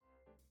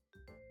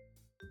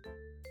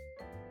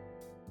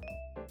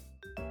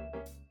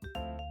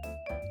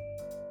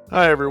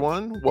Hi,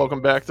 everyone.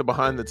 Welcome back to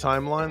Behind the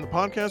Timeline, the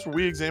podcast where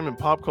we examine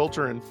pop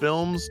culture in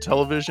films,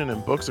 television,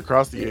 and books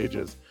across the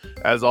ages.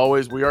 As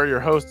always, we are your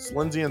hosts,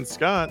 Lindsay and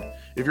Scott.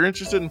 If you're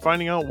interested in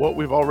finding out what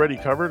we've already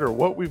covered or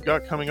what we've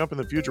got coming up in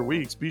the future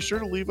weeks, be sure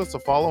to leave us a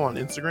follow on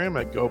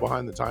Instagram at Go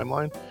Behind the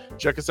Timeline.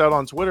 Check us out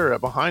on Twitter at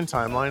Behind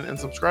Timeline and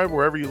subscribe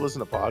wherever you listen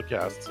to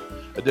podcasts.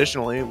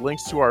 Additionally,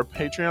 links to our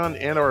Patreon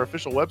and our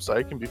official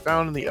website can be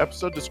found in the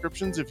episode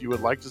descriptions if you would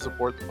like to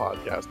support the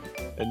podcast.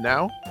 And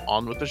now,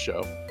 on with the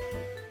show.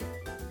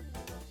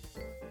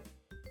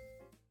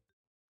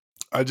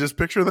 I just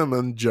picture them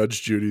in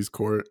Judge Judy's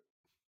court.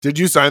 Did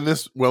you sign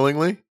this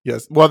willingly?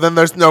 Yes. Well, then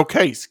there's no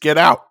case. Get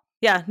out.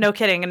 Yeah, no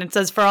kidding. And it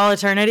says for all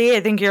eternity.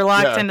 I think you're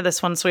locked into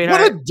this one,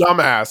 sweetheart. What a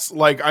dumbass.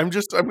 Like, I'm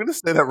going to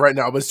say that right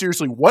now, but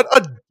seriously, what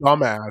a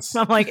dumbass.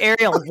 I'm like,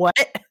 Ariel, what?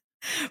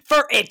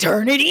 For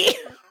eternity?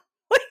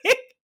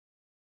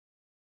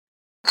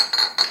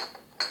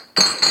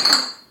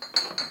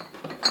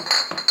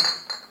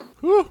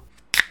 Whew.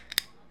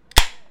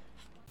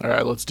 All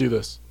right, let's do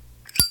this.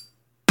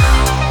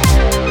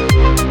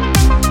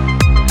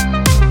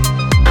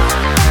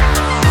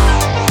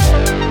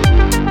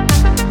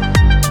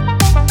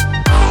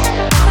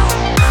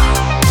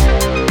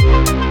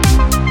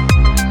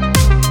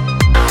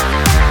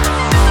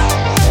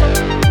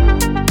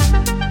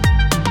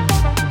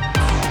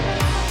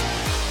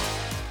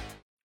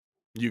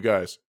 You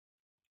guys.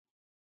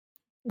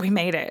 We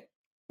made it.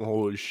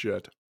 Holy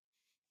shit.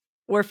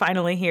 We're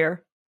finally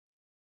here.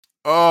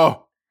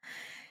 Oh.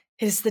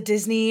 It's the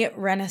Disney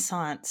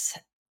Renaissance.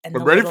 And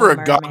we're ready for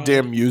a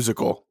goddamn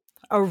musical.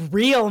 A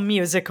real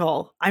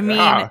musical. I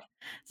mean,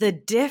 the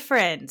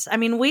difference. I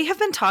mean, we have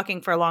been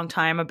talking for a long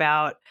time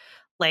about,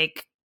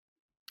 like,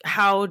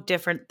 how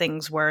different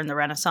things were in the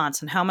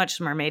Renaissance and how much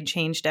Mermaid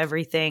changed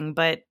everything.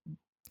 But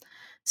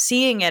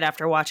seeing it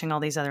after watching all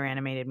these other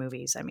animated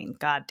movies, I mean,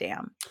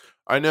 goddamn.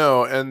 I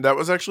know, and that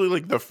was actually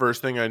like the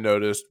first thing I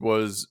noticed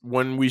was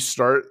when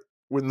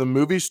the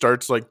movie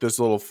starts like this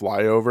little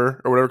flyover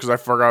or whatever, because I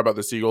forgot about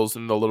the seagulls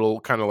and the little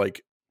kind of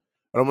like,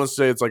 I don't want to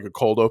say it's like a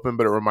cold open,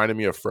 but it reminded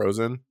me of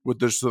Frozen with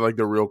this like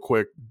the real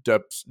quick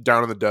depths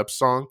down in the depths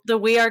song. The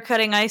 "We Are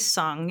Cutting Ice"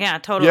 song, yeah,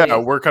 totally. Yeah,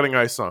 "We're Cutting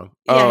Ice" song.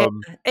 Yeah,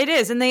 it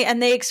is, and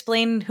they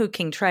explain who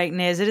King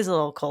Triton is. It is a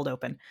little cold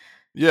open.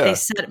 Yeah, they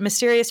said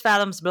mysterious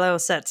fathoms below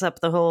sets up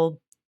the whole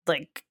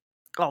like.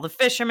 All the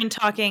fishermen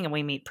talking, and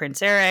we meet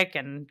Prince Eric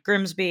and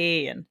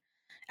Grimsby and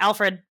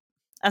Alfred,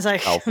 as I'm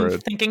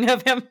thinking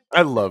of him.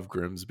 I love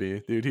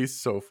Grimsby, dude. He's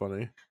so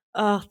funny.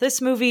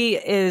 This movie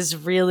is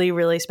really,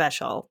 really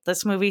special.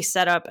 This movie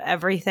set up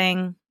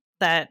everything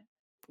that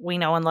we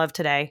know and love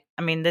today.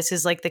 I mean, this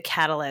is like the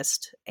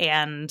catalyst,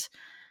 and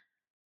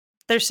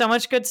there's so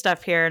much good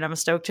stuff here, and I'm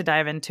stoked to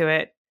dive into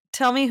it.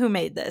 Tell me who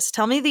made this.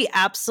 Tell me the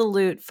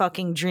absolute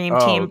fucking dream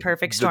team,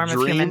 perfect storm of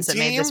humans that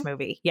made this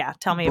movie. Yeah,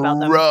 tell me about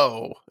them.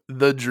 Bro,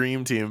 the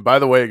dream team. By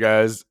the way,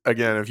 guys,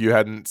 again, if you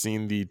hadn't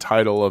seen the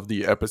title of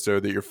the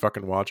episode that you're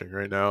fucking watching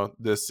right now,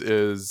 this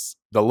is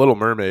The Little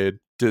Mermaid,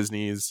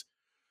 Disney's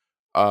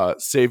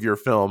savior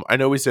film. I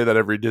know we say that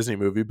every Disney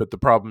movie, but the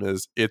problem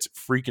is it's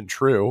freaking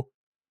true.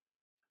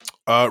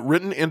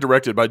 Written and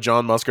directed by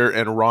John Musker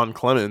and Ron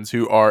Clements,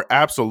 who are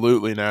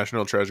absolutely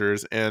national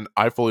treasures. And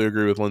I fully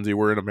agree with Lindsay.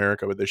 We're in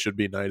America, but they should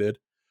be knighted.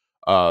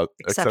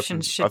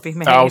 Exceptions should be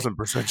made.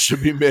 1,000%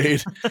 should be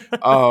made.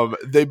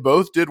 They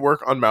both did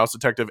work on Mouse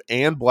Detective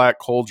and Black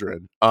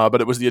Cauldron,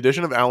 but it was the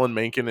addition of Alan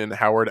Menken and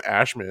Howard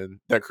Ashman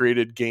that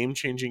created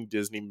game-changing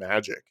Disney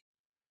magic.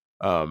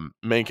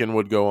 Menken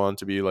would go on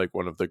to be like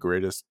one of the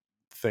greatest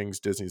things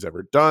Disney's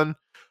ever done.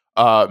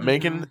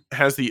 Menken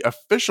has the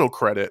official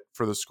credit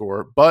for the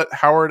score, but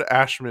Howard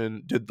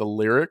Ashman did the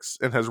lyrics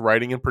and has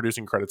writing and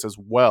producing credits as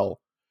well.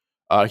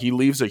 He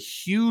leaves a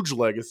huge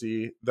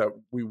legacy that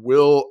we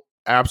will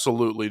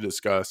absolutely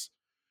discuss.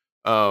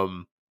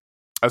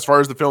 As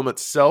far as the film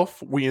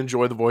itself, we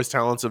enjoy the voice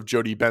talents of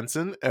Jodie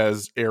Benson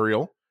as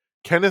Ariel,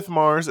 Kenneth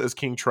Mars as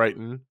King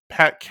Triton,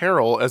 Pat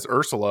Carroll as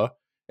Ursula,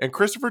 and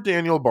Christopher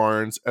Daniel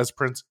Barnes as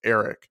Prince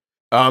Eric.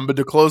 But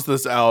to close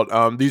this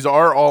out, these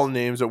are all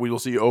names that we will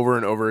see over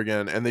and over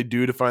again, and they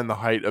do define the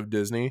height of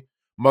Disney.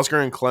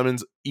 Musker and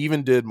Clemens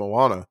even did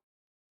Moana,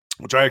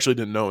 which I actually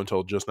didn't know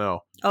until just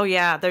now. Oh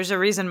yeah, there's a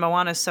reason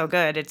Moana's so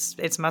good. It's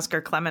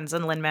Musker, Clemens,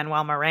 and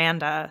Lin-Manuel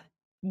Miranda.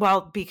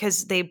 Well,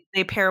 because they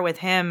pair with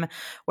him,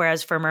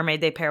 whereas for Mermaid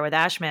they pair with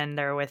Ashman.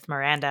 They're with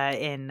Miranda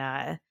in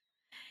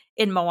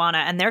Moana,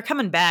 and they're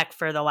coming back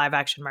for the live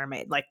action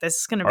Mermaid. Like, this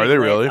is going to be. Are they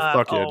really?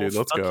 Fuck yeah, dude.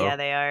 Let's go. Yeah,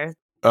 they are.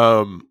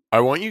 I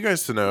want you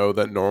guys to know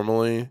that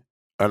normally,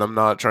 and I'm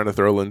not trying to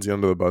throw Lindsay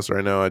under the bus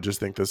right now, I just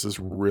think this is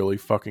really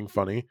fucking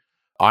funny.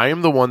 I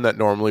am the one that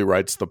normally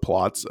writes the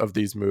plots of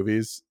these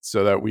movies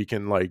so that we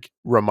can like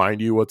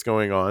remind you what's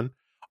going on.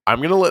 I'm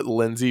going to let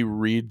Lindsay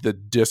read the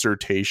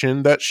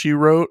dissertation that she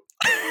wrote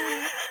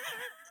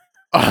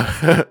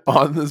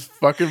on this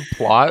fucking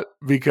plot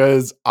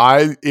because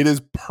it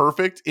is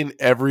perfect in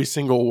every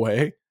single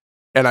way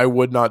and I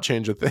would not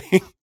change a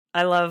thing.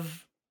 I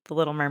love The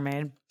Little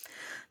Mermaid.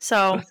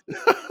 So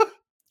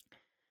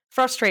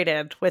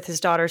Frustrated with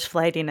his daughter's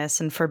flightiness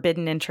and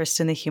forbidden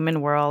interest in the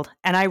human world,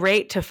 and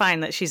irate to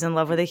find that she's in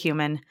love with a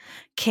human,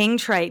 King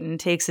Triton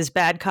takes his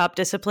bad cop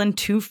discipline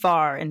too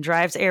far and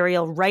drives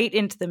Ariel right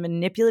into the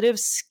manipulative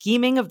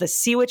scheming of the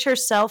sea witch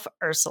herself,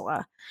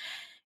 Ursula.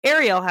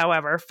 Ariel,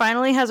 however,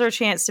 finally has her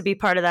chance to be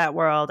part of that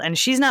world, and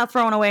she's not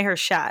throwing away her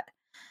shot.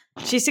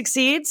 She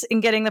succeeds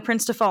in getting the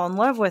prince to fall in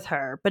love with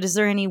her, but is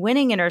there any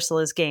winning in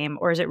Ursula's game,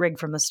 or is it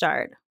rigged from the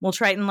start? Will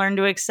Triton learn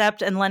to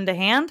accept and lend a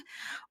hand,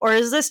 or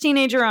is this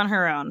teenager on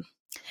her own?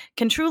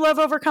 Can true love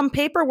overcome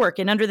paperwork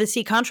in Under the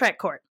Sea Contract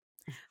Court?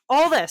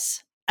 All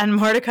this and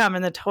more to come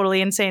in the totally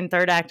insane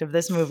third act of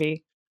this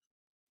movie.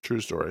 True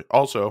story.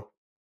 Also,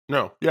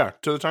 to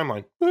the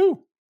timeline.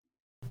 Woo!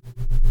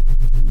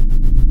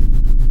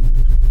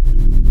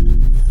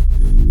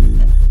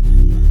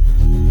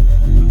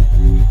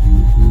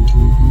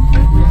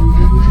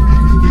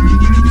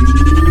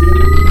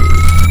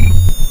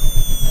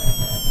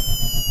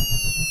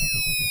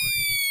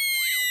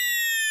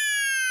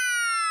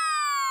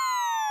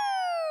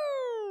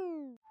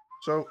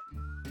 So,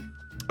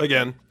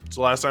 again, it's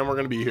the last time we're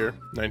going to be here,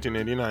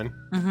 1989.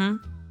 Mm-hmm.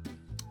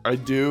 I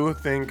do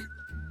think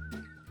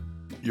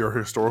your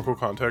historical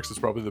context is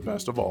probably the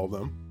best of all of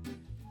them.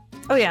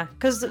 Oh, yeah,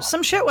 because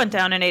some shit went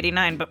down in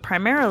 89, but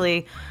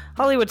primarily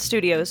Hollywood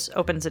Studios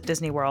opens at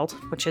Disney World,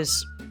 which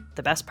is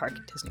the best park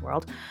at Disney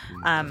World.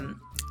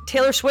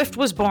 Taylor Swift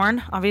was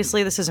born.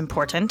 Obviously, this is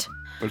important.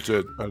 Which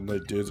I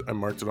marked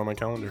it on my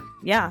calendar.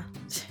 Yeah,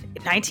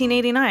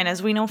 1989,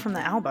 as we know from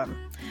the album.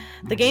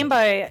 The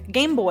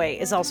Game Boy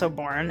is also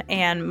born,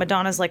 and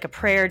Madonna's Like a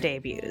Prayer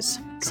debuts.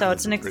 So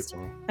it's an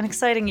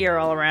exciting year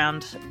all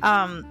around.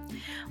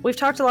 We've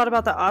talked a lot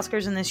about the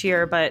Oscars in this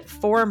year, but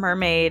for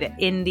Mermaid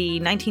in the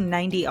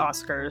 1990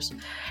 Oscars,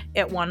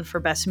 it won for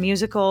Best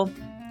Music,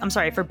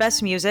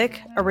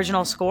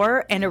 Original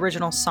Score, and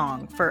Original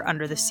Song for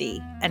Under the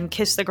Sea. And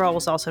Kiss the Girl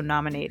was also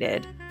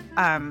nominated.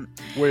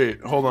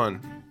 Wait, hold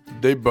on.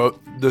 They both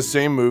the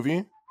same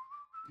movie?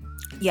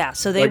 Yeah,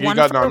 so they won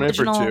got nominated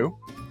for two?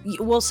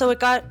 Well, so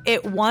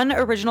it won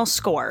original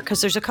score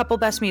because there's a couple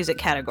best music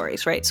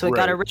categories, right? So it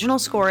got original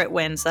score, it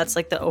wins. That's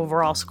like the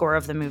overall score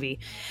of the movie.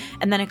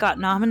 And then it got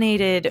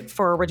nominated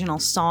for original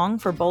song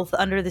for both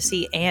Under the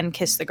Sea and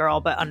Kiss the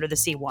Girl, but Under the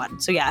Sea won.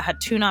 So yeah, it had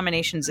two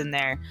nominations in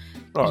there.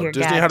 Oh,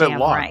 Disney had it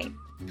locked. Right.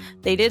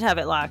 They did have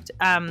it locked.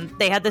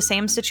 They had the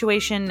same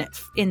situation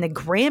in the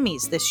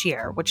Grammys this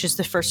year, which is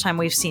the first time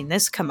we've seen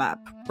this come up,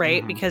 right?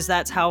 Mm-hmm. Because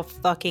that's how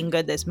fucking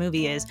good this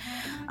movie is.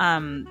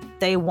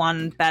 They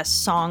won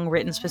Best Song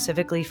written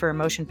specifically for a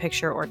motion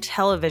picture or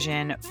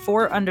television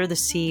for Under the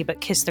Sea,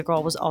 but Kiss the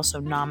Girl was also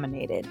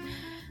nominated.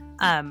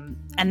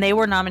 And they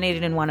were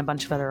nominated and won a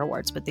bunch of other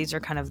awards, but these are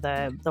kind of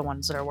the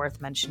ones that are worth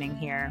mentioning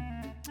here.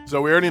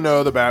 So we already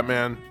know the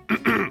Batman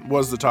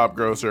was the top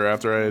grosser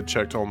after I had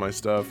checked all my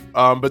stuff.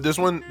 But this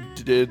one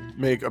did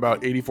make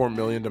about $84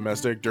 million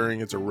domestic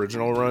during its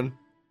original run,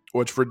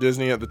 which for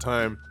Disney at the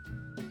time,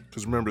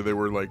 because remember they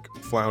were like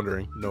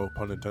floundering, no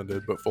pun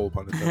intended, but full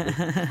pun intended.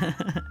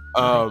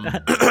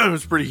 It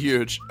was pretty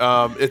huge.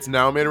 It's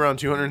now made around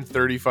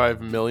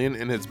 $235 million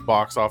in its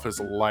box office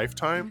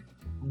lifetime.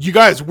 You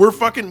guys,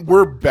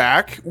 we're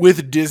back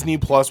with Disney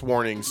Plus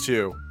warnings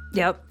too.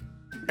 Yep.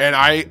 And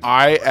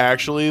I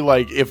actually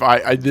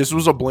if this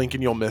was a blink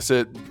and you'll miss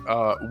it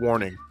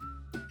warning,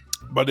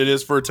 but it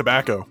is for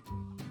tobacco.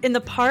 In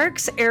the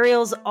parks,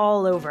 Ariel's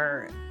all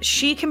over.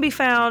 She can be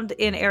found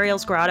in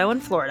Ariel's Grotto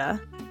in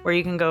Florida, where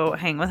you can go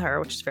hang with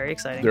her, which is very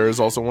exciting. There is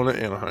also one in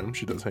Anaheim.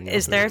 She does hang out.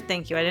 Is there?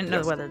 Thank you. I didn't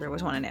know whether there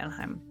was one in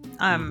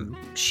Anaheim.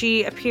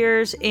 She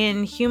appears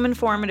in human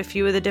form at a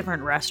few of the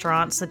different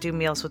restaurants that do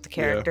meals with the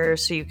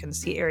characters, so you can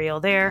see Ariel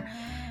there.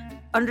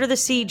 Under the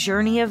Sea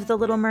Journey of the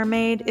Little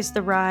Mermaid is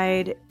the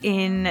ride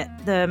in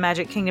the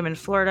Magic Kingdom in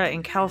Florida.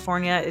 In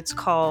California, it's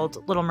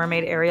called Little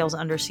Mermaid Ariel's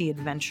Undersea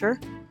Adventure.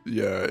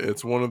 Yeah,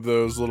 it's one of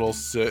those little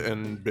sit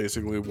and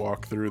basically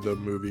walk through the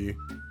movie.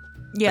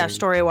 Yeah,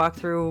 story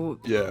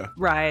walkthrough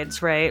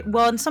rides, right?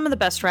 Well, and some of the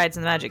best rides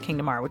in the Magic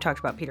Kingdom are. We talked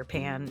about Peter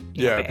Pan.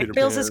 Peter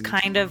Pan is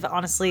kind of,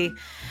 honestly,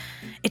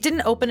 it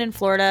didn't open in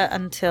Florida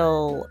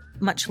until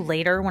much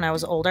later when I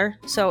was older.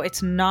 So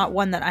it's not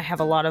one that I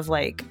have a lot of,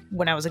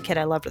 when I was a kid,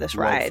 I loved this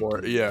ride.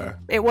 Yeah.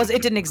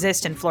 It didn't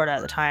exist in Florida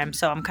at the time,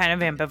 so I'm kind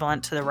of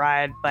ambivalent to the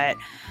ride, but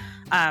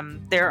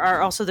there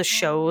are also the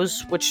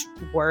shows, which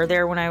were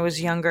there when I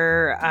was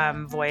younger,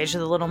 Voyage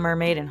of the Little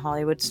Mermaid in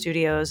Hollywood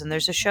Studios, and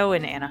there's a show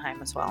in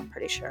Anaheim as well, I'm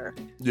pretty sure.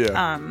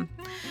 Yeah.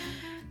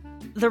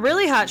 The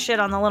really hot shit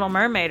on The Little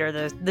Mermaid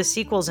are the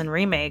sequels and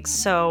remakes.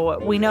 So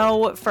we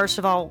know, first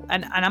of all,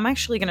 and I'm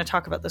actually going to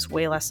talk about this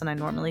way less than I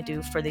normally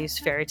do for these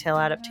fairy tale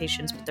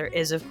adaptations, but there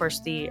is, of course,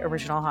 the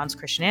original Hans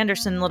Christian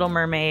Andersen Little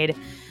Mermaid.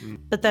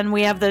 But then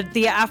we have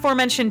the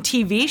aforementioned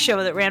TV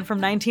show that ran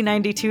from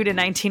 1992 to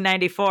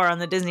 1994 on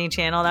the Disney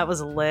Channel. That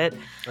was lit.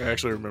 I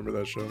actually remember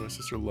that show. My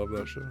sister loved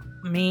that show.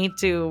 Me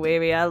too,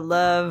 baby.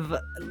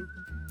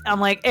 I'm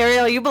like,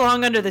 Ariel, you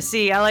belong under the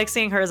sea. I like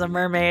seeing her as a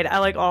mermaid. I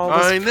like all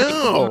this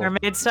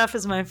mermaid stuff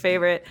is my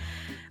favorite.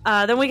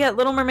 Then we get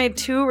Little Mermaid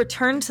 2,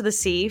 Return to the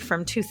Sea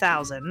from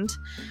 2000.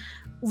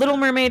 Little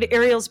Mermaid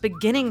Ariel's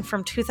beginning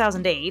from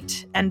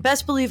 2008, and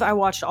best believe I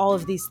watched all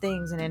of these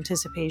things in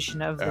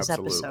anticipation of this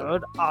Absolutely.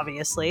 episode,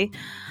 obviously.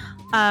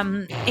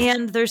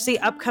 And there's the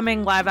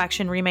upcoming live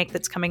action remake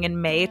that's coming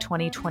in May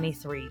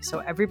 2023. So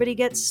everybody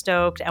gets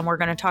stoked, and we're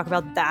going to talk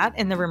about that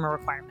in the rumor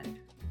requirement.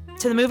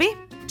 To the movie?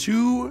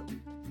 To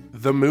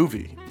the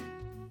movie.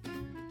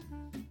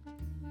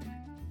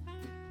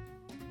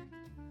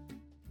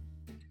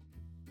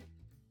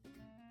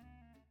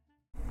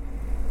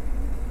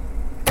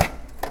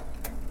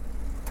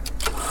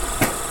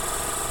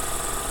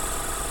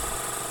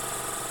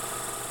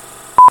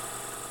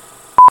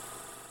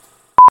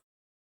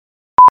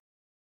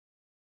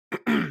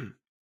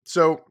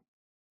 So,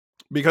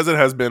 because it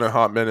has been a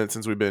hot minute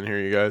since we've been here,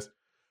 you guys,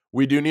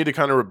 we do need to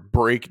kind of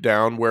break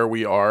down where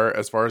we are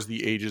as far as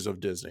the ages of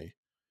Disney.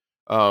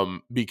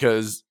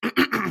 Because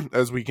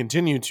as we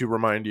continue to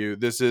remind you,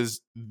 this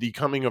is the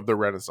coming of the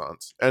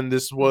Renaissance. And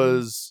this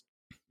was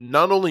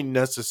not only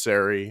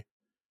necessary,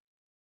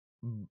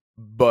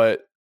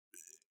 but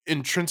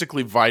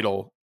intrinsically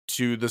vital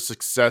to the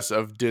success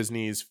of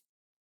Disney's,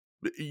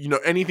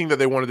 anything that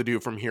they wanted to do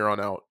from here on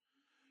out.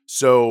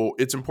 So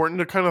it's important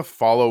to kind of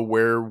follow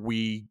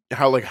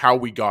how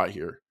we got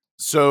here.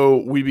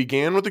 So we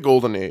began with the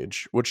Golden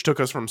Age, which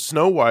took us from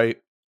Snow White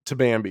to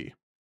Bambi.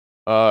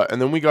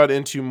 And then we got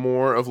into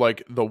more of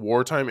like the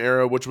wartime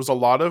era, which was a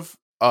lot of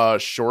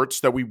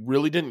shorts that we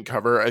really didn't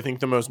cover. I think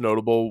the most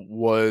notable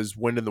was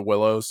Wind in the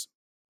Willows.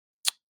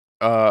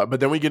 But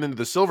then we get into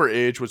the Silver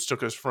Age, which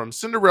took us from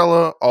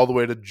Cinderella all the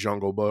way to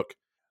Jungle Book.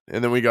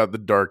 And then we got the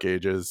Dark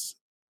Ages.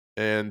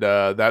 And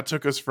that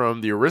took us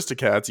from the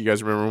Aristocats. You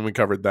guys remember when we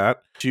covered that?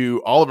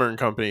 To Oliver and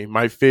Company,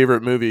 my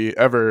favorite movie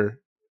ever.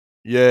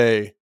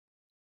 Yay.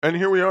 And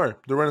here we are,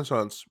 the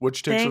Renaissance,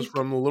 which takes us Thank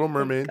from The Little the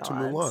Mermaid to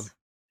Mulan. gods.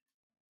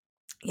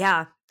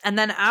 Yeah. And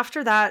then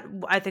after that,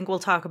 I think we'll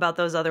talk about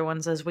those other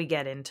ones as we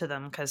get into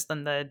them, because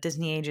then the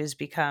Disney ages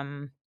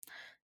become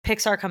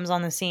Pixar comes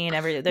on the scene.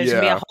 There's gonna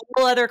be a Yeah.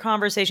 whole other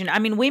conversation. I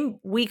mean,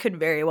 we could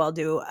very well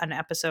do an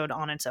episode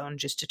on its own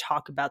just to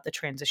talk about the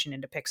transition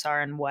into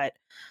Pixar and what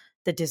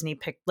the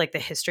the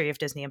history of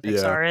Disney and Yeah.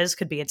 Pixar is,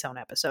 could be its own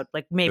episode.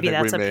 Like I maybe think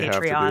we that's a may have to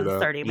do Patreon that.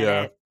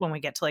 30-minute when we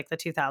get to like the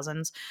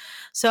 2000s.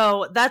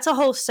 So that's a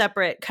whole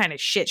separate kind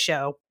of shit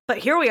show. But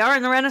here we are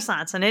in the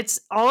Renaissance, and it's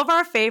all of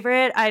our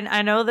favorite.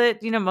 I know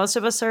that, most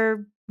of us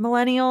are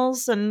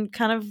millennials, and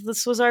kind of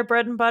this was our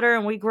bread and butter,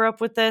 and we grew up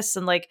with this,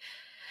 and like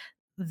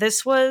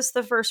this was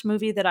the first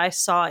movie that I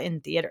saw in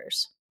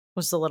theaters,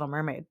 was The Little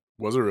Mermaid.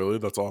 Was it really?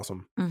 That's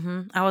awesome.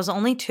 I was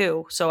only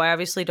 2, so I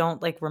obviously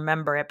don't like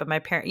remember it, but my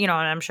parent, and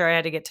I'm sure I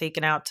had to get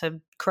taken out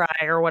to cry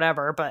or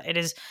whatever, but it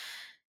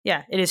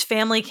is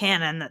family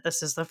canon that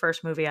this is the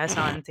first movie I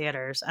saw in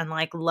theaters, and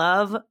like,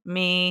 love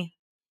me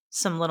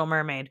some Little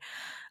Mermaid.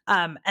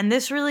 And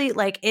this really,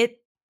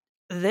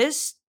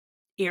 this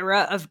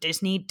era of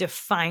Disney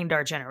defined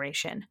our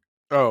generation.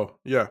 Oh,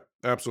 yeah,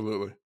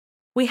 absolutely.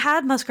 We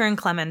had Musker and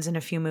Clemens in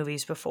a few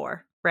movies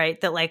before, right?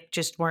 That like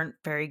just weren't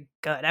very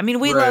good. I mean,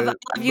 we love Right.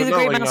 You, But the not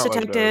Great like Mouse not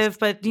like those. Detective,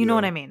 but you know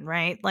what Yeah. I mean,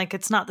 right? Like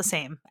it's not the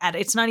same.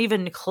 It's not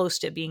even close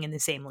to being in the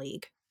same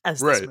league as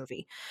this Right.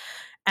 movie.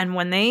 And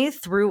when they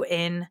threw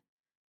in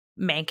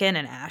Menken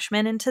and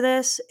Ashman into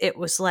this, it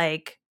was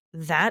like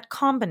that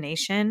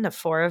combination, the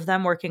 4 of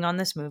them working on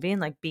this movie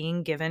and like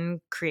being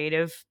given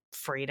creative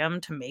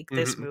freedom to make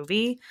this Mhm.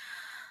 movie,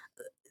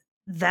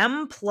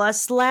 them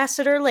plus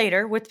Lasseter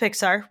later with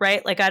Pixar,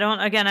 right? Like I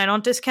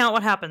don't discount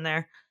what happened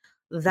there.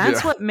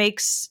 That's Yeah. what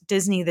makes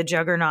Disney the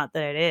juggernaut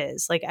that it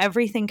is. Like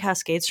everything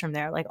cascades from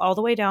there, like all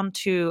the way down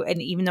to,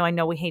 and even though I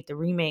know we hate the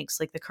remakes,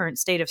 like the current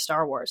state of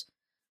Star Wars,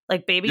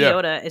 like Baby Yeah.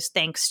 Yoda is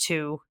thanks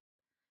to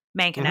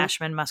Menken, Mhm.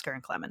 Ashman, Musker,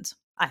 and Clemens,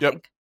 I Yep.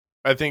 think.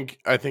 I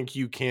think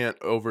you can't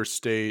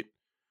overstate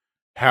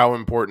how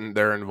important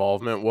their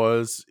involvement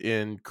was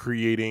in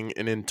creating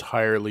an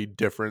entirely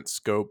different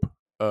scope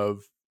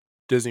of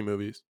Disney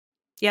movies.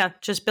 Yeah,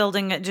 just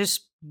building it,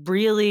 just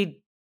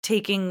really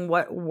taking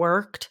what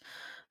worked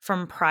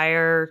from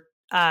prior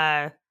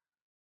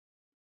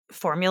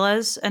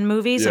formulas and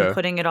movies and Yeah.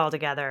 putting it all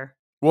together.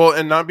 Well,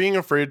 and not being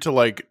afraid to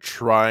like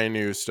try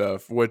new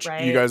stuff, which you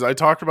Right. guys, I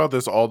talked about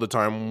this all the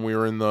time when we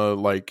were in the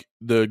like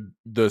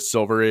the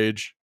Silver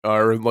Age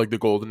or like the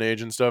Golden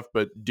Age and stuff.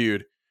 But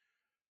dude,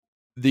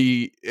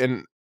 the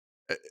and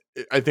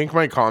I think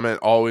my comment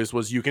always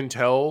was you can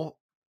tell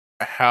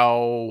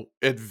how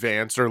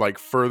advanced or like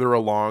further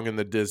along in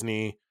the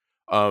Disney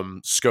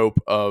scope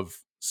of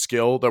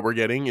skill that we're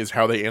getting is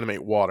how they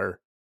animate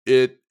water.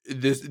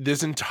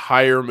 This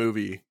entire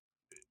movie,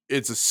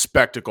 it's a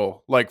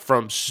spectacle, like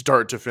from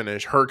start to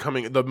finish. Her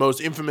coming, the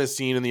most infamous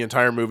scene in the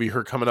entire movie,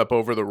 her coming up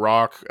over the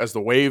rock as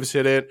the waves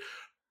hit it.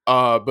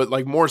 But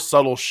like more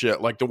subtle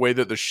shit, like the way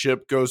that the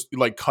ship goes,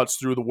 like cuts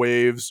through the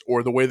waves,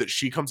 or the way that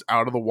she comes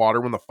out of the water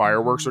when the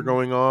fireworks are Mhm.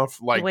 going off.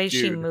 The Like, way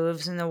she dude,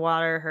 moves in the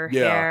water, her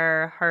yeah,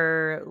 hair,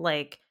 her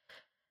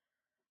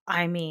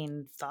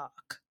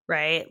fuck,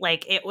 right?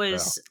 Like it yeah,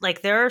 was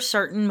like there are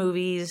certain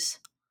movies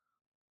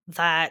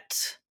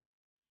that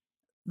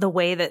the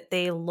way that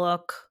they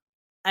look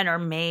and are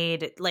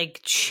made like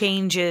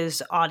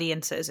changes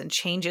audiences and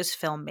changes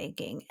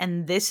filmmaking.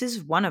 And this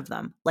is one of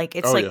them. Like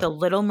it's Oh like yeah. The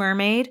Little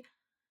Mermaid,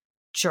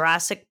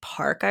 Jurassic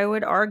Park, I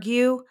would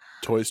argue,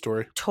 Toy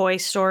Story. Toy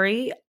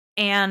Story,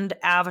 and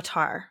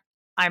Avatar.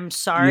 I'm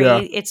sorry Yeah.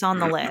 it's on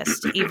the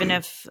list, even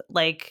if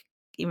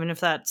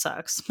that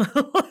sucks.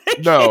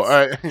 Like, No,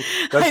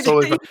 it's that's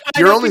totally fine. I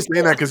You're know only saying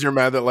people that because you're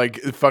mad that like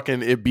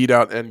fucking it beat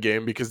out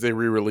Endgame because they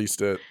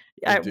re-released it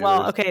in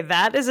well, theaters. okay,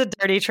 that is a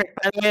dirty trick,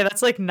 by the way.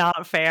 That's like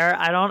not fair.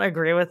 I don't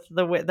agree with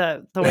the way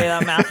that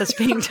math is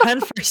being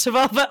done, first of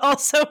all, but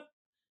also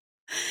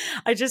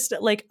I just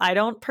like I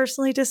don't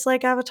personally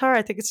dislike Avatar.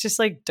 I think it's just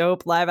like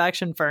dope live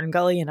action Fern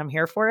Gully, and I'm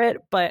here for it.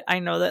 But I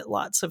know that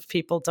lots of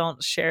people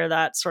don't share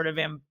that sort of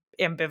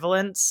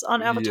ambivalence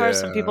on Avatar.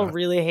 Some people Yeah,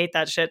 really hate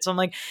that shit. So I'm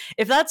like,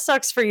 if that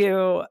sucks for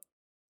you,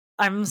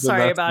 I'm then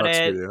sorry that about sucks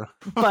for it. you.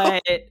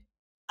 But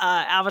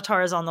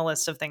Avatar is on the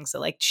list of things that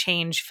like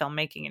change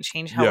filmmaking and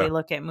change how we Yeah.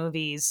 look at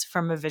movies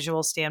from a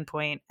visual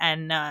standpoint.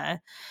 And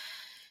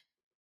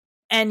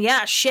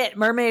yeah, shit,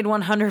 Mermaid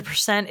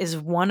 100% is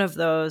one of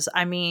those.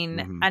 I mean,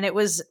 Hmm. and it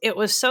was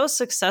so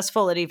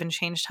successful it even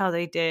changed how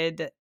they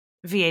did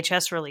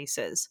VHS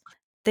releases.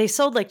 They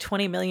sold like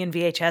 20 million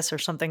VHS or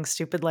something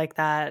stupid like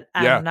that.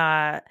 Yeah.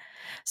 And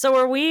so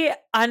are we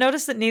I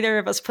noticed that neither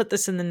of us put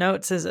this in the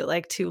notes. Is it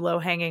like too low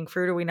hanging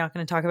fruit? Are we not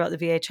going to talk about the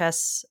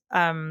VHS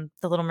the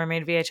Little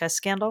Mermaid VHS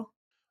scandal?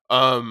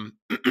 Um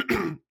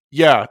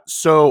yeah,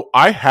 so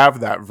I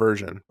have that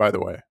version, by the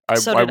way. I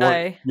So I did want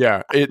I.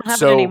 yeah, it Don't have it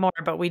so anymore,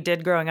 but we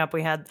did growing up.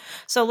 We had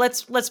so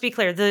let's be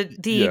clear. The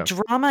yeah.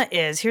 drama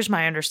is here's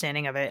my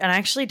understanding of it, and I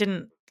actually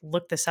didn't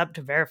look this up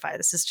to verify.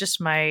 This is just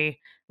my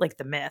like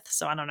the myth.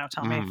 So I don't know.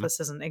 Tell me if Mhm. this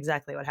isn't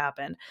exactly what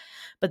happened.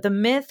 But the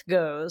myth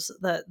goes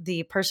that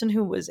the person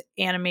who was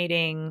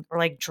animating or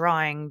like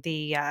drawing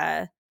the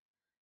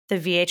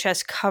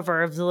VHS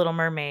cover of The Little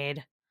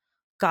Mermaid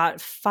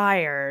got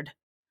fired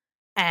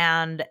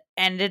and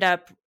ended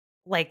up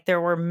like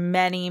there were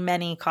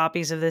many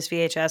copies of this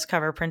VHS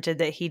cover printed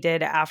that he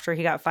did after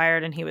he got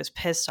fired, and he was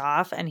pissed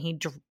off, and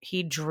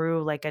he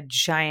drew like a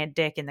giant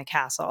dick in the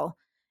castle,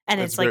 and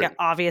That's it's like very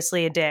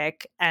obviously a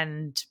dick,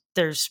 and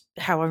there's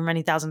however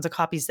many thousands of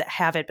copies that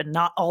have it, but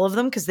not all of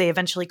them because they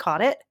eventually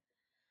caught it.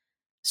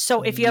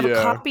 So if you have a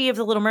yeah, copy of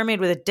The Little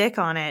Mermaid with a dick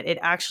on it, it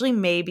actually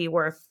may be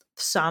worth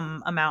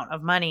some amount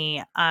of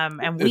money.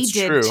 And we it's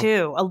did true.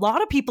 too. A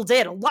lot of people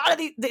did. A lot of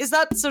the is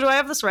that so? Do I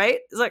have this right?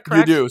 Is that You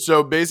correct? do.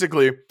 So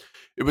basically,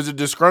 it was a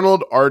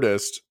disgruntled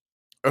artist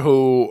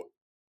who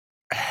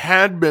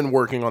had been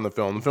working on the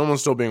film. The film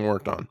was still being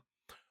worked on.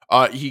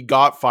 He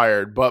got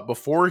fired, but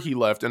before he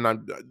left,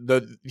 and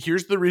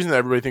here's the reason that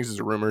everybody thinks it's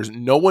a rumor: is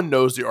no one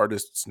knows the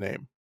artist's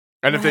name,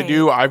 and if they Right.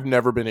 do, I've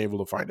never been able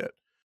to find it.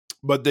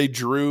 But they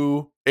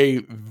drew a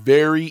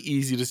very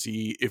easy to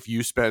see if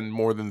you spend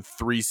more than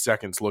 3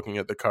 seconds looking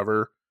at the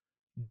cover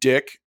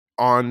dick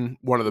on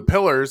one of the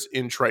pillars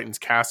in Triton's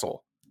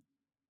castle.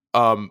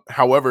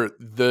 However,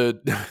 the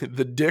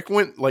the dick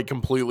went like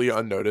completely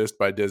unnoticed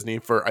by Disney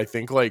for I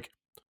think like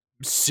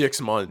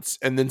 6 months,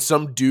 and then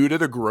some dude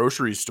at a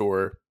grocery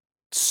store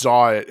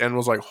saw it and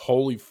was like,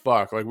 "Holy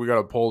fuck! Like we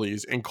gotta pull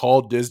these," and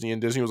called Disney,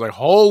 and Disney was like,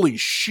 "Holy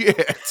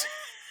shit!"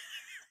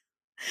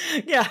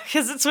 Yeah,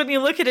 because it's when you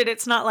look at it,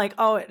 it's not like,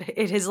 oh,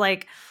 it is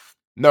like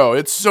No,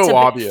 it's it's so a bit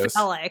obvious.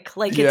 phallic.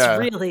 Like it's Yeah,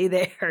 really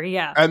there.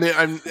 Yeah. and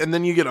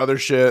then you get other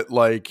shit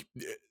like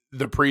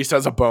the priest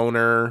has a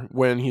boner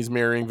when he's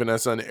marrying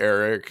Vanessa and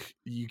Eric.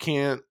 You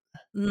can't.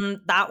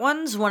 That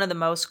one's one of the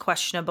most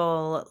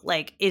questionable.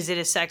 Like, is it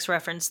a sex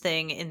reference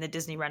thing in the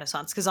Disney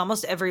Renaissance? Because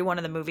almost every one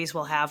of the movies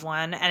will have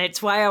one, and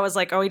it's why I was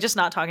like, "Are we just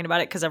not talking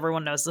about it because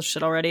everyone knows this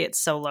shit already?" It's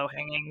so low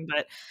hanging,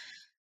 but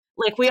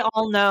like we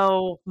all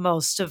know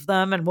most of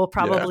them, and we'll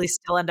Yeah, probably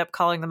still end up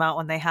calling them out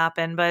when they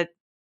happen. But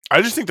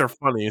I just think they're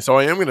funny, so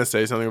I am gonna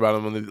say something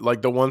about them.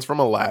 Like the ones from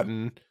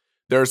Aladdin,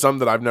 there are some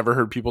that I've never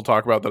heard people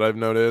talk about that I've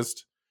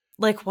noticed.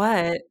 like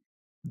what?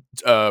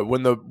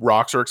 When the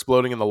rocks are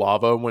exploding in the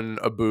lava, when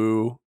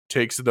Abu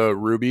takes the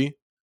ruby,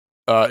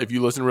 if you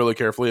listen really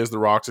carefully as the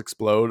rocks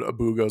explode,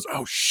 Abu goes,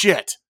 "Oh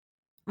shit!"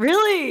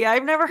 Really?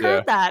 I've never Yeah,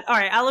 heard that. All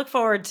right, I look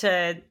forward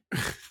to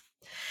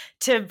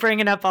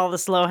bringing up all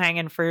this low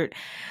hanging fruit.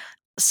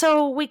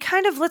 So we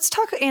kind of let's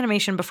talk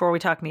animation before we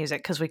talk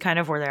music because we kind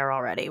of were there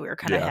already. We were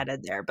kind of yeah,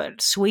 headed there.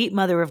 But Sweet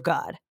Mother of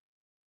God,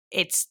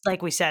 it's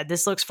like we said,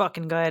 this looks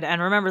fucking good. And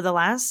remember the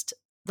last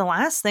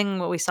thing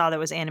what we saw that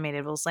was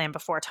animated was Land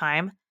Before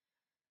Time,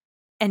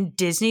 and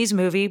Disney's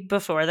movie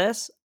before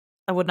this.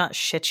 I would not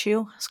shit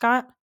you,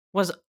 Scott,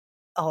 was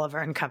Oliver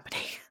and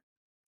Company.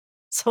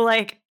 So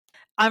like,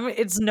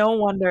 It's no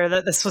wonder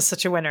that this was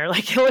such a winner.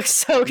 Like it looks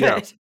so yeah.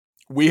 good.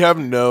 We have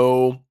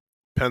no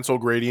pencil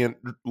gradient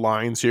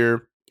lines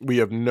here. We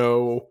have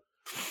no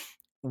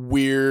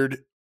weird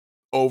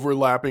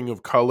overlapping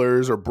of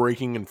colors or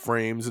breaking in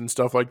frames and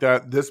stuff like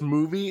that. This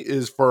movie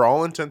is, for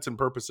all intents and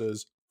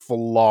purposes,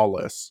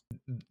 flawless.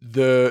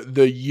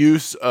 The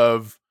use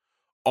of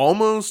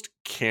almost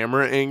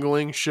camera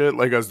angling shit,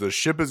 like as the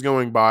ship is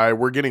going by,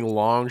 we're getting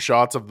long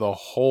shots of the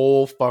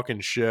whole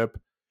fucking ship.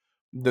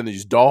 Then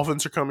these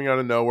dolphins are coming out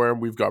of nowhere,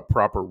 and we've got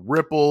proper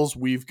ripples.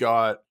 We've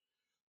got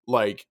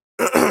like,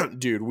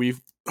 dude,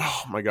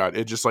 oh my god,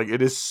 it just like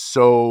it is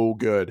so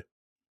good.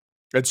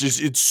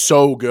 It's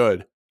so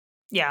good.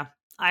 Yeah.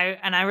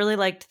 I really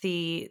liked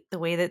the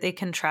way that they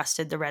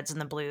contrasted the reds and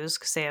the blues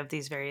because they have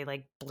these very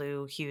like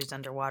blue hues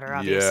underwater. Yeah,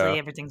 Obviously,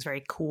 everything's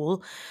very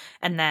cool.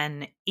 And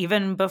then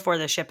even before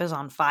the ship is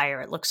on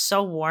fire, it looks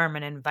so warm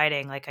and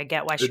inviting. Like I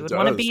get why she it would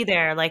want to does. be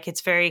there. Like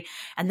it's very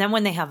and then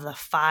when they have the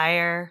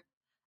fire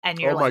and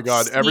you're Oh my like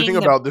god, everything seeing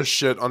the about this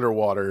shit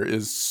underwater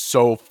is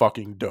so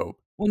fucking dope.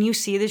 when you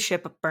see the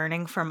ship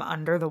burning from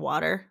under the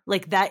water,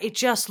 like that, it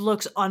just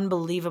looks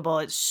unbelievable.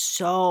 It's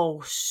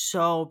so,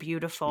 so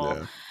beautiful.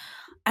 Yeah.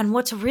 And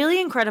what's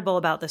really incredible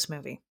about this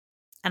movie,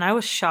 and I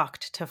was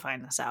shocked to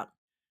find this out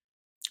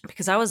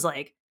because I was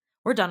like,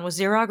 we're done with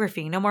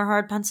xerography. No more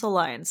hard pencil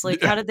lines.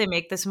 Like, how Yeah. did they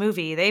make this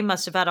movie? They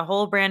must have had a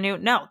whole brand new.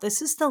 No,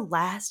 this is the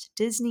last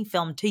Disney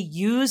film to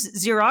use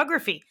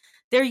xerography.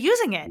 They're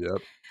using it.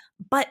 Yep.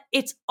 But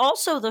it's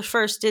also the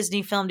first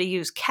Disney film to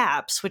use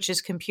CAPS, which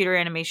is computer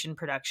animation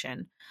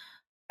production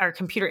or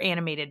computer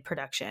animated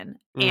production,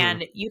 Hmm.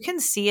 and you can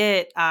see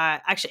it.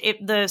 Actually,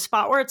 the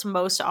spot where it's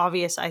most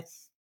obvious,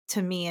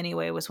 to me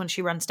anyway, was when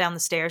she runs down the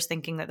stairs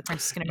thinking that the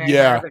prince is going to marry her,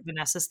 Yeah. but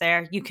Vanessa's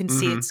there. You can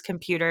see Hmm. it's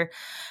computer.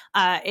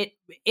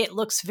 It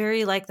looks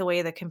very like the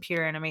way the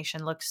computer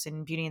animation looks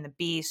in Beauty and the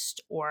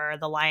Beast or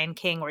The Lion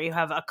King, where you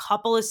have a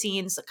couple of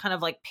scenes that kind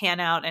of like pan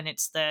out, and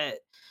it's the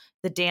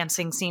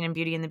dancing scene in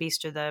Beauty and the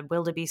Beast or the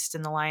wildebeest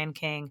in The Lion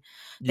King.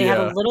 They have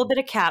a Yeah. little bit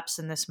of caps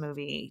in this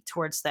movie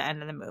towards the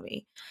end of the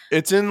movie.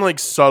 It's in like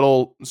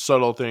subtle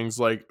things.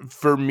 Like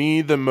for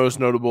me, the most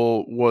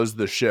notable was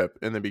the ship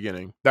in the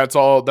beginning. That's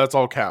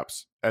all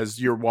caps as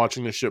you're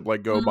watching the ship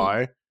like go Mhm.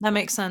 by. That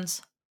makes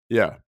sense.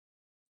 Yeah.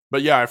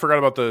 But yeah, I forgot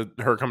about the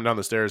her coming down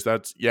the stairs.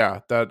 That's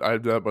yeah, that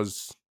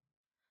was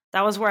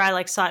That was where I,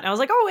 like, saw it, and I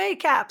was like, "Oh, hey,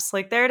 caps."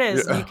 Like, there it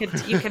is, and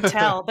yeah. you can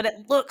tell, but it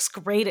looks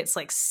great, it's,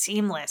 like,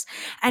 seamless,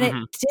 and it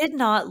Hmm. did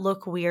not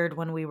look weird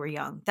when we were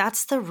young.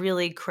 That's the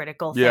really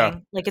critical Yeah.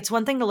 thing. Like, it's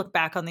one thing to look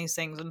back on these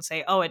things and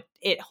say, "Oh,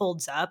 it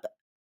holds up."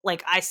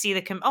 Like, I see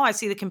the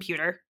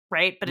computer,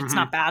 right? But it's Hmm.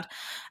 not bad,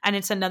 and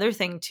it's another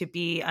thing to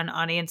be an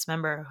audience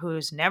member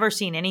who's never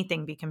seen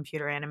anything be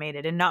computer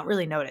animated and not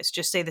really notice,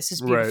 just say, "This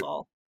is Right.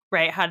 beautiful."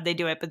 Right? How did they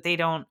do it? But they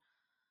don't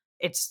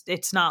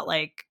it's not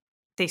like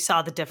they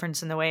saw the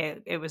difference in the way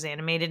it was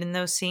animated in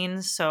those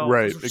scenes, so it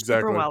Right. was super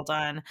Exactly. well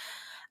done.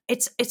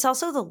 It's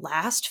also the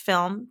last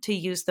film to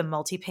use the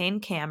multi-pane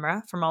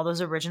camera from all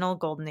those original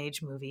Golden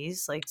Age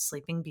movies like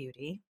Sleeping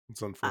Beauty.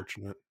 It's Uh,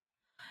 unfortunate.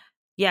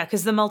 yeah,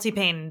 because the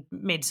multi-pane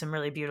made some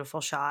really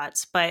beautiful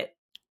shots, but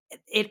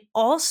it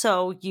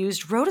also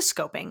used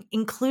rotoscoping,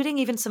 including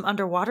even some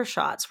underwater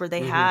shots where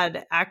they Hmm.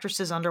 had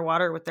actresses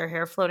underwater with their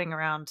hair floating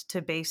around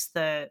to base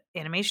the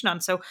animation on.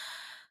 So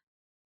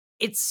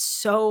it's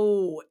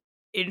so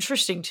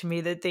interesting to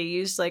me that they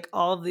used, like,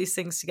 all of these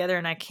things together,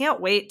 and I can't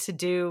wait to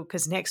do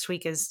because next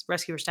week is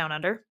Rescuers Down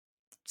Under.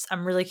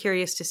 I'm really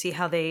curious to see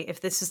how they if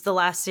this is the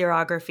last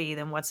xerography,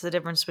 then what's the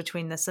difference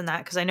between this and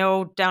that? Because I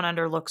know Down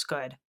Under looks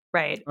good,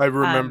 right? I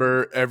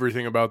remember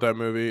everything about that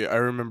movie. I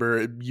remember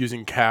it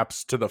using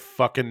caps to the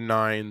fucking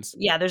nines.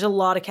 Yeah, there's a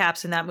lot of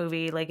caps in that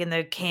movie, like, in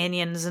the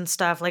canyons and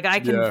stuff, like, I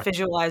can Yeah.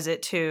 visualize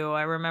it too.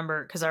 I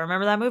remember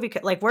that movie,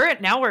 like, we're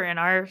in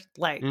our,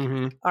 like,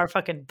 Hmm. our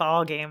fucking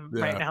ball game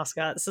right Yeah. now,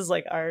 Scott. This is,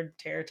 like, our We're at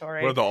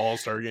territory. the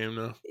All-Star game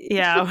now.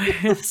 Yeah,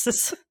 this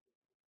is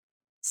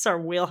it's our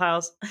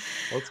wheelhouse.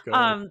 Let's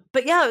go.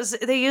 But yeah,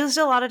 they used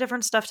a lot of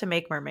different stuff to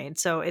make Mermaid,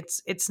 so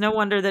it's no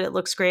wonder that it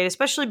looks great,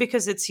 especially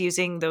because it's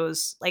using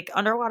those like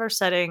underwater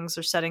settings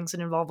or settings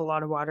that involve a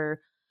lot of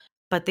water.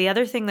 But the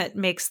other thing that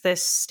makes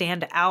this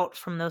stand out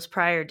from those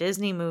prior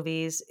Disney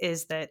movies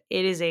is that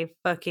it is a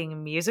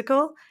fucking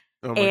musical,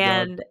 Oh my god.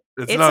 and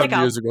It's it's not a like a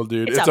musical,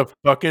 dude. it's It's a a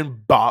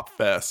fucking bop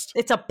fest.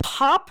 it's a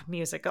pop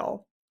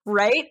musical,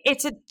 right?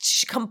 It's a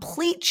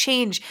complete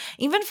change,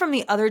 even from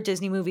the other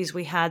Disney movies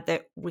we had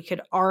that we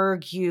could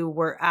argue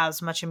were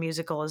as much a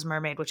musical as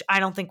Mermaid, which I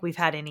don't think we've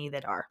had any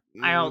that are.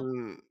 I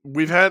don't.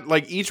 We've had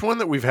like each one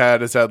that we've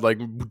had has had like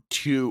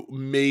two,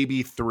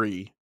 maybe three.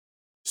 Yeah,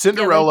 there's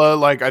Cinderella,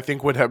 like I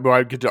think would have.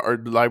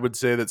 I would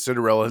say that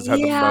Cinderella has had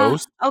the yeah.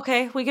 most.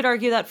 Okay, we could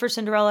argue that for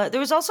Cinderella. There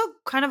was also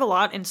kind of a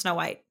lot in Snow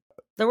White.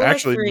 There were like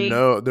Actually, three.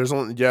 no. There's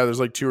only there's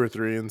like two or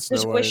three in Snow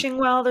There's White. Wishing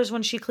Well. There's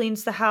when she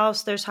cleans the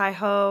house. There's Hi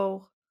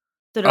Ho.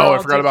 That are Oh, I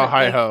all forgot about different.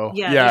 Hi Like Ho.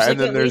 yeah, Yeah, there's and like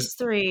then at there's least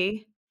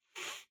three.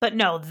 But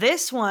no,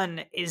 this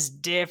one is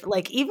different.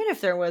 Like even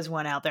if there was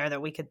one out there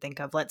that we could think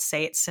of, let's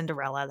say it's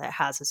Cinderella that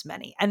has as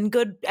many and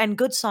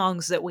good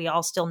songs that we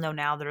all still know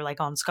now that are like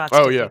on Scott's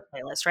oh yeah,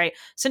 Disney playlist, right?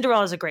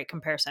 Cinderella is a great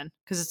comparison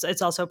because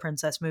it's also a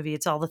princess movie.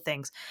 It's all the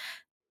things.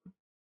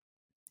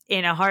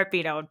 In a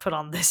heartbeat, I would put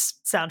on this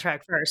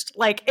soundtrack first.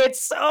 Like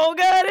it's so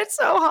good. It's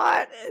so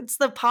hot. It's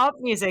the pop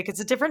music. It's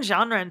a different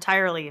genre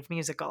entirely of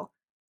musical.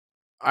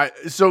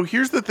 so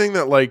here's the thing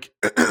that like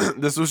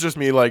this was just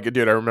me like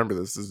dude I remember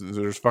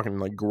there's fucking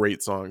like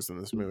great songs in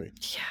this movie.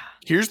 Yeah.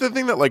 Here's the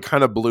thing that like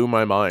kind of blew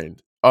my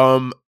mind.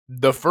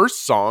 The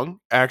first song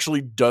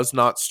actually does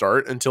not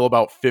start until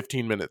about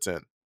 15 minutes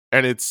in,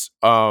 and it's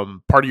Part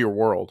of Your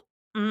World.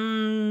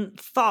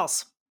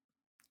 False.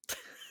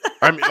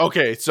 I mean,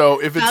 okay, so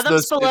if it's Fathoms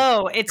this, if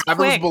Below, it's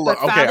Fathoms quick, Below,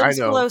 but okay, I Fathoms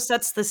know. Below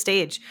sets the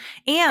stage.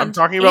 I'm And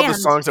talking about the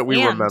songs that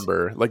we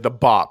remember, like the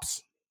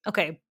bops.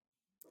 okay,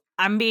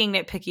 I'm being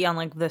nitpicky on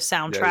like the Yeah, you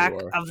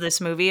soundtrack are. of this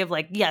movie of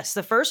like, yes,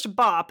 the first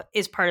bop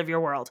is Part of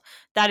Your World.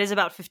 That is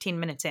about 15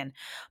 minutes in.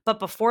 But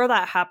before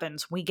that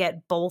happens, we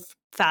get both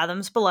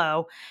Fathoms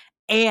Below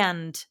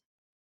and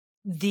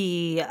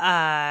the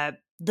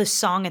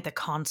song at the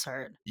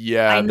concert. I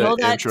Yeah, the know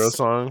intro that's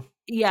song.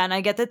 yeah, and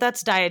I get that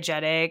that's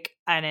diegetic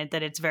and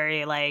that it's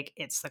very like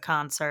it's the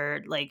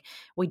concert. Like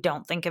we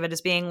don't think of it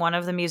as being one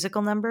of the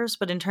musical numbers,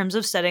 but in terms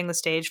of setting the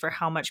stage for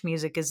how much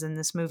music is in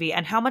this movie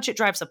and how much it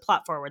drives the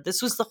plot forward,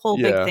 this was the whole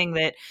big Yeah, thing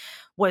that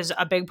was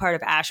a big part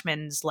of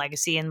Ashman's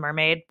legacy in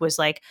Mermaid was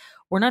like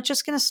we're not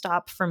just going to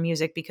stop for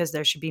music because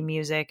there should be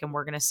music and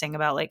we're going to sing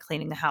about like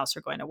cleaning the house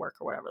or going to work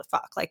or whatever the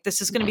fuck. Like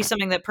this is going to be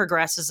something that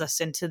progresses us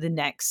into the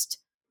next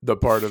the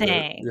part of it.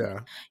 thing. Yeah,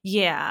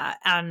 Yeah,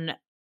 and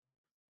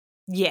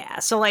yeah,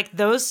 so, like,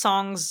 those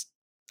songs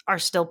are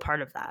still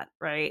part of that,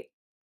 right?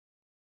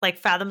 Like,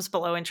 Fathoms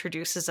Below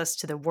introduces us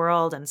to the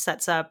world and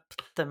sets up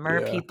the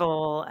mer yeah,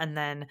 people, and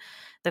then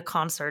the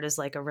concert is,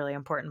 like, a really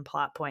important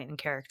plot point and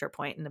character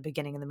point in the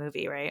beginning of the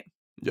movie, right?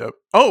 yep.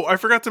 Oh, I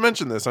forgot to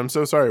mention this. I'm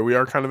so sorry. We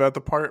are kind of at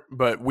the part,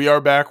 but we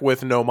are back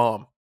with No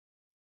Mom.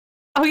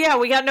 Oh, yeah,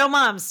 we got no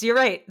moms, you're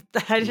right.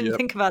 I didn't Yep.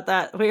 think about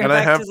that. We are And I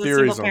back to have the single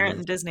theories on parent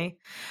this. in Disney.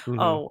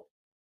 Mhm. Oh,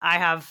 I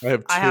have I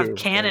have I have 2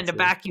 canon to actually.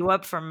 back you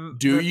up from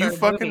Do the you 3rd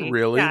fucking movie.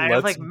 really? Yeah, I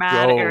have, Let's like,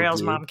 mad go, Ariel's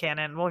dude. mom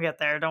canon. We'll get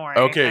there, don't worry.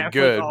 I Okay, have proof of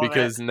good, all of it.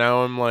 because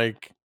now I'm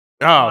like,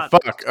 I "Ah, watched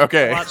fuck, I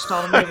okay." watched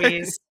all the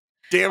movies.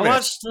 I Damn it.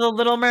 watched The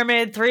Little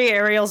Mermaid 3,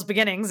 Ariel's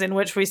Beginnings, in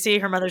which we see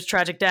her mother's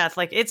tragic death.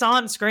 Like, it's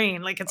on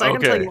screen. Like, it's I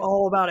can tell Okay. you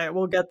all about it.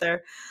 We'll get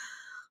there.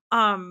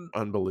 Um,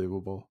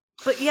 Unbelievable.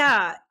 but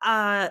yeah,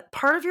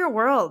 Part of Your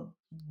World.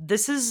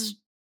 This is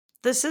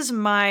this is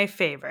my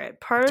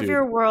favorite. Part of Dude,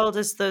 Your World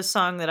is the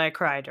song that I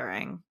cry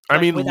during, I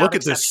like, mean, without look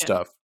at this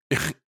exception.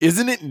 stuff.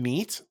 Isn't it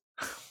neat?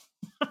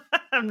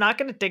 I'm not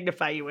gonna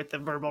dignify you with the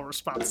verbal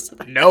response to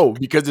that. No,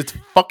 because it's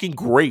fucking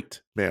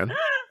great, man.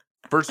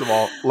 First of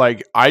all,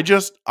 like, I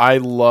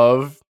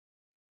love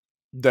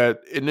that,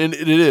 and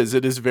it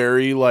is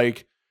very,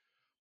 like,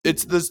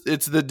 it's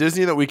the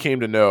Disney that we came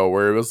to know,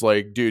 where it was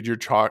like, "Dude,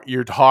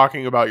 you're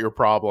talking about your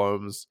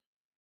problems,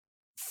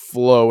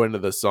 flow into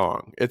the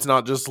song." It's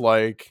not just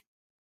like,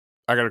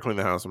 "I gotta clean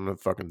the house, I'm gonna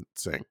fucking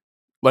sing."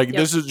 Like, Yep.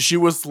 this is she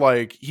was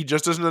like, "He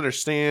just doesn't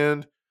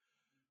understand."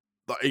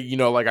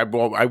 Like, I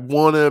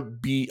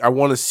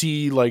wanna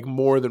see, like,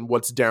 more than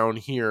what's down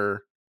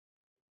here.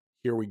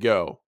 Here we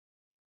go,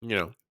 you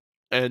know?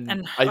 And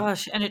And I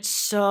gosh, and it's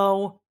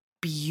so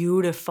it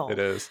beautiful.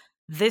 is.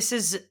 This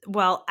is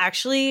well,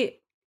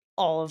 actually,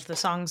 all of the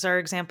songs are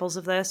examples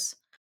of this.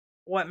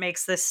 What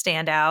makes this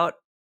stand out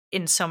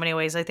in so many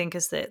ways, I think,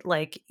 is that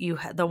like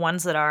the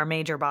ones that are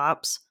major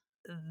bops,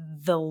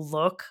 the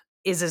look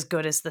is as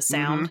good as the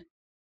sound Mhm.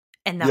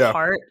 and the Yeah.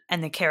 heart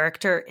and the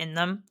character in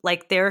them.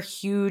 Like they're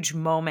huge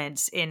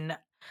moments in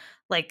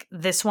like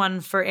this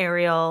one for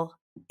Ariel,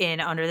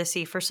 in Under the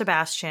Sea for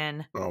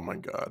Sebastian. Oh my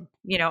god.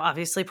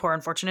 Obviously, Poor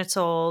Unfortunate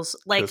Souls.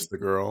 Like Kiss the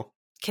girl.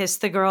 Kiss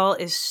the Girl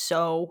is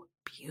so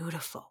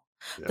beautiful.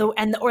 Yeah.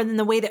 Or then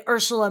the way that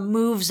Ursula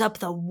moves up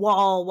the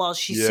wall while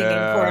she's singing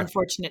Poor Yeah.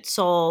 Unfortunate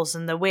Souls,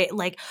 and the way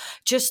like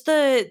just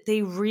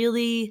they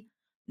really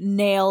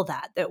nail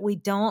that we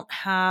don't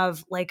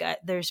have like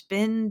there's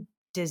been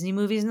Disney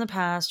movies in the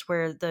past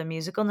where the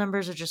musical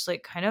numbers are just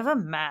like kind of a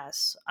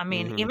mess. I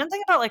mean, Mhm. even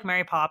think about like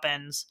Mary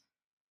Poppins.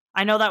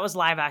 I know that was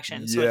live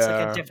action, so it's like a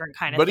Yeah. different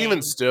kind of But even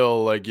thing.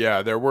 still, like,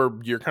 yeah,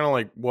 you're kinda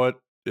like, "What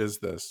is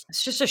this?"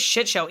 It's just a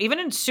shit show. Even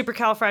in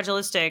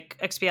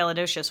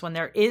Supercalifragilisticexpialidocious, when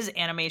there is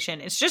animation,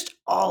 it's just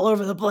all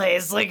over the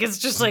place. Like it's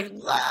just like,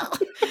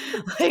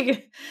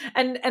 like,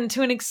 and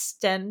to an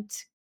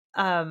extent,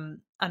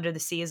 Under the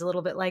Sea is a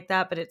little bit like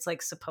that, but it's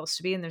like supposed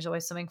to be. And there's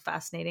always something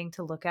fascinating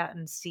to look at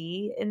and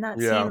see in that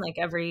scene. Yeah. Like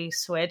every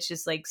switch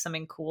is like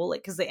something cool,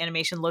 like because the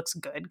animation looks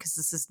good. Because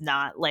this is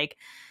not like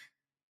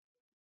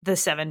the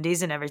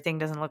 70s and everything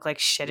doesn't look like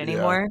shit Yeah.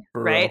 anymore,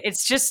 For right? real.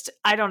 It's just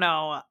I don't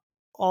know.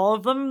 All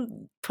of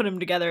them put them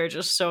together are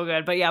just so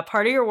good. But yeah,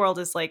 Part of Your World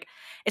is like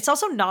it's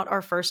also not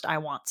our first I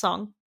Want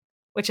song,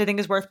 which I think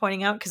is worth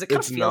pointing out because it kind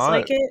of It's feels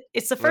like not. it.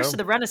 It's the first No. of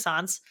the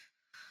Renaissance.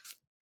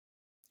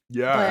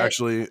 Yeah, But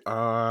actually,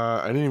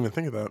 I didn't even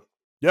think of that.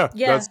 Yeah,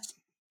 yeah, that's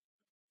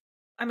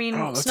I mean,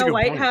 that's a Snow good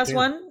White point, has damn.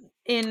 one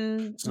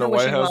in Snow her White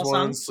Wishing has Well one,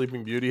 song.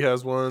 Sleeping Beauty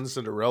has one,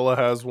 Cinderella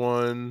has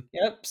one.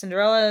 Yep,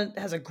 Cinderella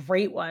has a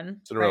great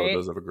one, Cinderella right?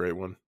 does have a great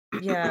one.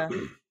 Yeah,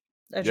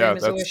 A Yeah, Dream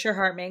is a that's Wish Your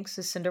Heart Makes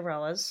is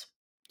Cinderella's.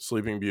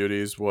 Sleeping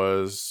Beauties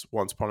was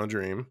Once Upon a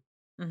Dream.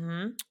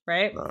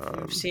 Right? If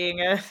you're Um,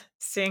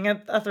 seeing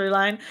a through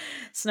line.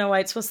 Snow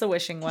White's was the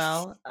wishing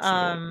well.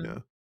 Snow White, yeah.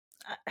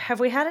 Have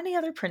we had any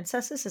other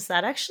princesses? Is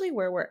that actually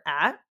where we're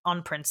at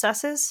on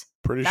princesses?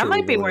 Pretty That sure might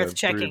we've be only worth had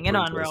 3 checking in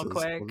on real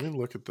princesses. Let me quick.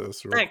 look at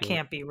this real That quick.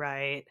 can't be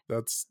right.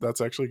 That's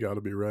actually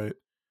gotta be right.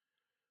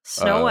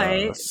 Snow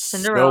White, Snow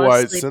Cinderella,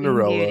 White, Sleeping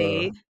Cinderella,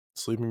 Beauty,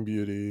 Sleeping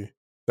Beauty.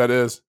 That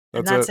is.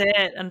 and That's that's it.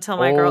 it until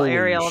my girl Holy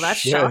Ariel. That's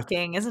shit.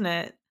 shocking, isn't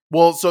it?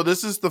 Well, so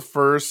this is the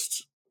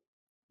first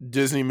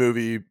Disney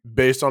movie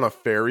based on a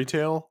fairy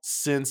tale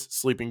since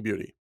Sleeping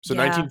Beauty. So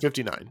Yeah,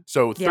 1959.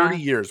 So 30 yeah.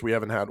 years we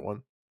haven't had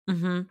one.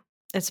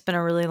 It's been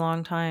a really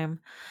long time.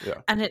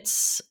 Yeah. And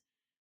it's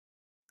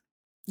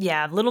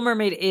yeah, Little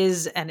Mermaid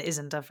is and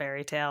isn't a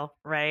fairy tale,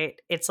 right?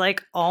 It's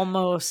like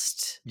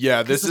almost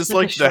Yeah, because this it's is like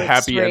a like the short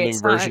happy story. ending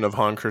It's not. version of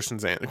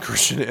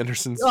Christian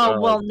Andersen's Oh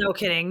well, no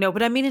kidding. No,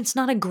 but I mean, it's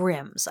not a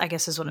Grimm's. I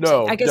guess is what I'm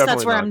saying. No, I guess that's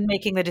definitely where not. I'm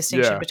making the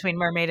distinction Yeah. between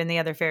Mermaid and the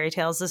other fairy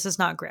tales. This is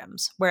not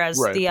Grimm's, whereas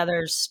Right. the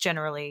others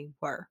generally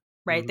were.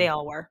 Right? They Mhm.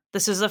 all were.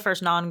 This is the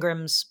first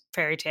non-Grimm's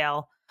fairy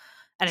tale,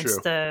 and it's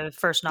True. the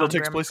first Still takes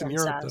non-Grimm place in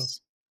Europe though.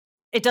 princess.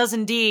 It does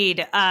indeed.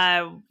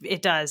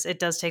 It does. It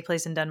does take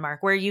place in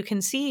Denmark, where you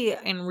can see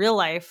in real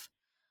life,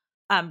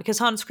 because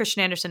Hans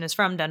Christian Andersen is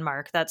from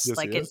Denmark. That's Yes,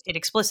 he like it. is. It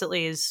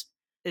explicitly is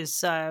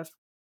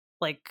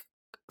like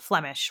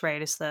Flemish,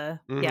 right? Is the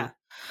Mhm. yeah.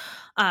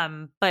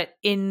 But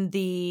in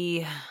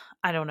the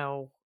I don't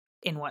know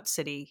in what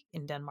city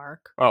in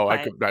Denmark, Oh, but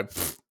I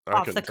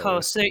off the couldn't tell you.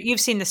 coast. So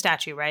you've seen the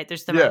statue, right?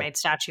 There's the Yeah. mermaid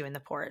statue in the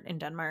port in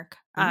Denmark.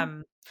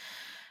 Mhm.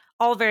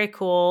 All very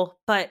cool,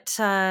 but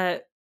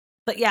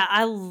yeah,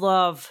 I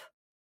love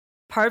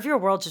Part of Your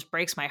World just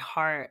breaks my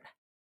heart.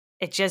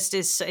 It just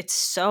is it's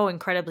so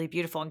incredibly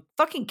beautiful. And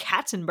fucking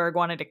Katzenberg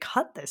wanted to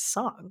cut this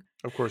song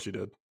Of course you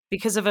did.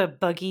 because of a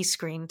buggy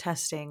screen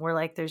testing where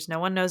like there's no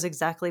one knows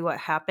exactly what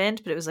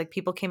happened, but it was like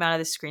people came out of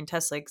the screen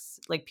test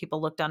like people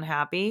looked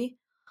unhappy.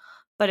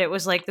 But it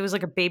was like there was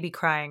like a baby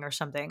crying or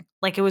something.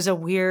 Like it was a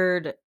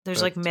weird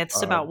there's like That's myths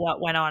odd. about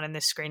what went on in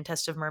this screen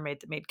test of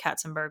Mermaid that made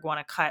Katzenberg want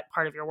to cut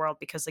Part of Your World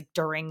because like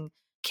during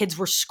kids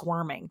were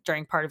squirming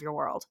during Part of Your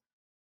World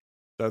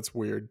That's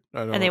weird.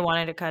 I and they don't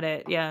wanted to cut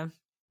it. Yeah.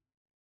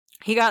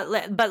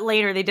 But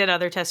later they did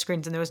other test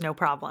screens and there was no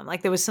problem.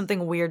 Like there was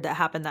something weird that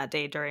happened that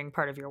day during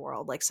Part of Your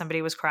World. Like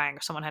somebody was crying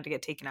or someone had to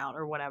get taken out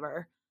or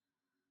whatever.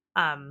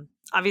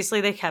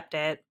 Obviously they kept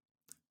it.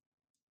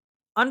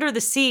 Under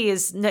the Sea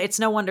it's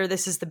no wonder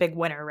this is the big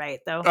winner, right?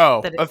 Though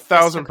Oh, that this took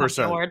home some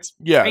 1,000%. awards.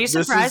 Are Yeah, you this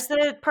is surprised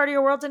that Part of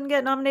Your World didn't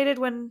get nominated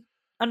when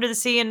Under the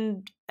Sea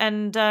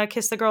and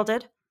Kiss the Girl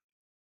did?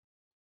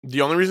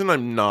 the only reason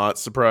I'm not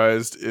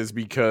surprised is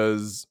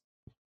because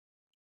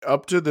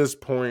up to this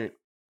point,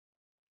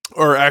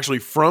 or actually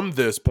from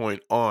this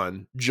point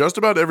on, just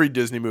about every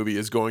Disney movie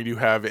is going to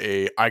have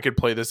a I could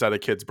play this at a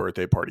kid's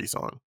birthday party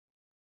song.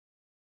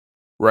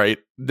 Right?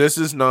 This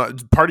is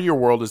not Part of Your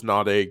World is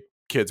not a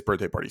kid's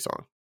birthday party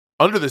song.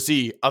 Under the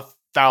Sea,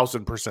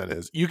 1,000%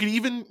 is. You could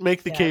even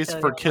make the Yeah, I case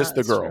feel for you on Kiss that. the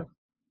It's true. Girl.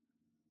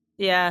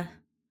 Yeah,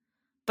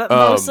 but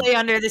Um, mostly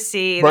Under the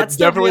Sea. but That's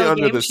the definitely real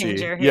Under game the Sea.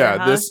 changer here, Yeah,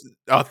 huh? this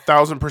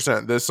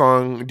 1,000%. This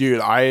song,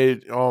 dude,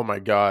 oh my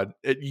god.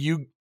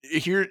 You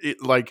hear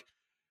it like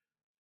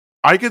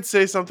I could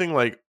say something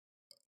like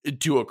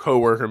to a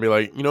coworker and be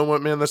like, you know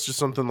what, man, that's just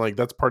something like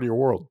that's part of your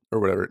world or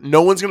whatever.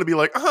 No one's gonna be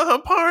like,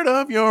 part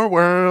of your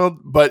world.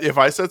 But if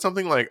I said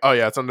something like, oh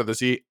yeah, it's Under the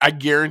Sea, I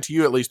guarantee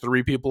you at least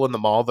 3 people in the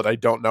mall that I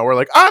don't know are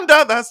like,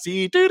 Under the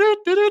Sea. Do.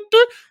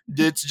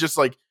 It's just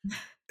like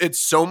it's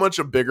so much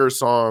a bigger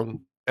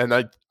song. And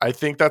I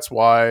think that's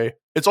why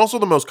it's also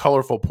the most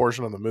colorful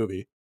portion of the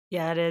movie.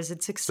 Yeah, it is.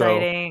 It's So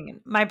exciting.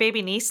 My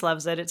baby niece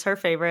loves it. It's her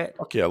favorite.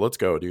 fuck yeah, let's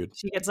go, dude.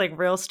 She gets like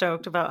real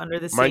stoked about Under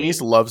the My niece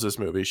Sea. loves this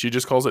movie. She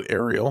just calls it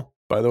Ariel,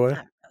 by the way.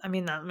 I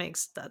mean,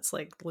 that's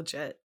like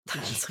legit.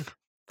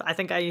 I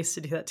think I used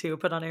to do that too.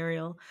 Put on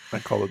Ariel. I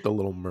call it the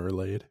Little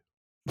Mermaid.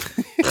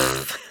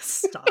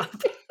 Stop.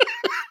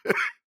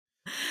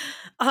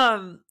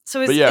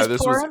 So But yeah, is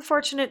this Poor was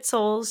Unfortunate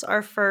Souls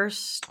our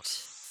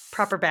first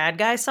proper bad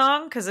guy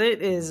song? Because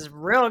it is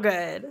real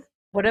good.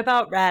 What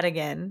about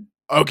Radigan?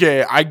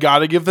 okay. I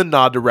gotta give the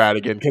nod to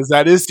Radigan because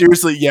that is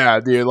seriously, yeah,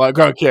 dude. Like,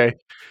 okay,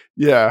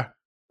 yeah.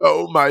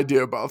 Oh my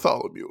dear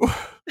Bartholomew.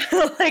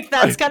 Like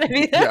that's gotta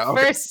be the Yeah.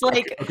 Okay. first Okay.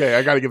 like Okay.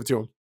 I gotta give it to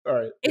him. All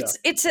right. Yeah.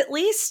 it's at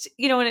least,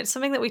 and it's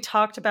something that we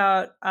talked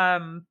about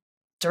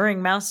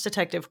during Mouse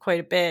Detective quite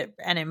a bit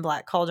and in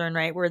Black Cauldron,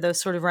 right? Where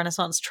those sort of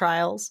Renaissance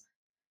trials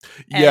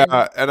and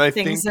Yeah, and I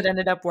things think that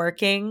ended up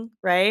working,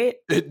 right?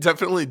 it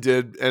definitely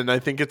did, and I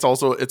think it's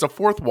a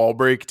fourth wall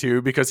break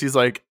too because he's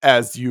like,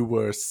 as you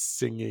were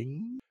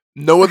singing.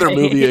 No other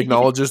movie Right.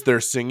 acknowledges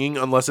their singing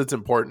unless it's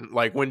important.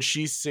 Like when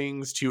she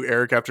sings to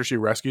Eric after she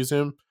rescues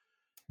him,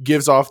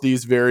 gives off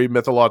these very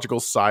mythological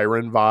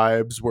siren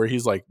vibes where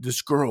he's like,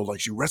 this girl, like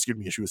she rescued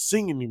me, she was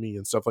singing to me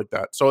and stuff like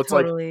that. So it's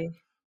like Totally.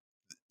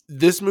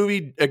 this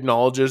movie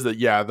acknowledges that,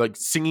 yeah, like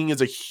singing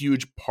is a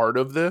huge part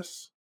of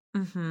this.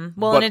 Well, and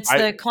But it's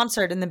the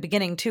concert in the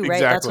beginning too, right?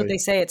 That's what exactly, they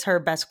say. It's her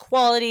best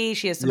quality.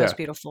 She has the yeah, most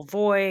beautiful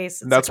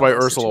voice. and It's like that's a why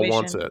whole Ursula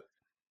wants situation. it.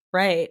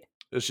 Right.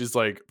 And she's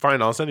like,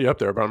 fine, I'll send you up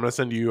there, but I'm gonna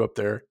send you up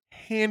there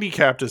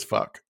handicapped as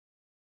fuck.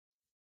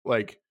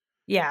 Like,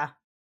 Yeah.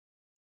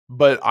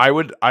 But I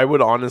would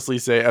honestly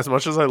say, as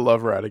much as I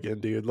love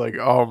Radigan, dude, like,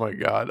 oh my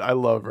god, I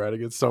love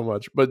Radigan so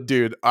much. But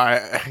dude,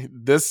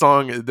 this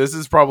song, this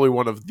is probably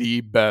one of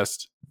the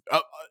best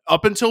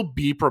up until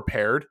Be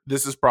Prepared.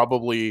 This is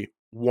probably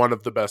one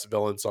of the best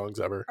villain songs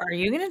ever. Are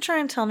you going to try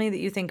and tell me that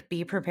you think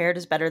Be Prepared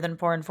is better than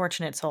Poor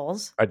Unfortunate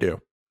Souls? I do.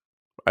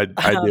 I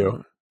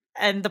do.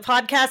 And the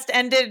podcast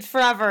ended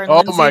forever, and Oh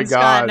Lindsay my and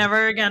Scott god.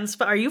 never again.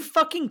 Are you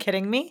fucking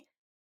kidding me?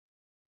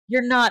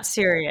 You're not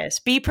serious.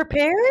 Be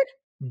Prepared?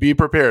 Be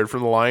Prepared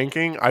from The Lion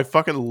King. I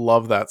fucking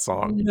love that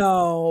song.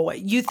 No.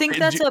 You think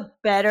that's a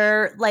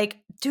better, like,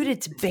 dude,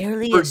 it's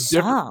barely a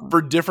song.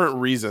 For different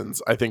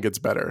reasons, I think it's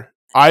better.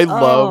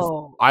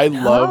 Oh, I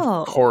love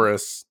no.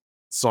 chorus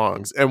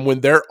songs, and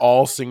when they're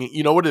all singing,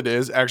 you know what it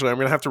is? Actually, I'm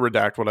gonna have to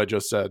redact what I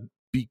just said,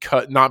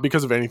 because not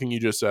because of anything you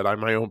just said. I'm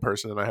my own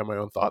person and I have my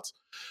own thoughts.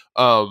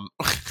 I'm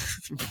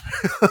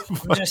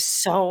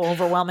just so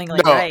overwhelmingly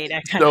no, right.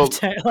 I kind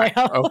of like,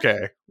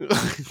 okay,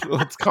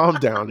 let's calm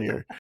down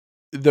here.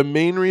 The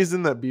main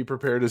reason that Be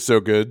Prepared is so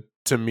good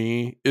to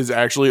me is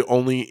actually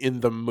only in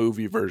the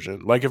movie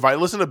version. Like, if I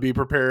listen to Be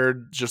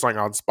Prepared just like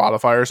on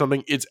Spotify or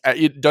something,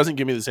 it doesn't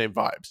give me the same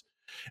vibes.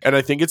 And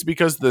I think it's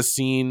because the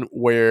scene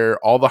where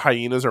all the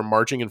hyenas are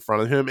marching in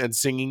front of him and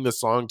singing the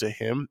song to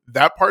him,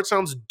 that part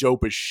sounds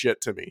dope as shit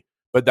to me.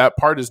 But that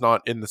part is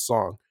not in the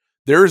song.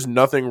 There is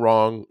nothing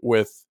wrong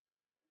with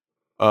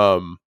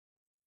Poor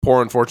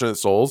Unfortunate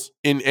Souls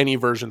in any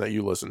version that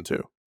you listen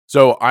to.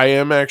 So I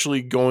am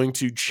actually going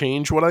to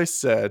change what I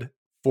said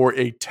for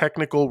a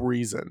technical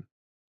reason.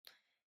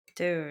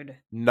 dude.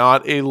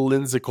 Not a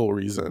lincical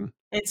reason.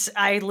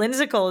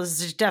 Lincical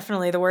is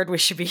definitely the word we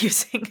should be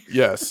using.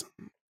 Yes.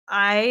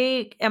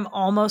 I am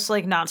almost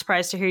like not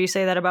surprised to hear you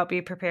say that about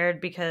Be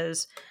Prepared,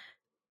 because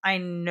I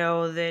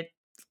know that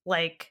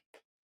like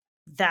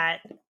that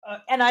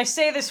and I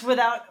say this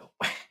without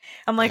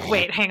I'm like,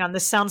 wait, hang on,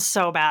 this sounds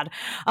so bad.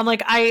 I'm like,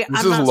 This I'm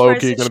is not low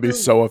surprised key that going to be you.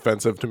 so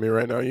offensive to me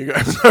right now, you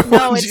guys.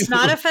 No, it's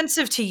not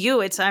offensive to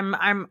you. It's I'm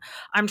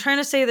trying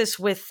to say this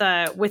with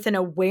an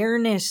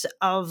awareness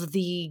of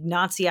the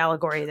Nazi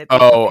allegory that Be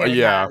Prepared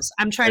yeah. has.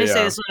 I'm trying to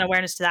say this with an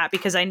awareness to that,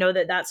 because I know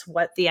that that's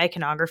what the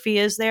iconography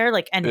is there,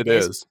 like, and It it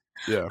is. is.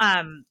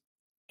 Yeah.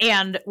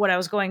 And what I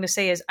was going to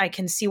say is I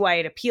can see why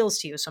it appeals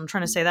to you. So I'm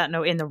trying to say that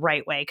in the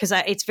right way, because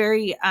it's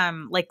very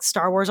like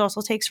Star Wars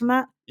also takes from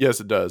that. Yes,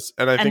 it does.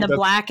 And I think the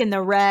black and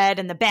the red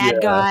and the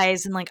bad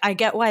guys, and like I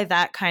get why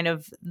that kind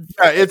of.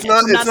 Yeah, it's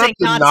not. I'm not saying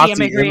the Nazi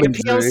imagery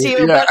appeals to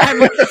you, yeah.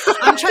 but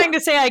I'm trying to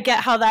say I get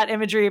how that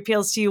imagery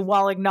appeals to you,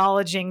 while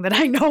acknowledging that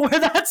I know where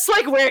that's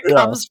like where it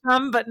comes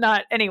from, but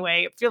not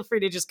anyway. Feel free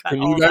to just cut.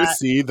 Can all you guys that.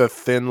 see the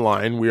thin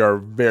line we are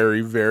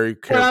very, very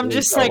careful? Where I'm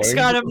just like,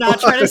 Scott, I'm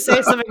not trying to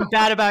say something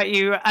bad about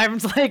you. I'm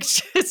like,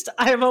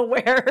 I'm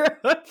aware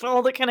of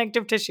all the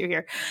connective tissue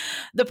here.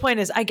 The point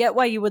is, I get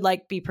why you would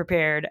like Be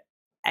Prepared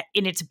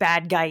in its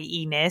bad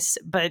guy-iness,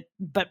 but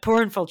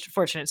Poor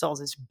Unfortunate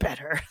Souls is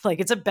better. Like,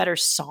 it's a better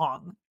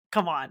song.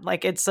 Come on,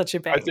 like, it's such a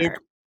banger.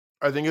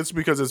 I think it's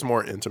because it's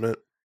more intimate.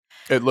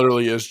 It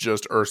literally is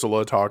just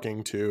Ursula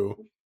talking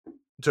to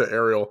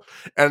Ariel,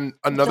 and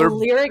another the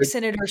lyrics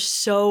in it are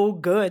so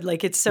good.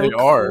 Like, it's so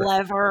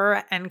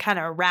clever and kind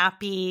of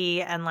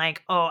rappy, and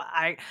like,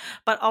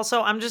 but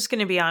also, I'm just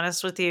gonna be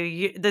honest with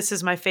you. This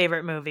is my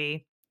favorite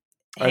movie.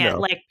 And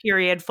like,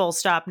 period, full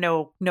stop,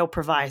 no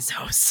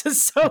provisos.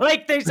 So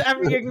like,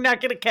 you're not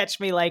gonna catch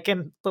me like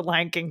in the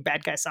Lion King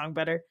bad guy song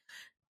better.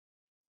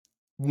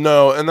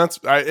 No, and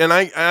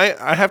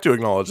I have to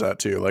acknowledge that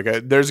too. Like,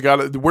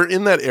 we're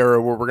in that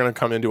era where we're gonna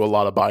come into a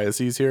lot of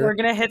biases here. We're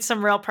gonna hit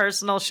some real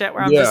personal shit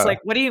where I'm just like,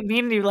 what do you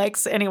mean you like?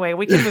 Anyway,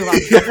 we can move on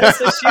to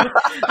this issue.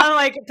 I'm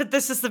like, but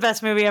this is the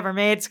best movie ever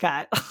made,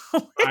 Scott.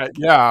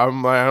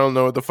 I'm like, I don't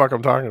know what the fuck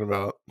I'm talking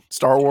about.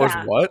 Star Wars,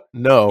 what?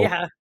 No.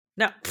 Yeah.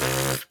 No.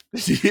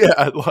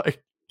 Yeah,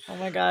 like, oh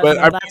my god,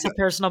 but that's a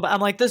personal. But I'm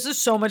like, this is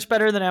so much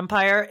better than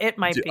Empire. It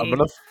might be. I'm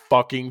gonna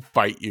fucking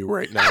fight you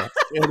right now.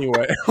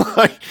 Anyway,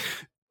 like,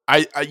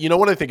 I you know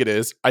what I think it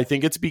is? I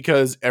think it's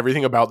because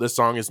everything about this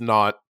song is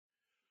not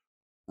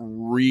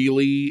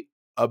really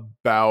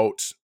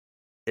about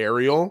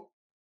Ariel.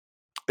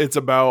 It's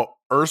about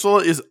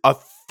Ursula is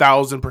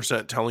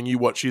 1,000% telling you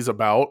what she's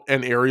about,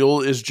 and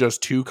Ariel is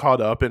just too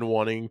caught up in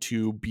wanting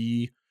to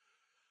be.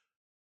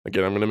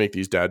 Again, I'm going to make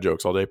these dad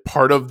jokes all day.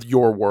 Part of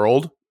your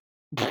world.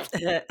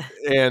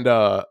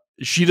 And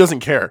she doesn't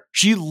care.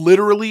 She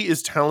literally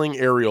is telling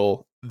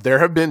Ariel, there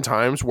have been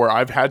times where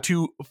I've had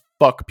to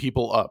fuck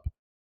people up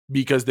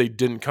because they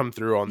didn't come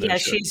through on this. Yeah,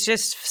 she's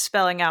just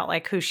spelling out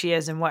like who she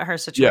is and what her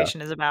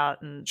situation is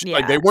about. And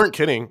like, they weren't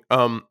kidding.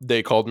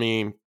 They called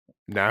me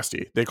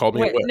nasty. They called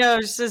me a witch. No,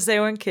 just as they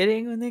weren't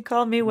kidding when they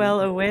called me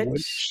a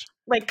witch.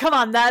 Like, come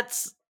on,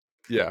 that's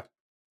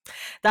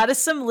that is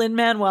some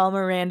Lin-Manuel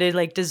Miranda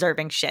like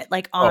deserving shit.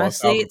 Like,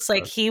 honestly, it's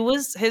like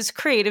his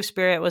creative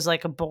spirit was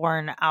like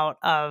born out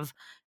of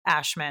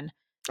Ashman.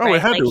 Oh, it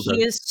right? had Like to have he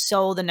been. is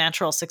so the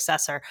natural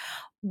successor.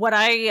 What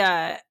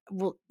I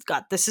well,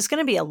 God, this is going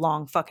to be a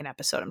long fucking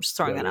episode. I'm just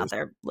throwing Yeah, that it out is.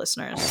 there,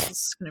 listeners. This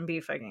is going to be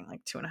fucking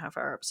like 2.5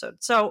 hour episode.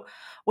 So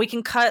we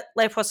can cut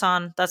 "Les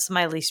Poissons." That's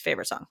my least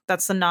favorite song.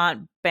 That's the not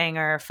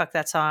banger. Fuck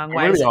that song. I'm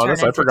Why gonna does be it turn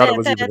honest, I into? forgot it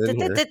was even in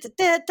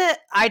here.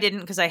 I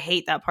didn't because I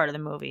hate that part of the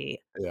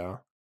movie. Yeah.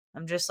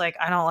 I'm just like,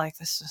 I don't like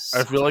this. Is I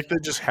so feel like they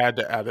fucking just had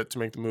to add it to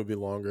make the movie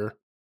longer.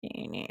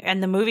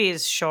 and the movie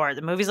is short.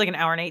 The movie's like an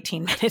hour and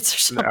 18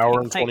 minutes or An hour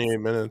something. and Like, 28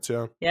 minutes,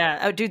 yeah. yeah.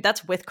 Oh, dude,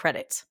 that's with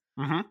credits.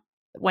 Mm-hmm.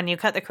 When you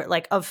cut the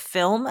like of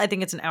film, I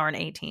think it's an hour and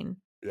 18.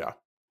 Yeah.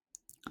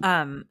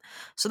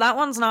 So that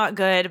one's not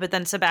good, but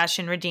then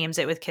Sebastian redeems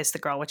it with "Kiss the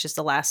Girl," which is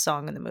the last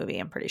song in the movie,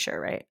 I'm pretty sure,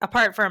 right?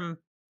 Apart from,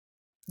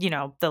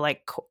 the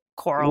like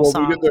choral Well, we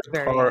song get the at the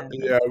very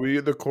end. we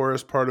get the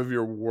chorus part of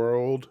Your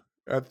World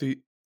at the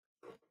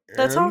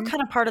That's all end.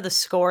 kind of part of the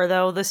score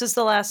though. This is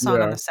the last song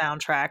on Yeah. the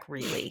soundtrack,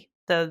 really.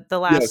 The Yes, it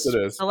last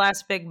is. the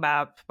last big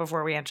bop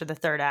before we enter the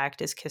third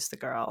act is "Kiss the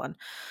Girl." And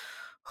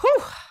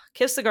whew,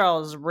 "Kiss the Girl"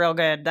 is real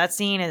good. That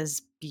scene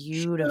is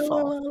beautiful.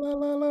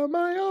 Sha-la-la-la-la,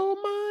 my oh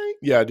my.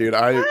 Yeah, dude. Oh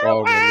my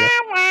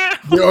god.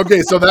 Yeah,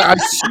 okay, so that I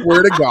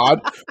swear to God,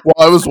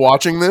 while I was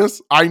watching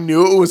this, I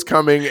knew it was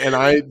coming, and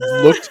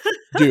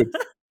dude.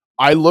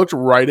 I looked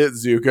right at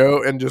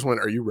Zuko and just went,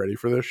 "Are you ready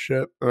for this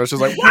shit?" And I was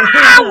just like, "Wah,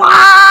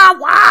 wah,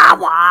 wah,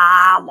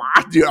 wah,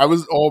 wah." Dude,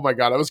 oh my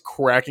god, I was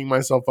cracking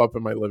myself up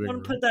in my I living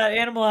want to room. put that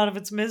animal out of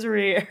its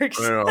misery, Eric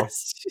I know.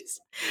 says.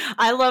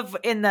 I love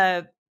in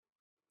the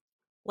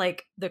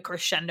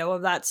crescendo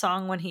of that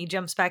song when he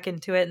jumps back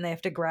into it and they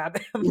have to grab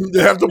him.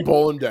 They have to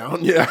pull him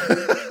down. Yeah.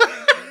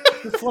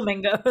 The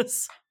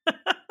flamingos.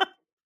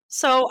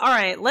 So, all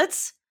right,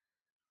 let's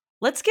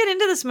get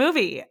into this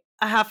movie.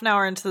 A half an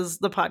hour into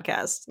the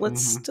podcast,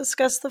 let's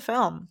discuss the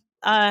film.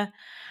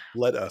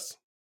 Let us.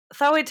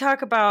 Thought we'd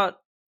talk about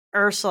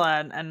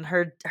Ursula and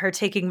her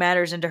taking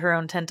matters into her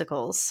own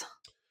tentacles.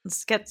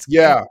 Let's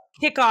Yeah.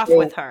 kick off So,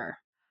 with her.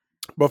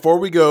 before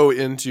we go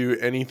into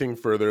anything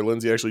further,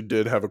 Lindsay actually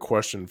did have a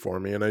question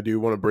for me, and I do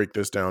want to break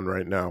this down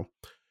right now.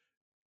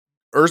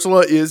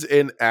 Ursula is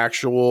an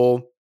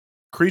actual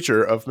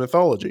creature of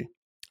mythology.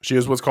 She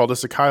is what's called a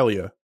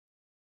Sicilia,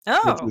 which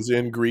Oh, is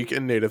in Greek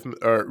and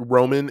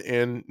Roman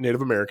and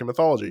Native American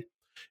mythology.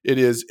 It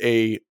is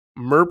a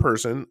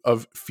merperson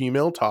of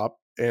female top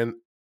and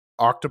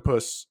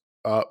octopus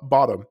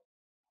bottom.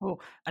 oh,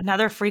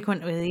 another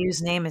frequently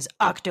used name is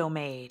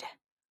Octomaid.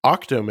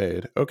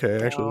 Octomaid.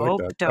 Okay, I actually like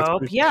that. That's Dope.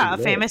 pretty Yeah, fucking a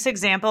dope. famous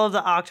example of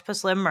the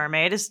octopus Little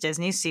Mermaid is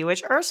Disney's Sea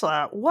Witch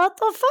Ursula. What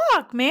the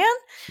fuck, man?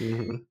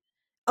 Mm-hmm.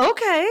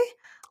 Okay.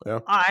 Yeah.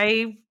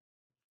 I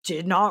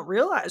did not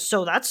realize.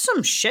 So that's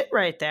some shit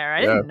right there.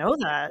 I Yeah. didn't know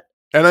that.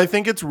 And I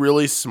think it's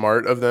really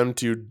smart of them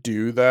to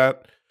do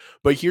that.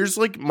 But here's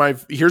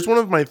one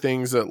of my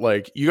things that,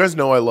 like, you guys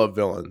know I love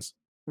villains.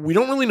 We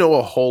don't really know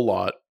a whole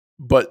lot,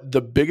 but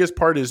the biggest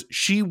part is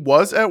she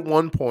was at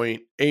one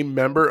point a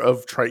member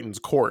of Triton's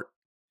court,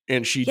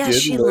 and she Yeah, did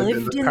she live in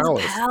lived the in the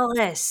palace.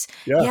 palace.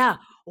 Yeah. Yeah.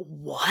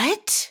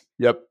 What?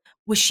 Yep.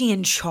 Was she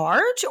in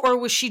charge or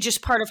was she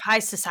just part of high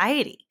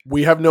society?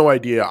 We have no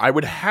idea. I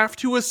would have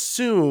to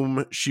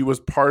assume she was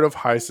part of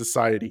high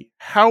society.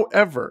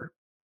 However,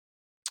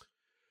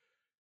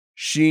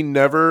 she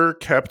never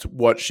kept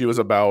what she was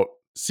about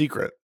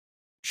secret.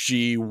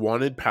 She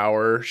wanted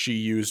power. She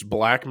used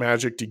black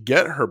magic to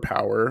get her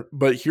power.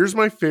 But here's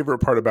my favorite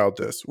part about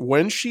this.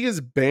 When she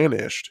is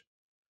banished,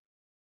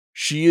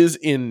 she is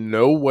in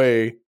no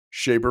way,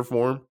 shape, or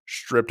form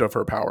stripped of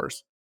her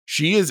powers.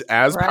 She is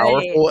as Right.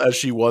 powerful as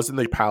she was in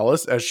the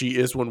palace as she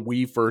is when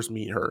we first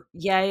meet her.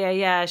 Yeah.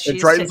 And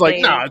Triton's like,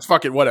 nah, it's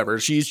fucking whatever.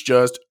 She's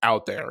just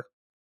out there,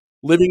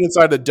 living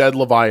inside a dead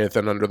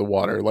Leviathan under the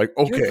water. Like,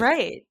 okay. You're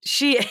right.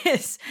 She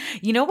is.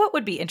 You know what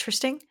would be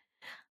interesting?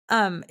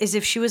 Is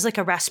if she was like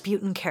a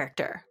Rasputin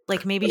character.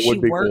 Like maybe That she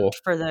would be worked cool.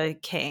 for the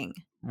king.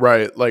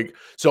 Right. Like,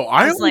 so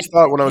I As always like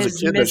thought when I was a his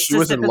kid that she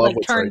was in Mississippi, love like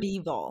with turned Triton.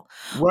 evil.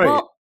 Right.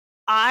 Well,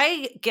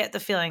 I get the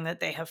feeling that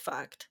they have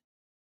fucked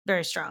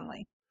very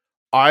strongly.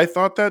 I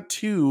thought that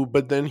too,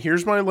 but then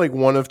here's my like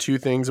one of two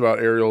things about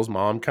Ariel's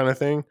mom kind of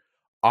thing.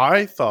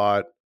 I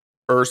thought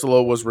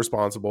Ursula was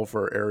responsible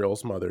for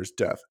Ariel's mother's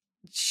death.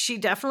 She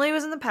definitely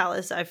was in the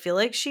palace. I feel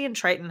like she and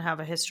Triton have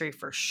a history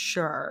for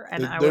sure,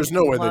 and I There's would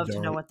no way they love to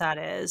know don't. what that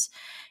is.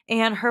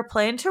 And her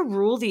plan to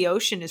rule the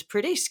ocean is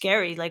pretty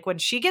scary. Like when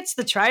she gets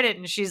the trident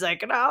and she's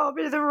like, "And I'll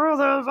be the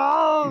ruler of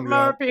all of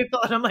our people,"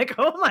 and I'm like,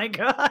 "Oh my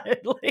god!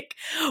 Like,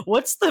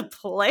 what's the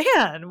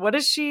plan? What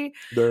is she?"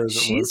 There isn't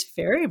one. She's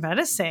very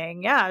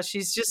menacing. Yeah,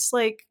 she's just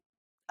like,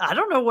 I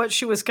don't know what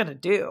she was gonna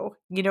do.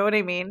 You know what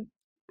I mean?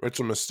 It's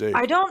a mistake.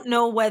 I don't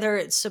know whether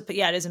it's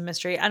yeah, it is a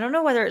mystery. I don't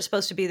know whether it's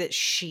supposed to be that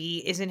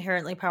she is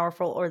inherently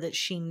powerful or that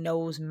she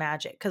knows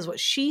magic. Because what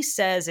she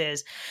says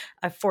is,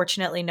 "I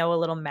fortunately know a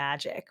little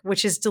magic,"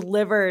 which is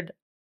delivered.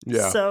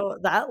 Yeah. So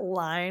that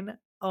line,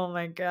 oh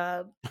my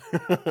god,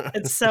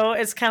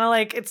 it's kind of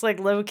like it's like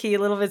low key, a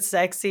little bit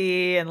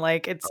sexy, and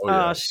like it's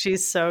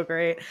she's so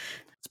great.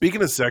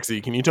 Speaking of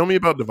sexy, can you tell me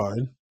about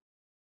Divine?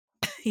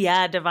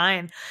 Yeah,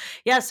 Divine.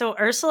 Yeah, so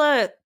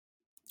Ursula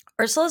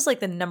Ursula's like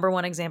the number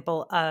one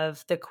example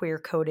of the queer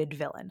coded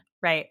villain,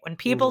 right? When Mhm.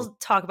 people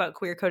talk about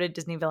queer coded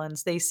Disney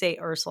villains, they say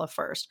Ursula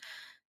first.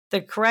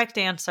 The correct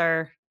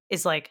answer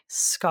is like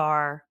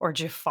Scar or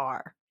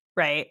Jafar,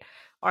 right?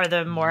 Are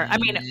the more, I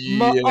mean,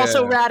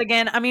 also Yeah.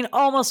 Radigan. I mean,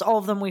 almost all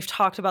of them. We've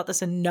talked about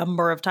this a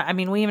number of times. I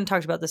mean, we even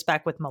talked about this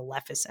back with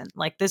Maleficent.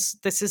 Like this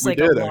is We like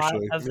a did lot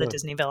actually, of the yeah.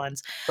 Disney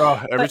villains. Oh,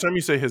 every But time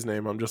you say his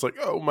name, I'm just like,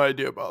 "Oh, my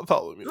dear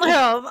Bartholomew."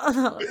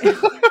 oh,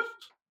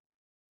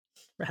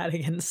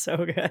 Radigan's so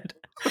good.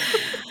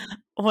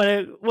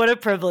 What a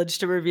privilege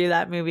to review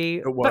that movie.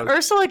 It But was.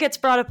 Ursula gets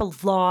brought up a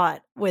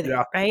lot with it,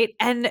 Yeah. right?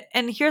 And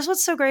here's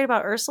what's so great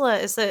about Ursula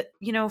is that,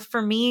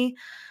 for me,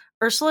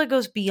 Ursula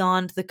goes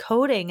beyond the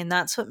coding, and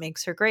that's what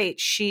makes her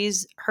great.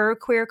 Her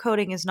queer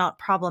coding is not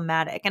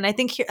problematic. And I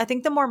think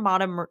the more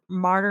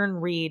modern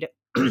read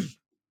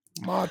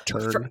My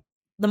for, turn.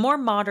 the more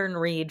modern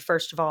read,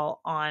 first of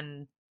all,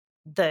 on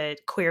the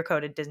queer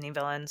coded Disney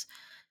villains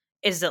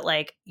is that,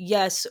 like,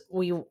 yes,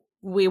 we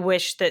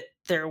wish that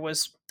there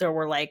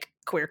were like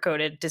queer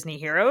coded Disney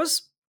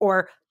heroes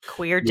or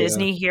queer Yeah.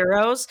 Disney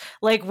heroes.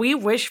 Like, we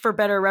wish for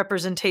better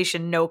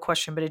representation, no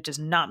question, but it does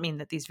not mean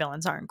that these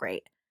villains aren't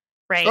great.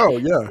 Right? Oh,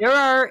 yeah. There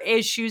are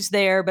issues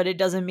there, but it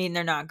doesn't mean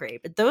they're not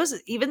great. But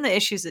even the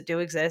issues that do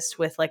exist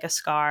with like a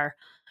Scar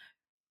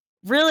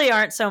really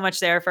aren't so much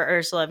there for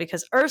Ursula,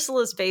 because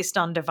Ursula's based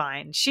on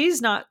divine. She's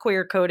not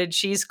queer coded,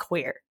 she's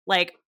queer.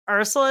 Like,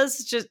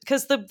 Ursula's just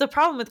because the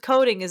problem with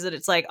coding is that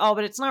it's like, oh,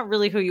 but it's not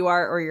really who you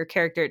are or your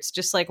character. It's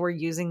just like we're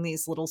using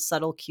these little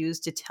subtle cues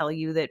to tell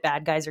you that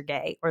bad guys are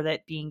gay or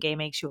that being gay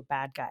makes you a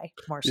bad guy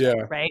more so,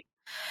 Yeah. right?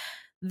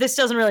 This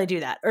doesn't really do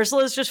that.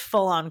 Ursula is just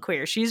full on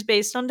queer. She's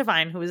based on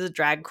Divine, who is a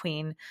drag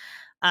queen,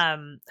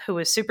 who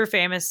was super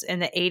famous in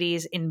the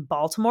 80s in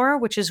Baltimore,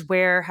 which is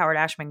where Howard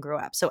Ashman grew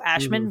up. So Mhm.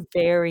 Ashman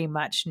very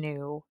much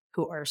knew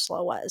who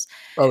Ursula was.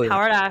 Oh, yeah.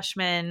 Howard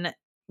Ashman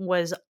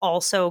was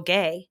also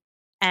gay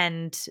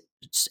and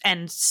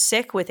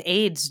sick with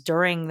AIDS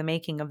during the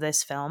making of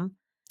this film,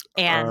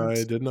 and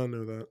I did not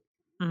know that.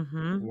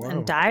 and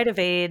Wow. died of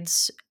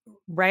AIDS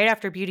right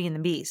after Beauty and the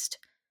Beast.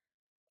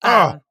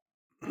 Oh.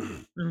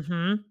 Um,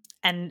 hmm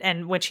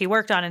and which he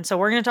worked on. And so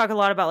we're going to talk a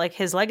lot about like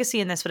his legacy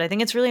in this, but I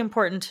think it's really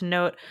important to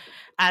note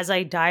as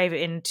I dive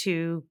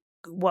into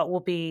what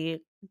will be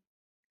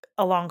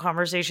a long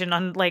conversation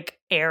on like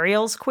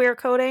Ariel's queer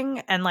coding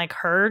and like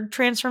her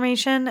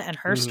transformation and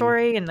her Mhm.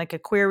 story and like a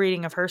queer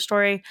reading of her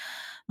story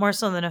more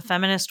so than a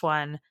feminist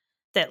one,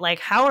 that like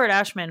Howard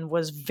Ashman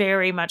was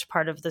very much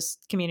part of this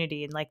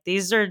community. And like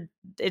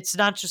it's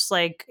not just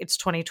like it's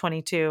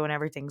 2022 and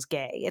everything's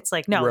gay. It's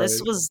like, no,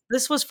 this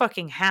Right. was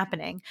fucking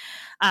happening.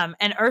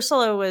 And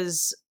Ursula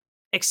was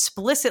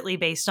explicitly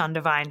based on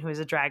Divine, who is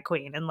a drag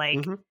queen. And like,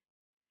 Mhm.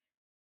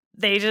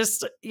 they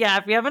just, yeah,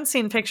 if you haven't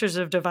seen pictures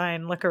of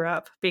Divine, look her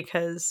up,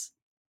 because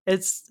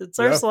it's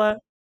Yeah. Ursula.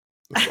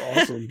 That's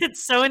awesome.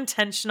 It's so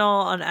intentional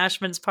on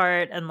Ashman's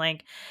part. And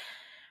like,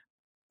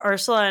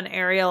 Ursula and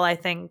Ariel, I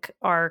think,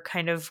 are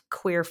kind of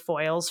queer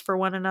foils for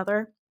one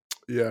another,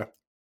 Yeah.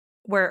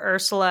 where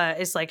Ursula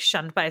is like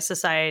shunned by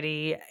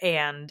society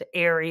and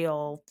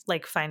Ariel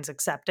like finds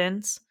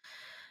acceptance.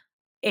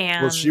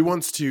 Well, she And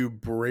wants to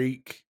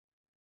break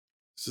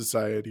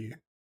society.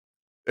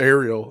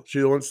 Ariel,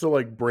 she wants to,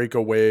 like, break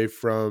away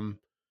from,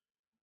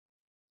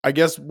 I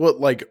guess, what,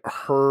 like,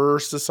 her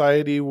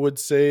society would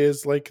say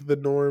is, like, the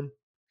norm?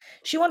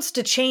 she wants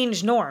to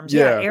change norms.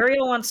 Yeah, Yeah.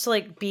 Ariel wants to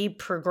like be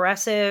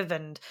progressive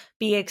and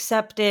be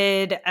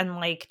accepted and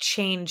like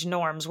change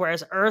norms,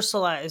 whereas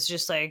Ursula is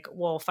just like,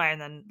 well, fine,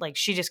 then like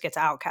she just gets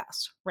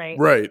outcast, right?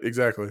 Right,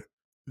 exactly.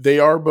 They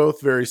are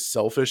both very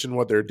selfish in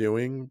what they're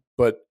doing,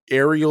 but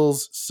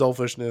Ariel's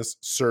selfishness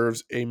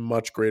serves a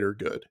much greater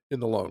good in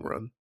the long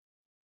run.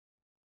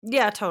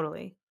 Yeah,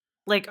 totally.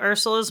 Like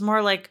Ursula's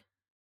more like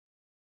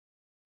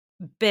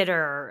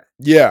bitter,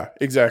 Yeah,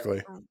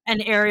 exactly.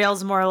 and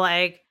Ariel's more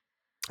like,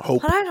 but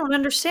Hope I don't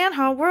understand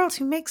how a world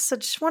who makes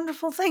such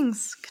wonderful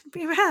things could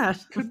be bad.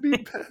 could be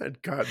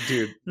bad. God,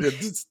 dude,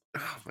 it's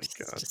oh my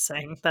god. Just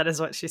saying, that is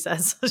what she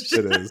says.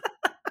 It is.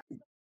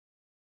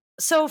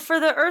 So for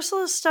the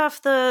Ursula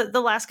stuff, the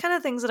last kind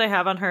of things that I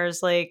have on her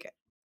is like,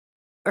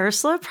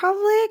 Ursula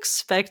probably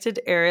expected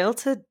Ariel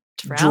to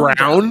drown down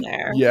Drown?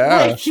 there.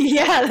 Yeah. Like,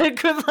 yeah, that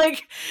could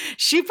like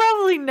she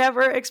probably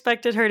never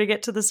expected her to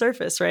get to the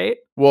surface, right?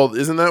 Well,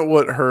 isn't that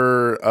what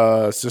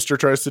her, sister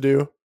tries to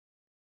do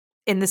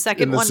In the in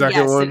second the one,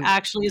 second yes, it one?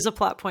 actually is a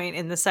plot point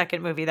in the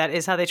second movie. That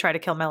is how they try to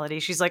kill Melody.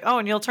 She's like, "Oh,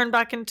 and you'll turn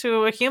back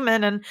into a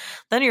human, and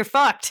then you're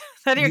fucked.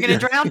 Then you're gonna Yeah.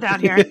 drown down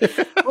here.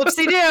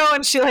 Whoopsie do!"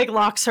 And she like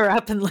locks her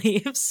up and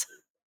leaves.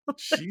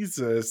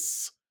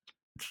 Jesus.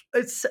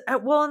 It's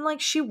well, and like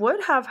she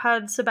would have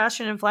had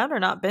Sebastian and Flounder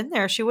not been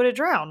there, she would have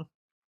drowned.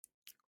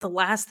 The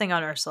last thing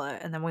on Ursula,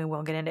 and then we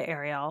will get into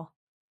Ariel,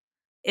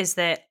 is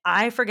that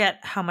I forget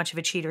how much of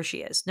a cheater she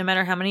is. No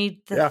matter how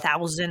many the Yeah.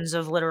 thousands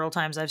of literal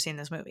times I've seen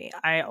this movie,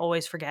 I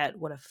always forget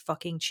what a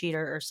fucking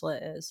cheater Ursula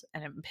is,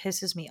 and it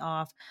pisses me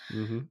off.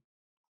 Mhm.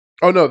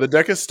 Oh no, the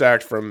deck is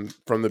stacked from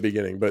the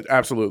beginning, but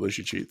absolutely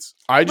she cheats.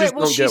 I Right. just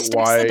Well, don't she get stacks the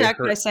why deck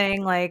by her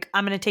saying, like,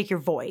 I'm going to take your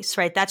voice,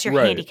 right? That's your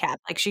right. handicap.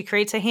 Like, she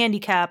creates a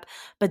handicap.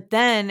 But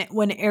then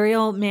when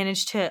Ariel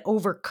managed to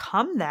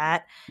overcome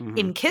that Mhm.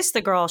 in Kiss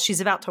the Girl, she's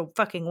about to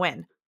fucking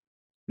win.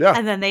 Yeah.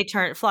 And then they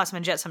Flossom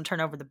and Jetsam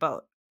turn over the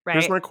boat,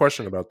 Here's right? my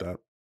question about that.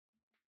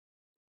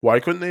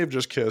 Why couldn't they have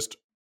just kissed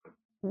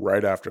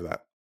right after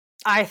that?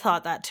 I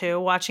thought that too.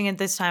 Watching it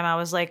this time, I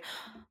was like,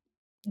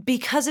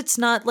 because it's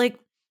not like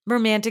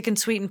romantic and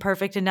sweet and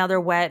perfect and now they're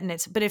wet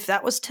and but if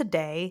that was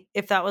today,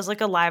 if that was like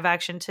a live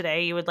action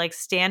today, you would like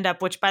stand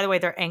up, which by the way,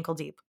 they're ankle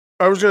deep.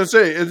 I was gonna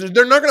say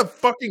they're not gonna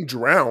fucking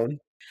drown.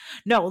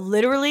 No,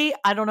 literally,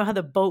 I don't know how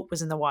the boat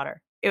was in the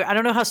water. I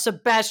don't know how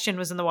Sebastian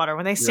was in the water.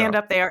 When they Yeah. stand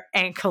up, they are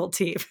ankle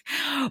deep.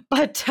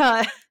 But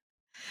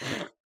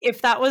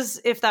if that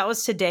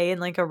was today in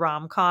like a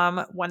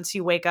rom-com, once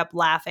you wake up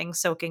laughing,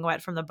 soaking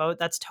wet from the boat,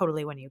 that's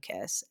totally when you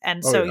kiss.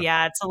 And Oh so yeah.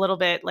 yeah, it's a little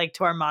bit like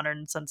to our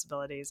modern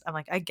sensibilities. I'm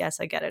like, I guess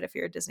I get it if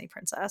you're a Disney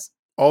princess.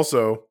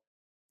 Also,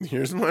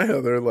 here's my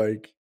other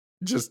like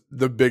just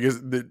the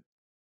biggest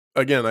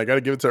again, I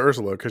gotta give it to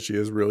Ursula because she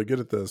is really good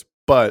at this.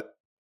 But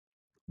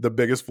the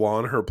biggest flaw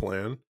in her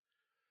plan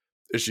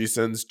is she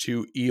sends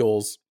two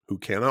eels who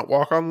cannot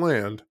walk on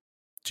land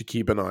to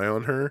keep an eye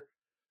on her.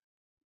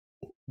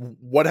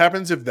 What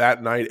happens if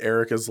that night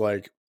Eric is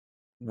like,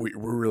 we're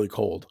really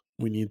cold.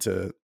 We need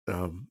to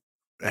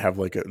have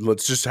like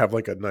let's just have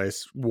like a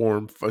nice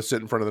warm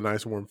sit in front of the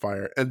nice warm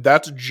fire, and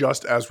that's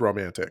just as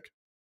romantic.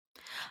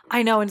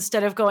 I know,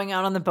 instead of going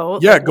out on the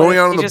boat, Yeah, like what going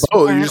if out on they the just boat,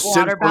 you went just sit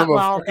in water front bat of a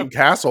well, fucking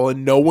castle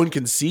and no one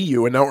can see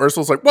you. And now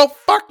Ursula's like, well,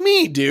 fuck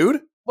me,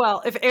 dude.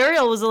 well, if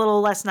Ariel was a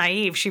little less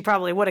naive, she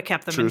probably would have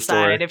kept them True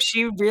story. inside if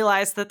she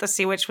realized that the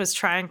sea witch was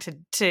trying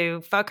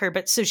to fuck her.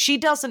 But so she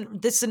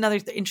doesn't. This is another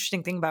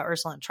interesting thing about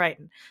Ursula and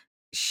Triton.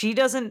 She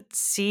doesn't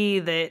see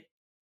that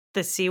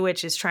the sea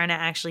witch is trying to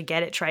actually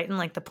get at Triton.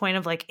 Like the point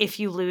of like, if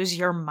you lose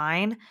your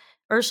mind,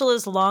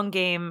 Ursula's long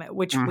game,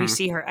 which we Hmm.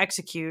 see her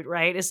execute,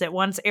 right, is that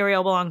once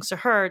Ariel belongs to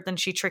her, then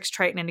she tricks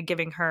Triton into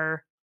giving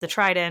her the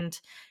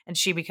trident and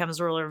she becomes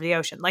ruler of the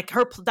ocean. Like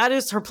that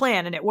is her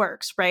plan and it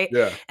works, right?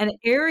 Yeah, And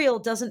Ariel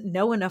doesn't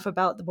know enough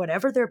about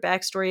whatever their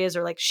backstory is,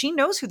 or like she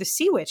knows who the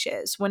sea witch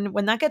is. When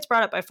that gets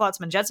brought up by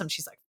Flotsam and Jetsam,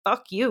 she's like,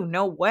 fuck you,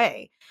 no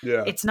way.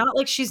 yeah, It's not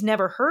like she's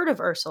never heard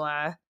of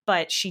Ursula,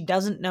 but she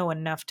doesn't know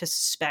enough to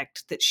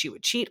suspect that she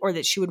would cheat or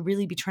that she would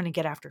really be trying to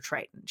get after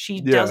Triton.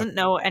 She yeah. doesn't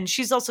know, and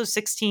she's also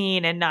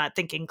 16 and not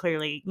thinking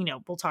clearly,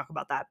 we'll talk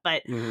about that.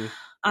 Hmm.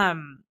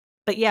 Um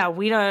but yeah,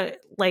 we don't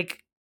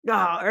like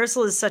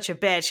Ursula is such a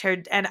bitch.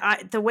 Her and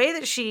I the way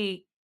that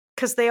she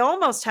cuz they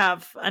almost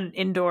have an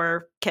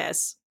indoor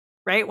kiss,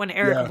 right? When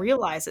Eric Yeah,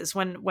 realizes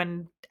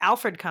when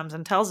Alfred comes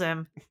and tells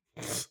him,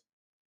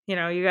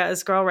 you got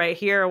this girl right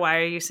here. Why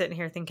are you sitting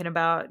here thinking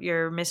about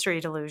your mystery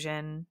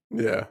delusion?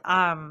 yeah.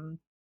 Um,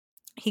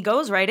 he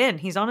goes right in.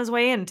 He's on his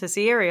way in to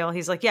see Ariel.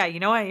 He's like, yeah, you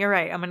know what? You're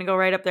right. I'm gonna go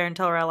right up there and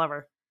tell her I love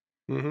her.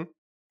 Hmm.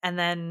 And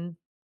then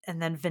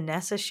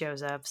Vanessa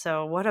shows up.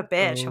 So what a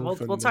bitch. And Oh,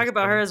 we'll talk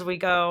about her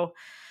Vanessa.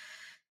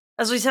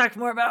 as we talk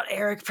more about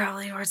Eric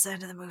probably towards the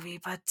end of the movie.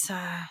 But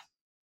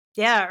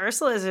yeah,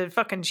 Ursula is a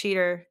fucking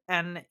cheater,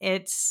 and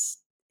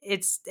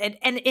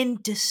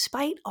and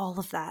despite all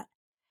of that,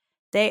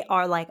 they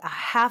are like a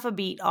half a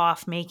beat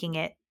off making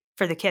it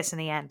for the kiss in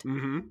the end.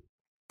 Hmm.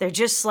 They're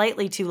just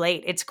slightly too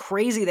late. It's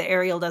crazy that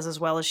Ariel does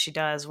as well as she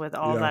does with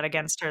all of Yeah. that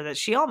against her that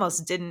she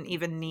almost didn't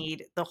even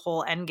need the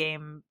whole end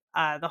game,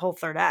 the whole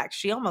third act.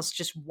 She almost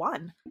just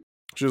won.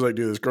 She was like,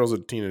 dude, this girl's a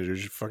teenager.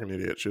 She's a fucking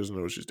idiot. She doesn't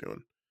know what she's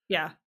doing.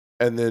 Yeah.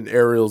 And then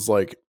Ariel's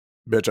like,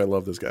 bitch, I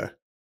love this guy.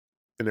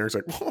 And Eric's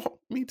like, oh,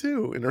 me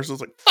too. And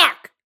Ursula's like,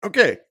 fuck.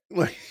 Okay.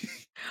 Like,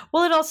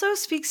 Well, it also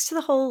speaks to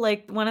the whole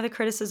like one of the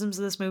criticisms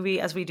of this movie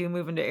as we do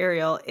move into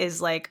Ariel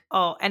is like,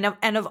 oh, and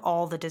of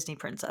all the Disney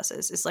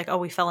princesses, it's like, oh,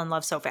 we fell in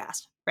love so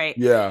fast, right?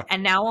 yeah.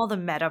 And now all the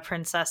meta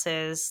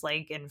princesses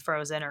like in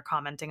Frozen are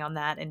commenting on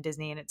that in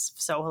Disney, and it's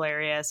so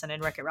hilarious, and in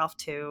Wreck-It Ralph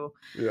too.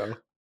 Yeah.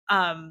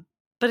 Um,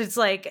 but it's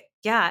like,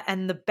 yeah,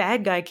 and the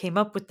bad guy came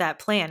up with that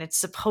plan. It's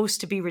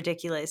supposed to be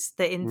ridiculous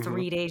that in Hmm.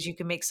 3 days you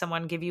can make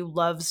someone give you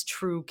love's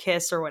true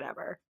kiss or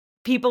whatever.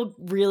 People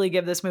really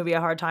give this movie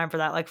a hard time for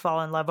that, like fall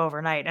in love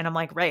overnight. And I'm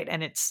like, right.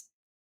 And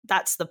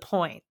that's the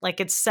point. Like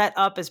it's set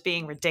up as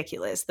being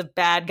ridiculous. The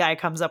bad guy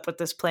comes up with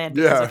this plan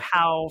because of Yeah.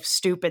 how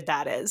stupid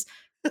that is.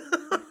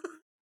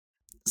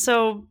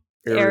 So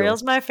Ariel.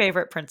 Ariel's my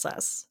favorite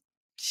princess.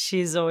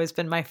 She's always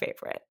been my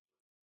favorite.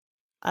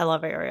 I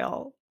love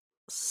Ariel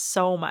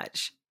so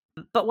much.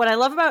 But what I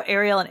love about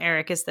Ariel and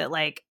Eric is that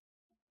like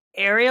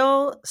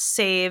Ariel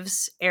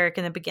saves Eric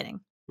in the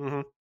beginning,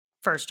 Hmm.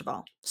 first of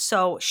all.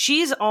 So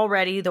she's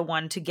already the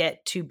one to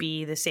get to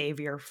be the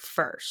savior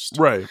first.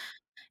 Right.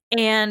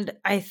 And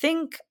I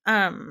think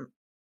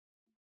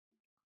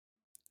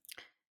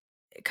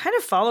kind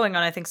of following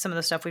on I think some of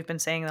the stuff we've been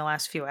saying in the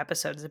last few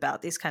episodes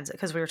about these kinds of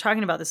because we were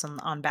talking about this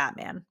on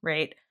Batman,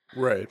 right?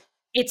 Right.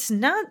 It's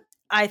not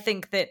I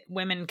think that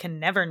women can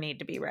never need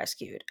to be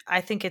rescued. I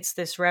think it's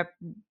this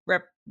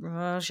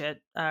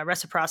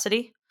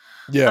reciprocity.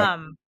 Yeah.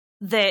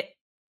 that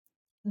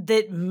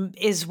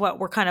is what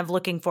we're kind of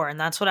looking for. And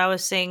that's what I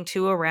was saying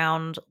too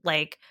around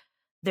like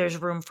there's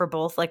room for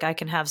both. Like I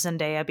can have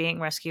Zendaya being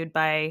rescued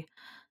by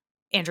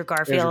Andrew Andrew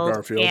Garfield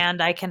Garfield.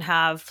 and I can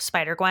have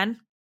Spider-Gwen,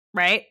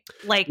 right?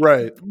 Like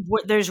Right.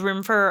 there's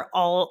room for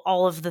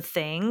all of the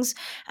things.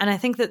 And I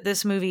think that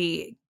this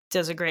movie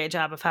does a great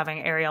job of having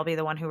Ariel be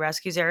the one who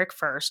rescues Eric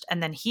first,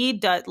 and then he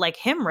does like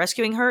him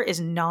rescuing her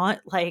is not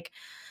like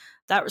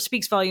that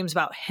speaks volumes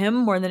about him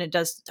more than it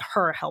does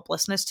her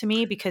helplessness to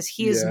me, because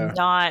he is Yeah.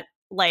 not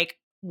like,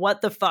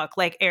 what the fuck?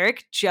 Like,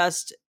 Eric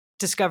just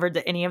discovered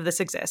that any of this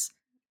exists,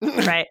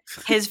 right?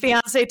 His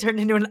fiance turned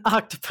into an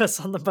octopus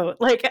on the boat.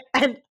 Like,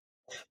 and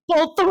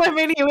both the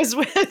women he was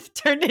with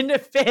turned into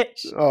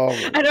fish Oh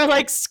my and are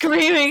like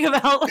screaming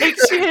about like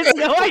she has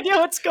no idea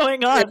what's going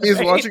And on, he's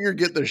right? watching her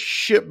get the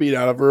shit beat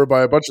out of her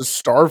by a bunch of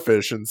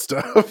starfish and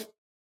stuff.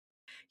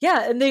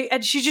 Yeah,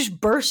 and she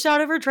just burst out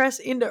of her dress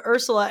into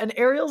Ursula, and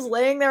Ariel's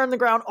laying there on the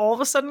ground, all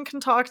of a sudden can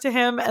talk to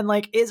him and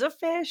like is a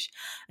fish.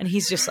 And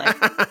he's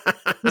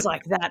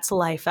like, that's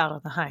life out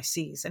on the high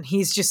seas. And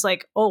he's just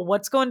like, oh,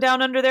 what's going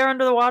down under there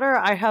under the water?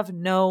 I have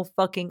no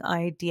fucking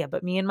idea.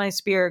 But me and my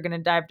spear are gonna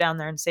dive down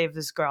there and save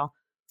this girl.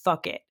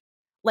 Fuck it.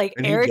 Like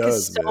And he Eric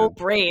is does, so man.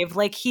 brave.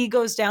 Like he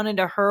goes down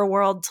into her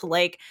world to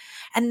like,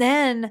 and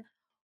then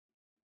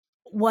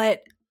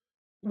what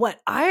what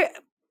I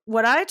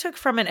what I took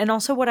from it, and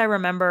also what I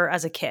remember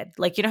as a kid,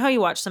 like, you know how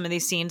you watch some of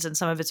these scenes and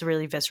some of it's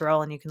really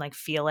visceral and you can like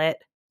feel it,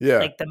 Yeah.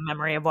 like the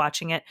memory of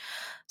watching it.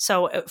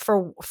 So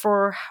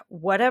for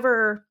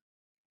whatever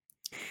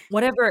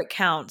it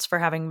counts for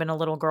having been a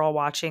little girl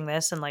watching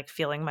this and like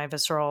feeling my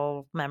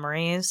visceral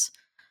memories,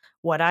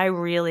 what I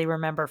really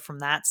remember from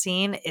that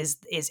scene is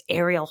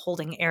Ariel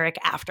holding Eric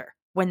after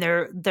when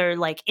they're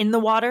like in the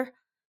water,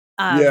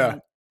 Yeah.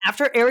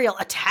 after Ariel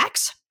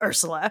attacks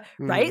Ursula,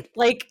 Mhm. right?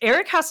 Like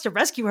Eric has to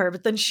rescue her,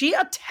 but then she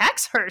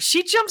attacks her.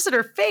 She jumps at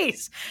her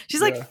face.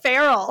 She's like Yeah.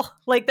 feral.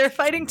 Like they're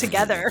fighting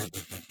together,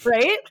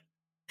 right?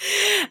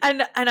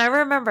 And I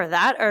remember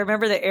that. I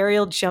remember that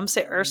Ariel jumps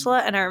at Ursula,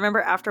 and I remember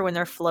after when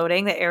they're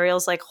floating, that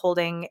Ariel's like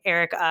holding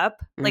Eric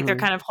up, like they're Mhm.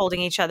 kind of holding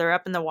each other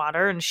up in the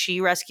water, and she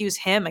rescues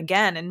him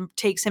again and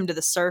takes him to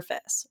the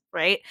surface,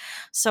 right?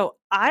 So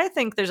I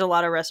think there's a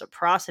lot of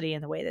reciprocity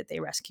in the way that they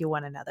rescue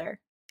one another,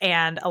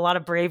 and a lot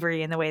of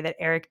bravery in the way that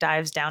Eric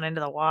dives down into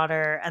the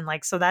water, and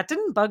like so that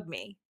didn't bug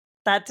me.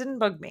 That didn't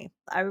bug me.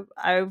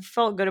 I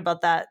felt good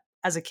about that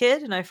as a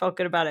kid, and I felt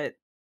good about it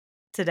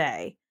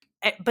today.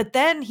 But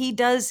then he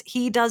does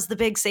the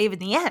big save in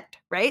the end,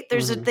 right?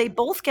 Mhm. They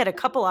both get a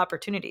couple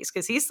opportunities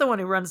because he's the one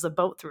who runs the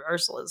boat through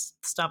Ursula's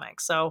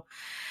stomach. So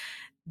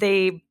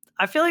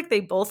I feel like they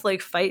both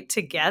like fight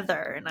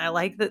together, and I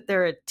like that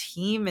they're a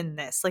team in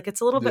this. Like it's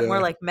a little bit more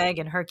Yeah. like Meg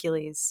and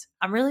Hercules.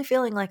 I'm really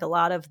feeling like a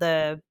lot of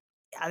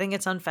I think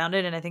it's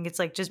unfounded, and I think it's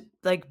like just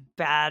like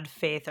bad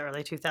faith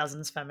early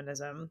 2000s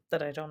feminism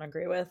that I don't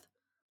agree with.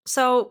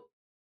 So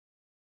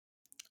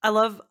I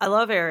love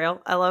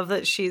Ariel. I love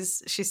that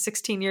she's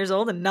 16 years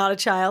old and not a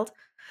child.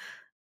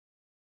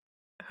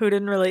 Who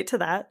didn't relate to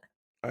that?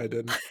 I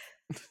didn't.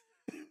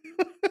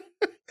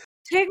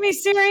 Take me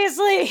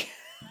seriously.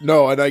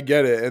 No, and I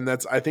get it. And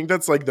I think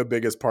that's like the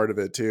biggest part of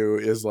it too,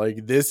 is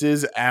like this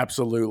is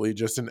absolutely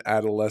just an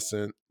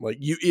adolescent. Like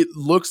it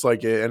looks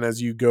like it. And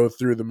as you go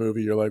through the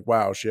movie, you're like,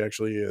 wow, she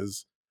actually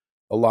is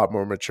a lot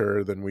more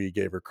mature than we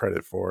gave her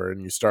credit for.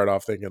 And you start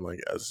off thinking like,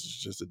 oh, this is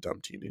just a dumb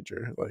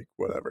teenager, like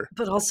whatever.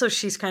 But also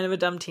she's kind of a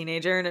dumb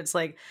teenager, and it's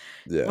like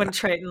Yeah. when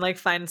Triton like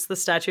finds the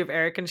statue of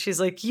Eric and she's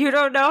like, "You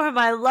don't know him,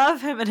 I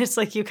love him." And it's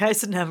like, you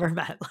guys never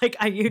met. Like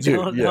you Dude,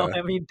 don't know yeah.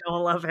 him, you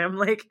don't love him.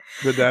 Like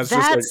The dad's just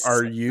like, that's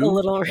are a you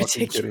little fucking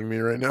ridiculous. kidding me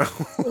right now?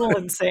 A little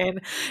insane.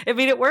 I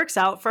mean, it works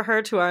out for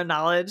her to our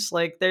knowledge.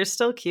 Like they're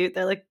still cute.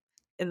 They're like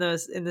in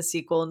the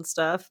sequel and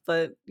stuff.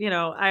 But you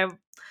know,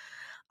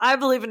 I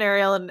believe in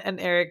Ariel and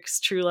Eric's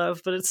true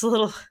love, but it's a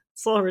little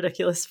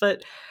ridiculous.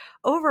 But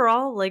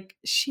overall, like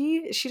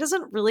she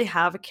doesn't really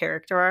have a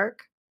character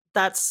arc.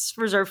 That's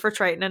reserved for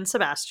Triton and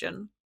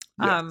Sebastian.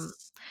 Um,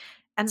 Yes.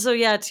 and so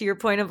yeah, to your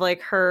point of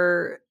like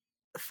her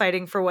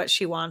fighting for what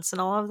she wants and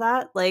all of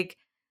that, like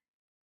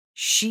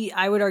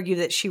I would argue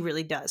that she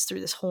really does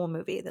through this whole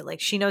movie, that like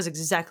she knows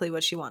exactly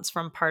what she wants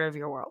from part of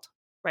your world,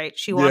 right?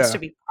 She wants Yeah. to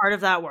be part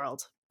of that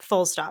world,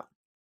 full stop.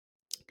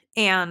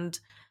 And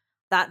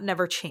that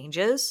never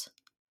changes.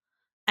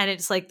 And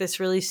it's like this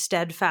really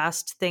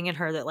steadfast thing in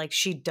her that like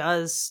she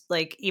does,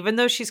 like even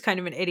though she's kind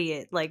of an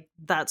idiot, like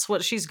that's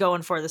what she's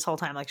going for this whole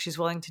time. Like she's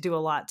willing to do a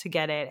lot to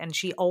get it, and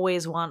she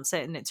always wants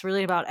it, and it's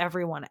really about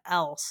everyone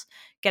else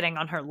getting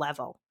on her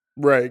level.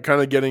 Right,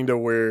 kinda getting to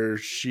where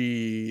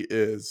she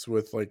is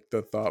with, like,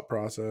 the thought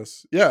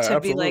process. Yeah,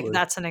 To be like, absolutely.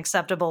 that's an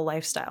acceptable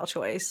lifestyle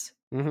choice.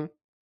 Mhm.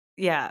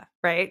 Yeah,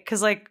 right?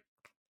 Because like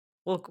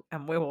we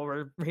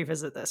will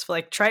revisit this. But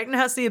like Triton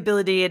has the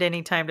ability at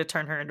any time to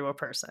turn her into a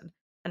person,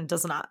 and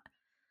does not.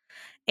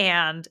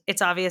 And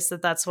it's obvious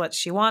that that's what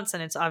she wants,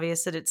 and it's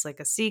obvious that it's like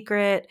a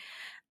secret.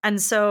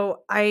 And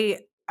so I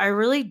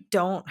really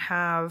don't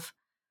have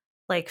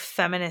like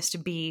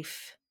feminist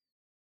beef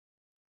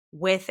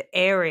with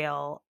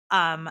Ariel.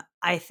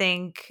 I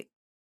think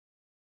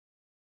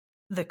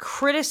the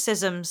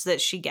criticisms that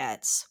she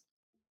gets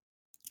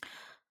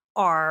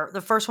are,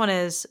 the first one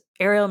is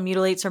Ariel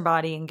mutilates her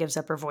body and gives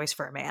up her voice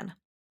for a man.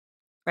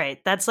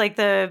 Right. That's like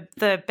the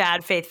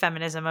bad faith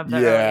feminism of the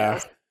early Yeah.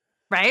 days.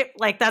 Right?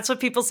 Like that's what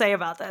people say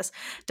about this.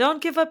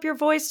 Don't give up your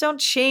voice, don't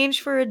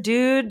change for a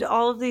dude,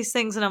 all of these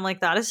things, and I'm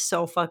like that is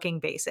so fucking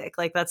basic.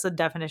 Like that's the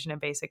definition of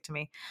basic to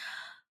me.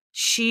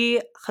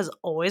 She has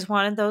always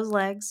wanted those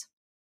legs,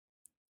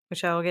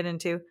 which I will get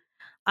into.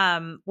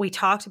 We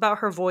talked about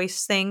her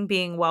voice thing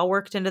being well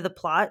worked into the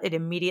plot. It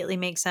immediately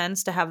makes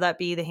sense to have that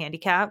be the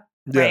handicap,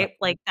 Yeah. right?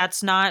 Like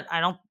that's not, I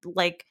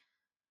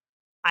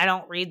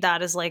don't read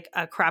that as like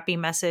a crappy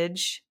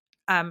message.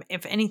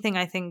 If anything,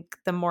 I think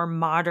the more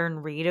modern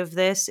read of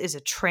this is a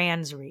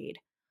trans read.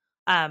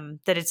 That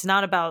it's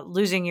not about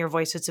losing your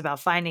voice, it's about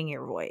finding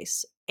your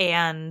voice.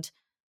 And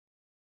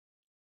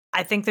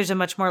I think there's a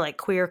much more like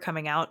queer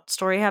coming out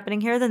story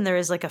happening here than there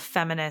is like a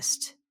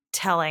feminist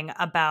telling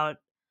about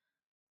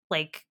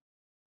like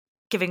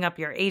giving up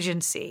your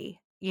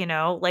agency, you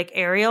know? Like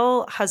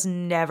Ariel has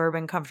never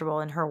been comfortable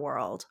in her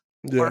world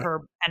or Yeah. her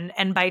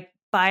and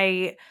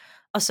by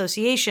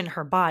association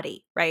her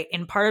body, right?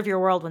 In part of your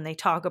world when they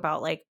talk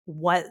about like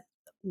what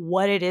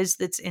it is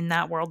that's in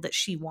that world that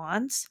she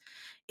wants,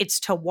 it's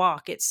to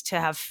walk, it's to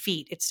have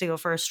feet, it's to go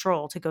for a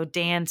stroll, to go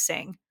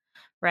dancing,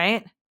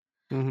 right?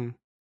 Hmm.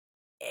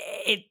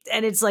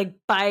 And it's like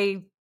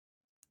by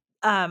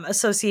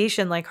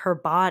association like her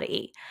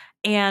body.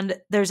 And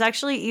there's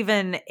actually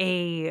even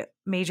a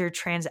major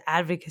trans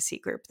advocacy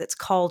group that's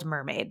called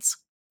Mermaids.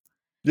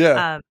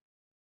 Yeah. Um,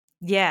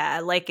 yeah,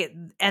 like it,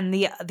 and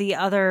the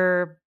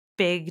other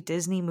big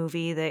Disney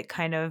movie that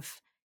kind of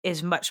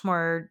is much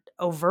more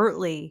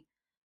overtly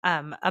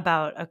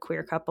about a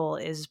queer couple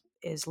is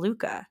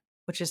Luca,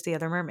 which is the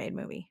other mermaid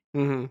movie.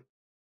 Hmm.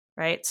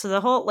 Right. So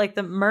the whole like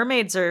the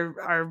mermaids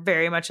are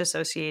very much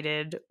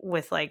associated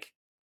with like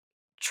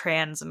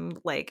trans and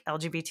like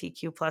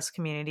LGBTQ plus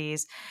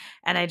communities.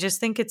 And I just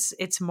think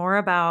it's more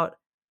about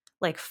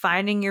like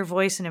finding your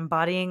voice and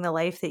embodying the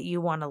life that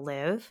you want to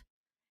live.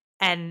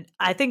 And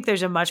I think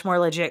there's a much more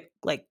legit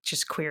like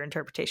just queer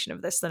interpretation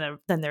of this than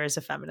there is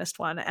a feminist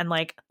one. And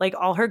like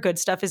all her good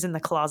stuff is in the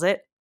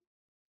closet,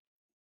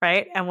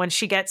 right? And when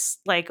she gets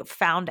like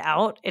found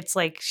out, it's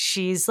like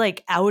she's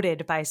like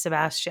outed by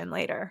Sebastian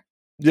later.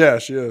 Yeah,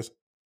 she is.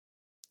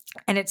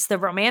 And it's the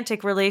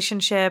romantic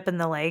relationship and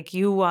the like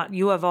you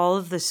have all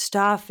of this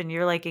stuff and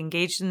you're like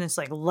engaged in this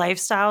like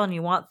lifestyle and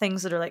you want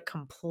things that are like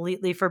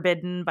completely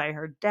forbidden by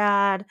her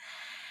dad,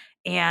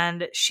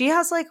 and she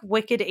has like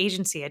wicked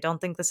agency. I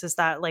don't think this is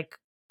that like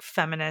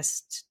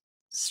feminist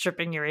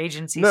stripping your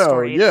agency No,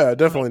 story yeah, you make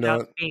definitely it out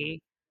not. to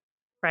be,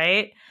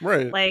 right?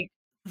 Right. Like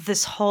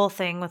this whole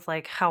thing with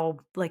like how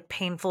like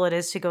painful it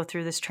is to go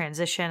through this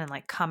transition and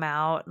like come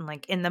out, and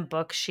like in the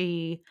book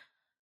she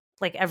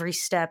like every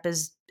step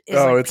is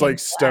Oh, like it's like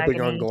painful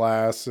stepping on agony.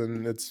 glass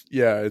and it's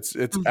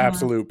Mhm.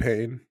 absolute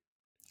pain. And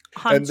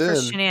Hans then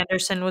Christian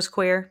Andersen was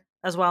queer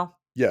as well.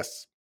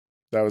 yes,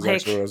 that was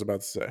actually what I Like was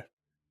about to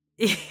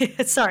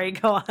say. sorry,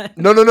 go on.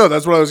 No, no, no,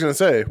 that's what I was gonna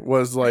say,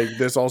 was like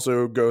this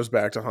also goes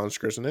back to Hans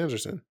Christian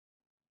Andersen.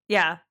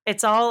 Yeah,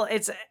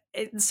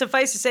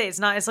 suffice to say, it's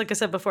like I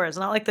said before, it's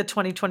not like the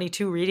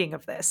 2022 reading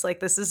of this. Like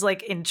this is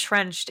like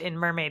entrenched in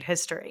mermaid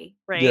history,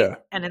 right? Yeah.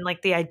 And in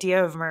like the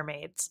idea of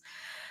mermaids.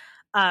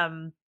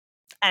 Um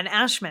and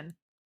Ashman,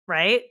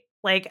 right?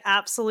 Like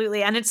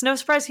absolutely. And it's no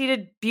surprise he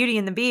did Beauty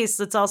and the Beast.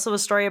 It's also a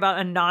story about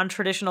a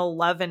non-traditional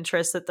love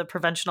interest that the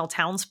provincial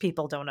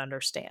townspeople don't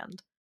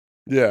understand.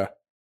 Yeah.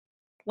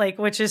 Like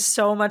which is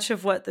so much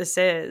of what this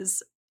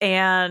is.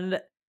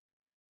 And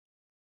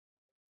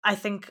I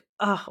think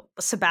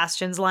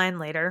Sebastian's line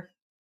later,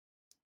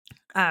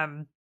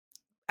 um,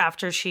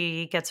 after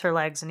she gets her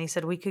legs, and he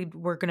said,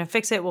 we're gonna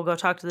fix it. We'll go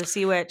talk to the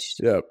sea witch.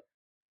 Yep.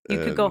 You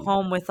could go And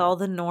home with all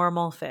the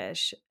normal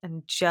fish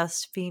and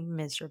just be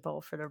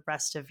miserable for the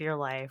rest of your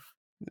life.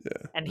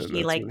 yeah, And and he that's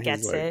when like he's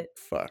gets like, it.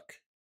 "Fuck."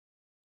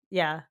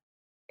 Yeah.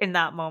 In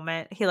that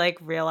moment, he like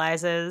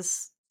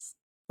realizes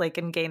like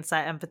and gains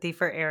that empathy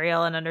for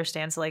Ariel and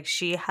understands like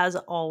she has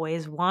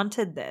always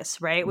wanted this,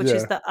 right? Which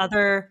is Yeah.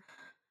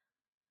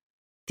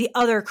 the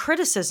other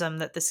criticism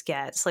that this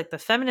gets, like the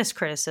feminist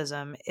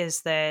criticism,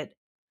 is that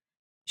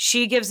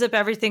she gives up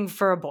everything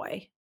for a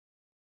boy.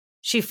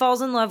 She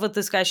falls in love with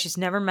this guy she's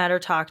never met or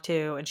talked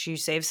to, and she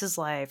saves his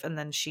life, and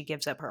then she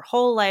gives up her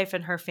whole life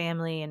and her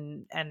family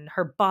and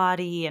her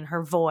body and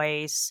her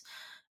voice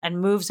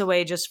and moves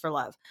away just for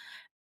love.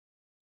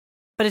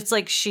 But it's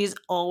like she's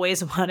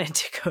always wanted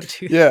to go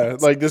do Yeah,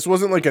 this. like, this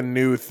wasn't, like, a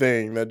new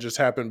thing that just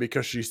happened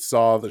because she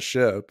saw the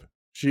ship.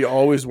 She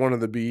always wanted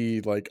to be,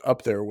 like,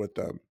 up there with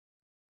them.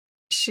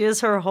 She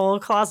has her whole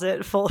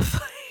closet full of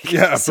like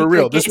Yeah, for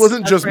real. This suitcase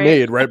wasn't stuff, just right?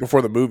 made right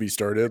before the movie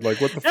started, like,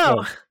 what the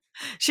No, fuck?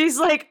 she's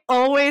like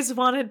always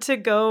wanted to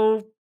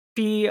go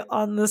be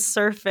on the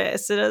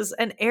surface. It is,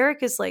 and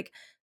Eric is like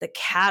the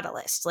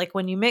catalyst. Like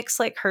when you mix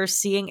like her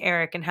seeing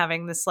Eric and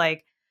having this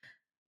like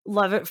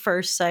love at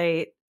first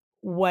sight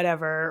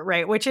whatever,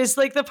 right? Which is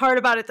like the part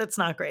about it that's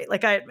not great.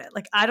 Like I admit,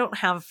 like I don't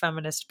have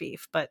feminist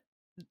beef, but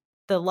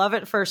the love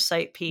at first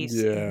sight piece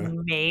Yeah.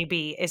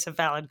 maybe is a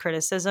valid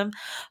criticism.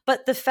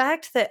 But the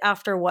fact that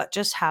after what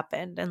just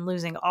happened and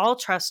losing all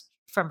trust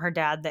from her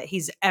dad that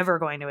he's ever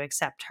going to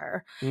accept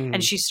her, and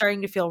Mhm. she's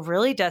starting to feel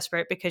really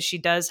desperate because she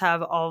does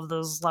have all of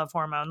those love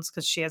hormones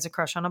because she has a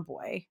crush on a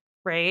boy,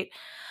 right?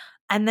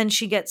 And then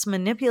she gets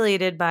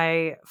manipulated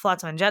by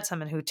Flotsam and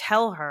Jetsam and who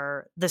tell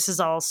her this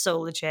is all so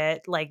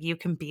legit. Like, you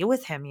can be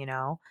with him,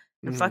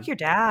 and fuck Mhm. your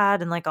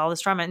dad and like all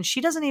this drama. And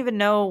she doesn't even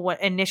know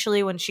what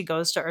initially when she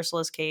goes to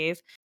Ursula's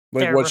cave,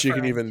 Like, they're what she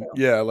can referring even to.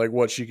 yeah, like,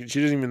 what she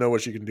doesn't even know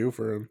what she can do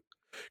for him.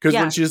 Because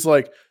when Yeah. she's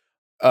like,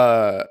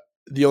 uh,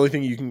 "The only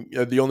thing you can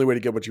the only way to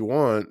get what you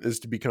want is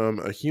to become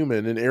a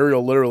human," and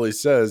Ariel literally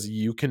says,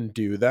 "You can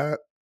do that?"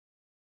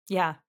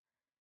 Yeah.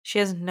 She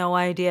has no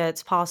idea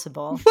it's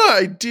possible.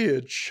 My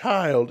dear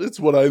child, it's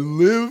what I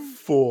live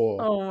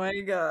for. Oh my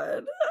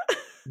God.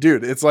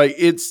 Dude, it's like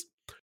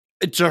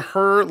to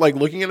her, like,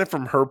 looking at it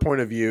from her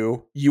point of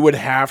view, you would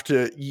have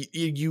to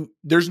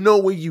there's no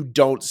way you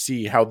don't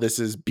see how this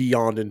is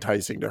beyond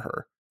enticing to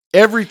her.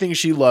 Everything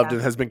she loved Yeah.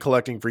 and has been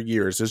collecting for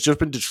years has just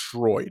been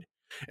destroyed.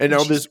 And And now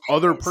she's this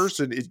other pissed.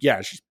 person is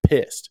yeah, she's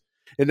pissed.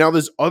 And now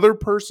this other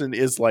person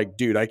is like,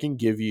 "Dude, I can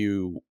give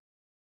you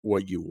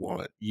what you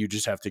want. You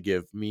just have to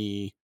give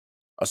me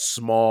a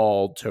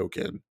small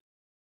token."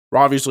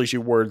 Well, obviously, she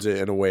words it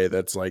in a way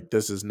that's like,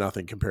 "This is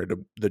nothing compared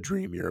to the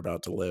dream you're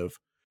about to live."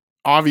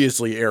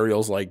 Obviously,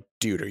 Ariel's like,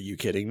 "Dude, are you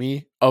kidding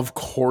me? Of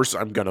course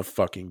I'm gonna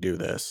fucking do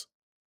this."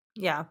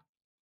 Yeah.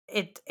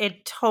 It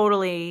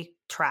totally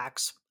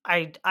tracks.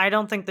 I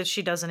don't think that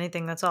she does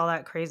anything that's all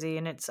that crazy,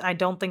 and I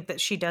don't think that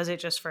she does it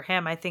just for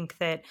him. I think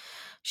that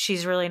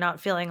she's really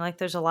not feeling like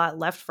there's a lot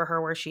left for her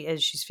where she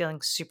is. She's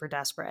feeling super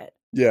desperate,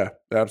 Yeah,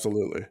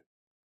 absolutely.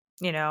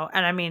 And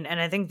I mean, and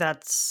I think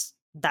that's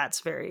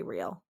very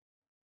real,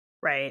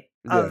 right?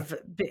 Yeah. Of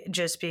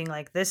just being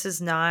like, this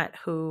is not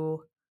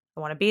who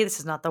I want to be. This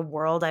is not the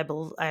world I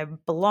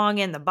belong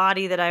in, the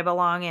body that I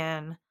belong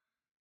in.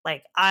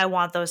 Like, I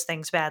want those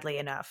things badly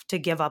enough to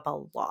give up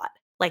a lot,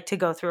 like to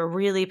go through a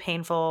really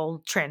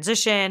painful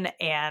transition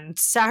and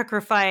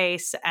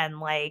sacrifice. And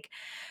like,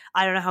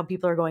 I don't know how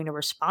people are going to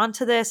respond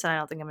to this. And I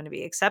don't think I'm going to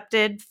be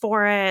accepted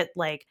for it.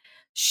 Like,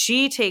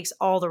 she takes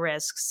all the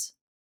risks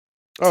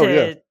Oh, yeah.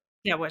 to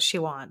get what she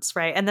wants.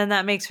 Right. And then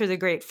that makes her the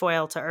great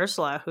foil to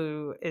Ursula,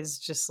 who is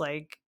just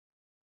like,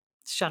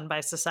 shunned by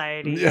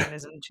society Yeah. and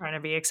isn't trying to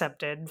be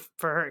accepted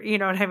for you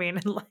know what I mean?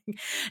 Like,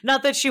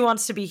 not that she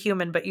wants to be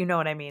human, but you know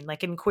what I mean,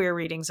 like in queer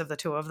readings of the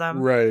two of them.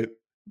 Right.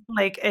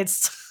 Like,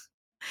 it's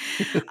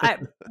I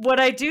what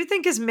I do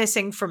think is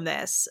missing from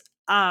this,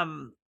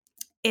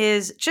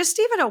 is just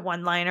even a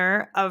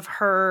one-liner of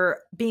her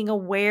being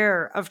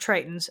aware of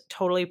Triton's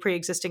totally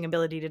pre-existing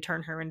ability to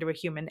turn her into a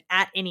human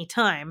at any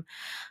time,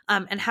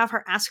 and have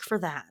her ask for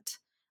that.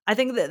 I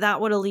think that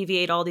that would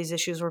alleviate all these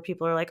issues where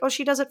people are like, "Oh,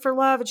 she does it for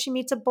love, and she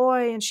meets a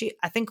boy, and she."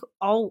 I think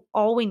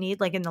all we need,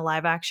 like in the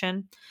live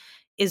action,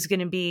 is going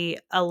to be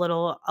a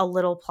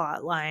little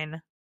plot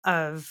line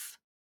of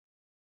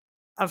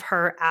of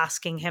her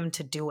asking him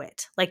to do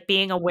it, like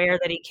being aware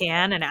that he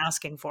can and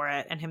asking for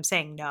it, and him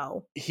saying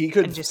no, He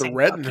could and just saying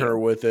threaten "fuck her you."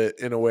 with it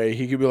in a way.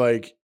 He could be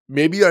like,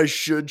 "Maybe I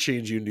should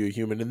change you into a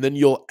human, and then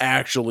you'll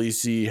actually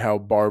see how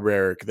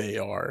barbaric they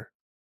are."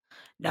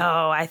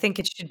 No, I think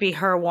it should be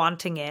her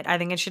wanting it. I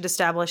think it should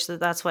establish that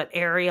that's what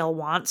Ariel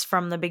wants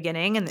from the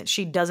beginning and that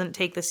she doesn't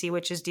take the Sea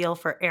Witch's deal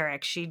for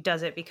Eric. She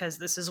does it because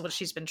this is what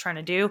she's been trying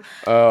to do.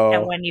 And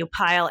Oh, when you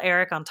pile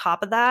Eric on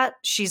top of that,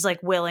 she's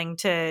like willing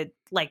to,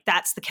 like,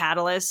 that's the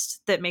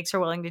catalyst that makes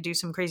her willing to do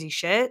some crazy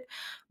shit.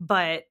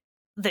 But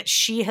that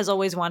she has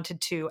always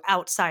wanted to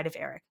outside of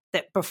Eric.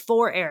 That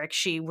before Eric,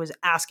 she was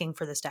asking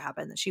for this to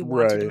happen, that she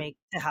wanted right.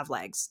 to have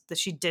legs, that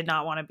she did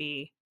not want to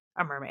be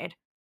a mermaid.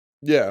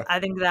 Yeah. I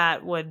think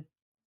that would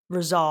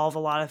resolve a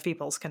lot of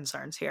people's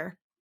concerns here.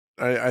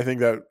 I think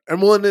that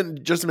and well, and then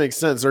just to make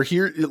sense, or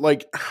here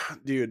like,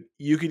 dude,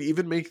 you could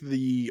even make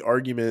the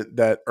argument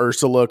that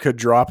Ursula could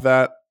drop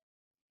that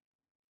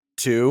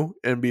too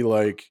and be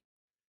like,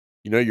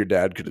 your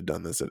dad could have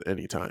done this at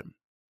any time.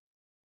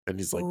 And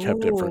he's like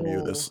kept it from you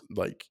Ooh, this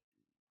like,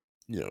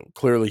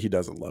 clearly he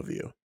doesn't love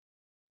you.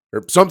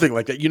 Or something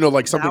like that,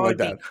 like that something like would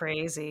be that.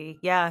 crazy.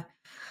 Yeah.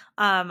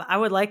 I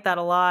would like that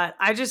a lot.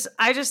 I just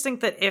think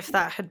that if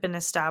that had been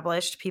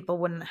established, people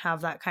wouldn't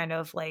have that kind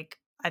of like,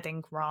 I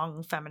think,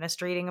 wrong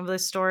feminist reading of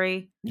this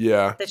story,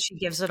 Yeah. that she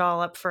gives it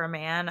all up for a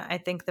man. I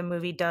think the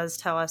movie does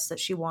tell us that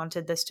she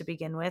wanted this to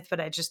begin with, but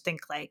I just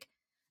think like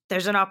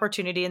there's an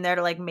opportunity in there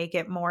to like make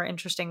it more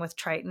interesting with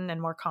Triton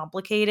and more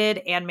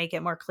complicated and make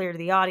it more clear to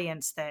the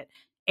audience that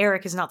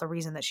Eric is not the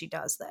reason that she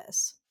does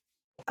this.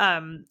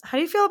 How do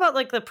you feel about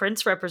like the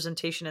prince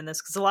representation in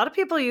this? Because a lot of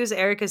people use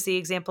Eric as the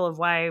example of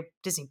why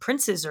Disney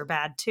princes are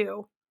bad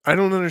too. I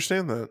don't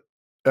understand that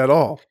at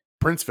all.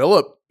 Prince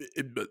Philip,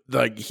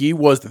 like he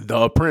was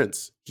the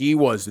prince. He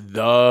was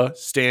the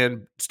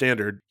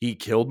standard. He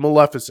killed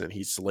Maleficent.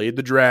 He slayed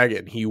the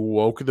dragon. He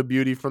woke the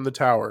beauty from the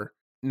tower.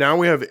 now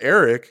we have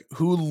Eric,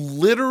 who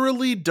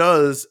literally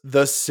does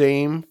the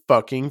same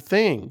fucking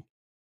thing.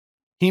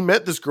 He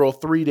met this girl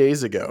 3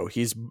 days ago.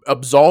 He's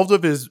absolved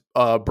of his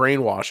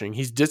brainwashing.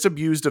 He's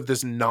disabused of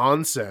this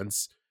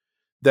nonsense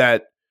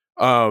that,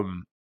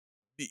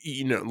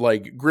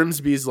 like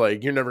Grimsby's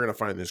like, you're never gonna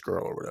find this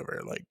girl or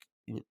whatever. Like,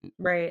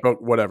 Right.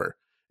 but whatever.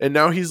 And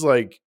now he's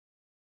like,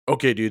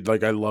 okay, dude,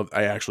 like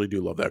I actually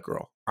do love that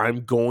girl.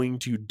 I'm going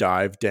to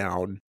dive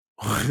down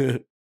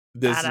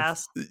this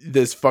Badass.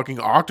 this fucking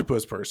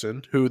octopus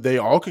person who they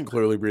all can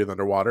clearly breathe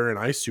underwater, and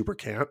I super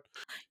can't.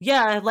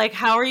 Yeah, like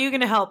how are you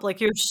going to help?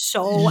 Like you're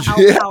so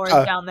Yeah.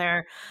 outpowered down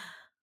there.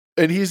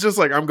 And he's just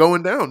like, I'm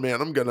going down,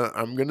 man. I'm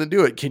gonna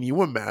do it. Can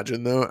you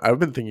imagine though? I've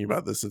been thinking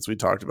about this since we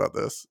talked about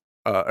this,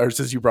 or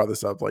since you brought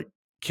this up. Like,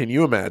 can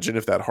you imagine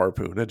if that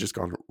harpoon had just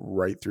gone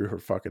right through her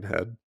fucking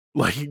head?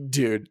 Like,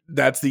 dude,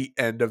 that's the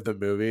end of the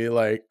movie.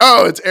 Like,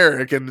 oh, it's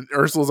Eric, and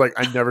Ursula's like,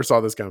 I never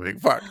saw this coming.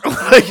 Fuck.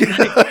 Like,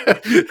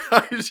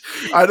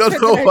 I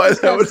don't know why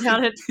that would.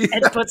 Down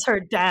and puts her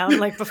down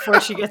like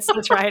before she gets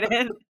the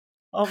trident.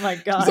 Oh my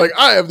god. He's like,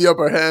 I have the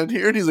upper hand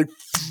here, and he's like,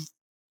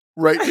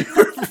 right.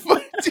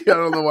 I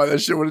don't know why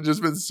that shit would have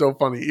just been so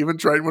funny. Even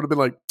Triton would have been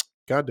like,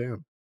 God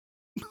damn.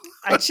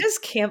 I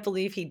just can't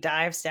believe he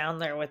dives down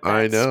there with that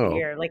I know.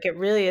 spear. Like it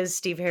really is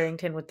Steve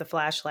Harrington with the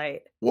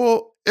flashlight.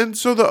 Well, and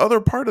so the other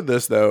part of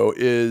this though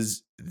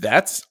is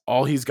that's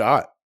all he's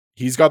got.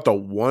 He's got the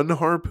one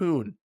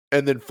harpoon,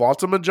 and then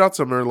Flotsam and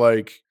Jetsam are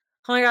like,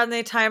 oh my god, and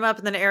they tie him up,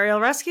 and then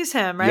Ariel rescues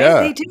him. Right?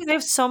 Yeah. They do. They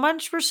have so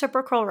much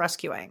reciprocal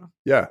rescuing.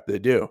 Yeah, they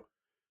do.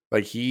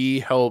 Like,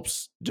 he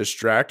helps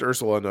distract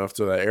Ursula enough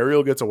so that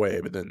Ariel gets away,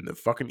 but then the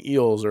fucking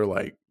eels are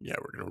like, yeah,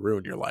 we're going to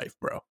ruin your life,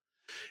 bro.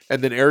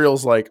 And then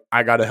Ariel's like,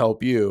 I got to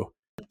help you.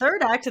 The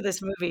third act of this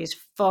movie is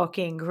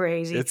fucking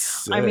crazy. It's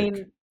sick. I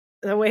mean,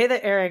 the way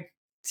that Eric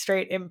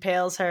straight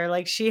impales her,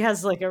 like, she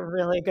has, like, a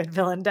really good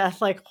villain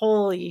death. Like,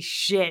 holy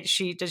shit,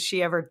 does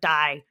she ever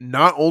die?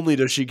 Not only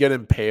does she get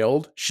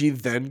impaled, she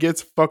then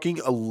gets fucking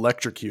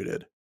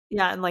electrocuted.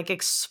 Yeah, and, like,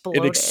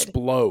 exploded. It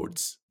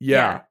explodes.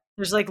 Yeah.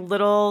 There's like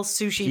little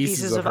sushi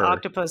pieces of her.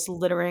 octopus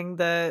littering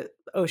the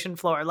ocean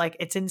floor. Like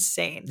it's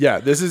insane. Yeah,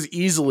 this is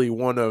easily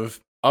one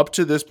of, up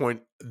to this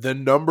point, the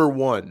number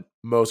one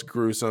most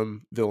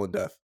gruesome villain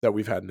death that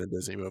we've had in a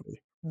Disney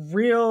movie.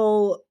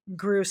 Real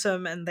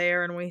gruesome and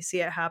we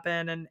see it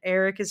happen. And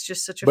Eric is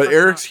just such a. But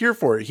Eric's here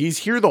for it. He's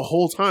here the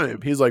whole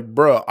time. He's like,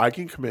 bro, I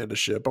can command a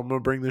ship. I'm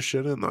gonna bring this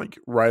shit in like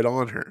right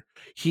on her.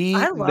 He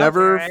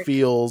never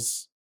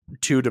feels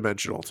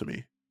two-dimensional to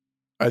me.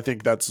 I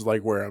think that's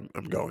like where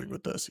I'm going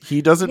with this.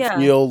 He doesn't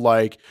feel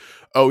like,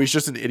 oh, he's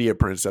just an idiot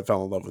prince that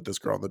fell in love with this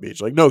girl on the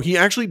beach. Like, no, he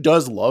actually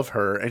does love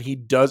her, and he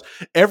does.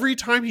 Every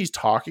time he's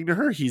talking to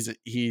her,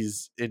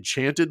 he's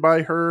enchanted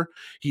by her.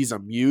 He's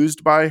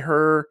amused by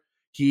her.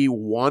 He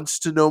wants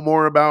to know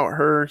more about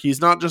her. He's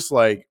not just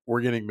like,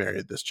 we're getting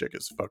married. This chick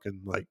is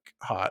fucking like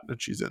hot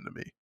and she's into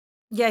me.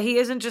 Yeah, he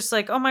isn't just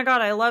like, oh my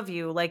god, I love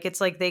you. Like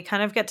it's like they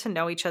kind of get to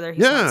know each other.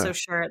 He's not so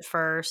sure at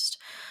first.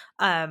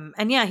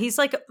 And yeah, he's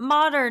like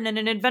modern and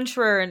an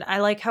adventurer. And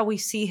I like how we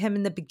see him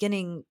in the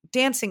beginning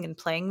dancing and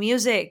playing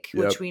music,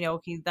 which we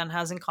know he then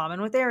has in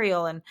common with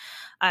Ariel. And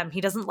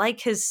he doesn't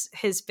like his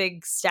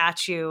big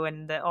statue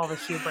and all the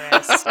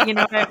hubris, you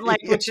know,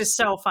 like which is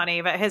so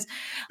funny. But his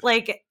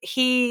like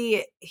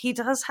he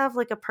does have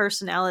like a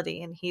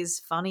personality, and he's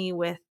funny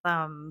with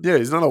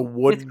he's not a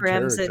wooden with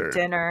Grimm's character at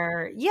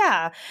dinner.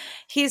 Yeah,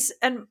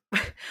 and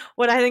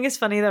what I think is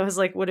funny though is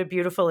like what a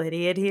beautiful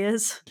idiot he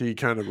is. He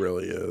kind of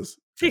really is.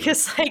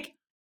 Because like,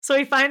 so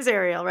he finds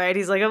Ariel, right?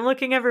 He's like, I'm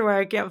looking everywhere.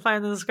 I can't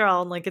find this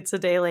girl. And like, it's a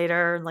day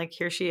later and like,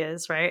 here she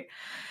is. Right.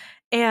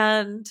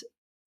 And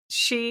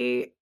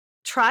she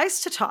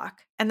tries to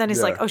talk. And then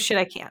he's like, oh shit,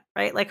 I can't.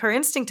 Right. Like her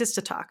instinct is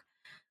to talk.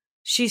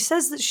 She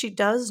says that she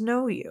does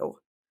know you.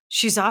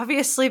 She's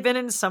obviously been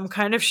in some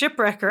kind of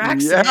shipwreck or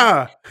accident.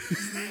 Yeah.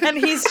 And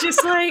he's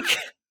just like,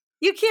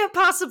 you can't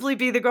possibly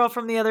be the girl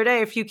from the other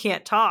day if you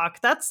can't talk.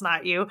 That's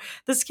not you.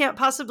 This can't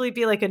possibly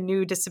be like a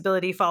new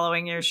disability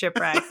following your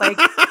shipwreck. Like,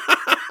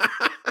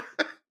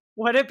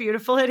 what a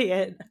beautiful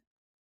idiot.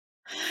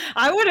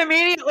 I would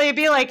immediately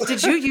be like,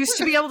 did you used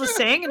to be able to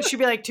sing? And she'd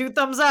be like, 2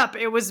 thumbs up.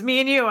 It was me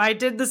and you. I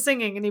did the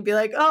singing. And he'd be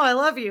like, oh, I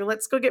love you.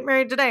 Let's go get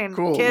married today. And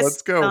cool. Kiss.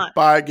 Let's go.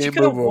 Bye. Game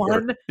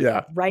over.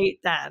 Yeah. Right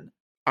then.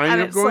 I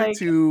am going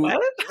to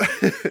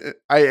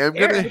I am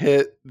going to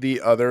hit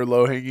the other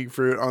low-hanging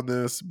fruit on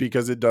this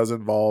because it does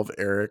involve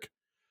Eric.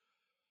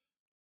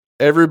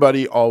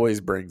 Everybody always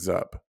brings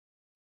up,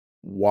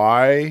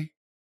 why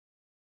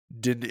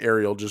didn't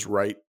Ariel just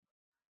write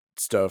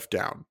stuff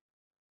down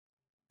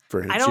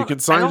for him? She can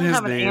sign his name. I don't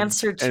have an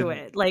answer to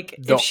it. Like,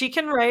 if she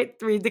can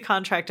read the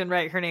contract and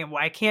write her name,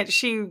 why can't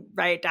she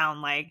write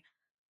down like,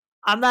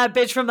 I'm that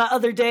bitch from the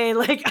other day.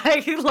 Like,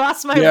 I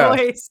lost my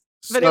voice.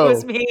 But it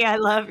was me. I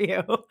love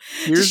you.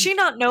 Does she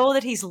not know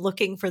that he's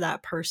looking for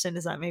that person?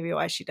 Is that maybe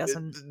why she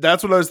doesn't?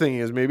 That's what I was thinking,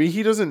 is maybe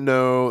he doesn't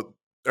know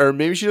or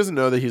maybe she doesn't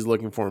know that he's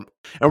looking for him.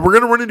 And we're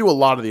gonna run into a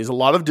lot of these. A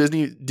lot of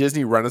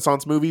Disney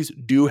Renaissance movies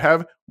do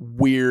have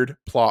weird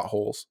plot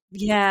holes.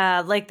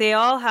 Yeah, like they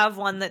all have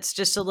one that's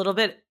just a little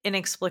bit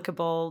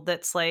inexplicable.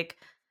 That's like,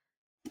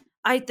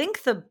 I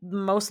think the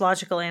most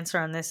logical answer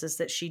on this is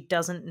that she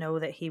doesn't know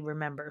that he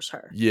remembers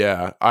her.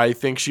 Yeah, I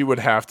think she would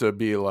have to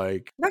be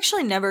like, I've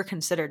actually never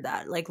considered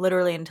that, like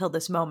literally until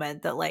this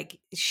moment, that like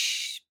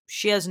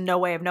she has no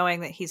way of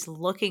knowing that he's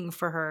looking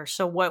for her.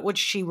 So what would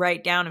she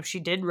write down if she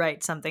did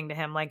write something to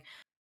him? Like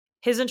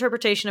his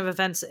interpretation of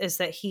events is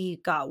that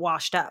he got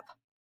washed up.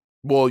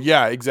 well,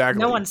 yeah, No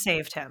exactly. one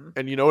saved him.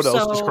 And you know what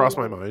else just crossed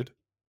my So, mind?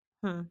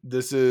 hmm,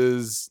 This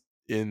is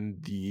in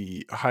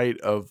the height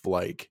of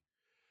like,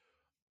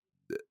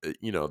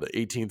 the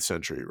 18th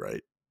century,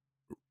 right?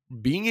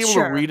 Being able to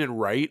sure. read and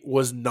write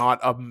was not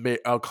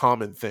a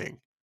common thing.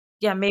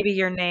 Yeah, maybe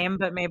your name,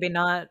 but maybe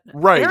not.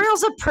 Right.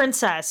 Ariel's a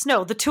princess.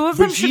 No, the two of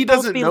But them he should both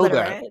doesn't be know that.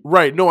 literate.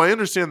 Right. No, I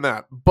understand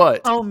that.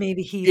 But Oh,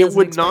 maybe he it doesn't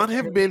would not expect her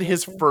have to be been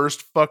his literate.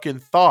 first fucking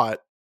thought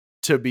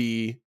to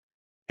be,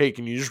 hey,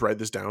 can you just write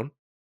this down?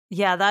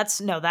 Yeah,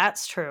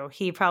 that's true.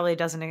 He probably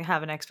doesn't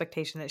have an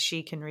expectation that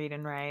she can read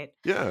and write.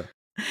 Yeah.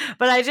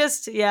 But I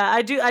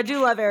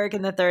do love Eric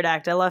in the third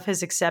act. I love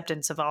his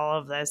acceptance of all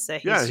of this.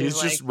 That Yeah. he's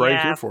just He's just like, right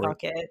here yeah, for it.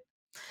 fuck it.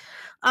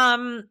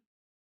 Um,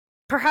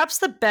 Perhaps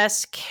the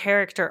best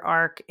character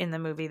arc in the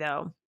movie,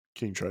 though.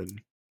 King Triton.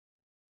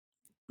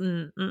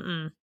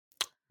 Mm-mm.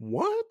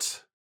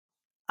 What?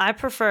 I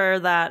prefer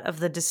that of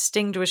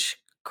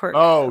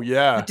Oh, the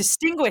yeah.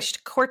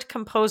 distinguished court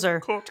composer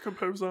Court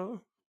composer.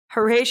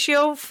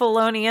 Horatio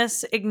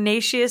Felonius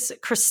Ignatius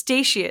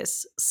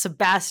Crustaceus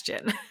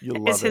Sebastian You is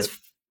love his it.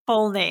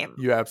 full name.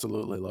 You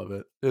absolutely love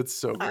it. It's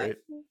so Uh, great.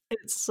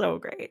 it's so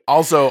great.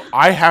 Also,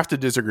 I have to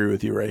disagree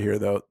with you right here,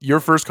 though. Your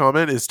first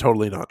comment is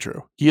totally not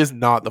true. He is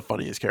not the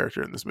funniest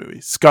character in this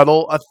movie.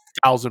 Scuttle,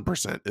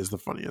 1,000% is the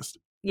funniest.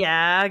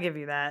 Yeah, I'll give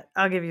you that.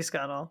 I'll give you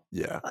Scuttle.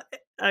 Yeah.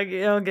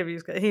 I'll give you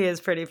Scuttle. He is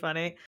pretty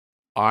funny.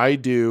 I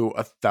do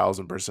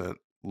 1,000%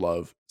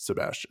 love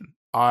Sebastian.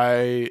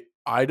 I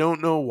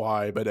don't know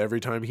why, but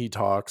every time he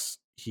talks,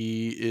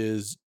 he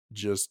is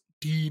just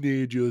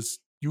teenagers.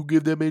 You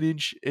give them an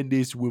inch and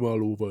they swim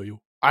all over you.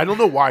 I don't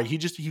know why. He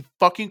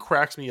fucking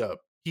cracks me up.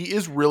 He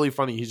is really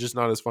funny. He's just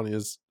not as funny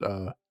as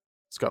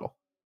Scuttle.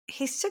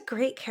 He's a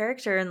great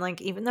character, and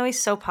like even though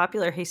he's so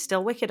popular, he's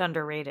still wicked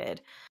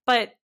underrated.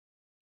 But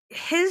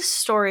his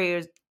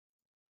story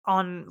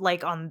on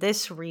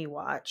this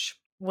rewatch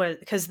was,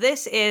 because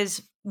this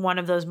is one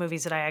of those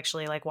movies that I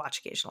actually like watch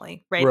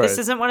occasionally, right? This Right.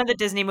 isn't one of the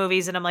Disney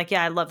movies and I'm like,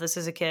 yeah, I love this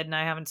as a kid and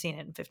I haven't seen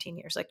it in 15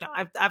 years. Like, no,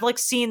 I've like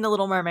seen The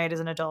Little Mermaid as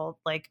an adult.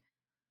 Like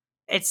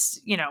it's,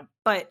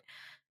 but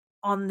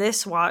on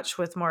this watch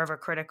with more of a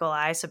critical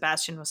eye,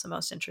 Sebastian was the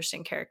most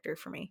interesting character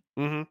for me.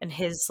 Mm-hmm. And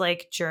his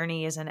like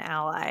journey as an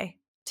ally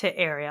to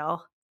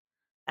Ariel,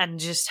 and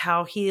just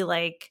how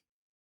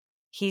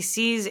he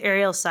sees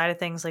Ariel's side of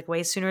things like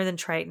way sooner than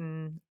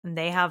Triton, and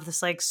they have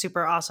this like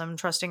super awesome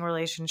trusting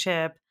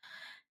relationship.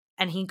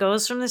 And he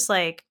goes from this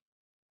like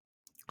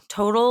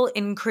total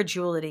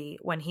incredulity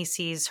when he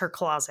sees her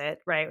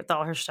closet, right, with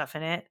all her stuff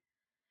in it.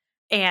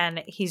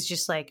 And he's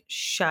just like,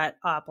 shut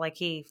up. Like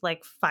he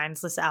like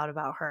finds this out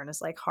about her and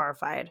is like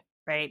horrified,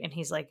 right? And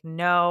he's like,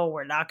 no,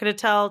 we're not gonna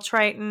tell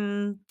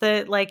Triton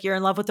that like you're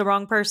in love with the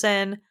wrong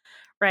person,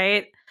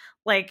 right?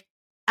 Like,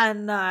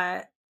 and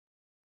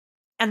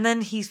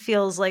then he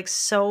feels like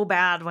so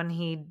bad when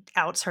he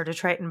outs her to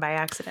Triton by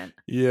accident.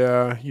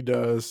 Yeah, he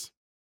does.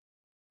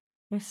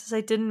 He says,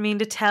 I didn't mean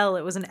to tell,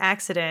 it was an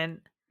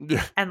accident.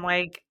 Yeah. And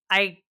like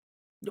I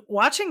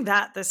watching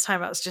that this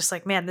time, I was just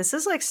like, man, this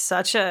is like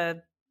such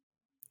a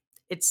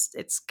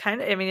it's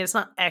kind of, I mean, it's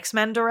not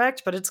X-Men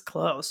direct, but it's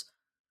close,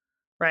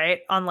 right?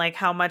 On like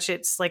how much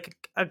it's like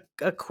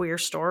a queer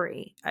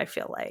story, I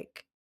feel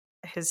like.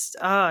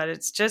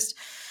 It's just,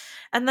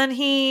 and then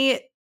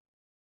he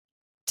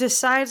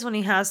decides when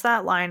he has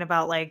that line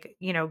about like,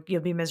 you'll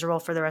be miserable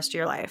for the rest of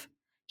your life.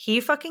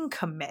 He fucking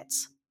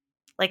commits.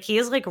 Like he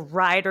is like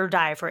ride or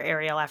die for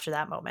Ariel after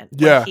that moment.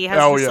 Like Yeah. he has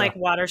Oh this yeah. like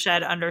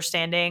watershed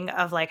understanding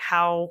of like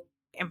how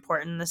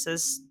important this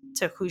is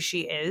to who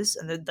she is,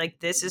 and that like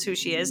this is who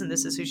she is and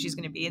this is who she's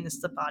going to be and this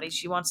is the body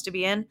she wants to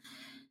be in.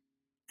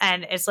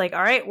 And it's like,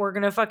 all right, we're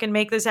going to fucking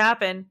make this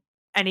happen.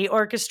 And he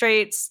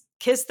orchestrates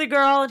kiss the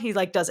girl, and he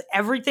like does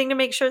everything to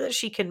make sure that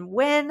she can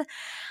win,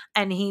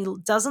 and he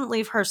doesn't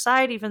leave her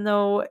side even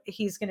though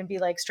he's going to be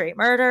like straight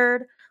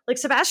murdered. Like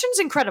Sebastian's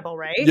incredible,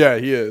 right? Yeah,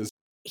 he is.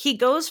 He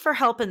goes for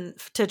help and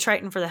to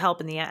Triton for the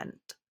help in the end,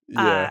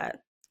 Yeah.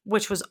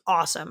 which was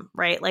awesome,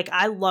 right? Like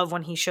I love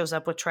when he shows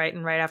up with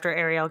Triton right after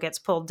Ariel gets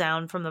pulled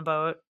down from the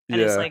boat and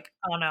is Yeah. like,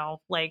 oh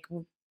no, like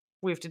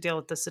we have to deal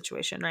with this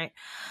situation, right?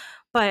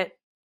 But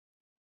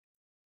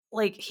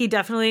like he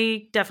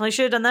definitely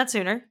should have done that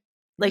sooner.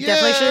 Like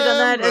definitely should have done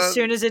Yeah, that as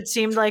soon as it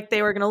seemed like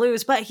they were going to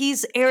lose. But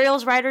he's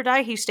Ariel's ride or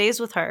die. He stays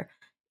with her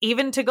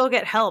even to go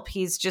get help.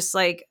 He's just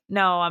like,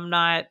 no, I'm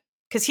not.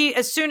 Because he,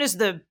 as soon as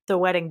the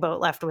wedding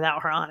boat left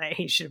without her on it,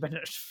 he should have been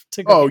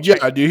to go. Oh get yeah,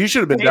 Triton, dude. He should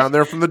have been right? down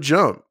there from the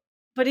jump.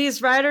 But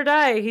he's ride or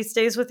die. He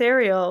stays with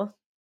Ariel.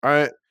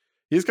 I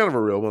he's kind of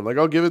a real one. Like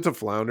I'll give it to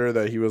Flounder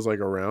that he was like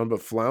around,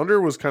 but Flounder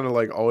was kind of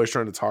like always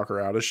trying to talk her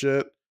out of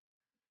shit.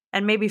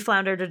 And maybe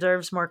Flounder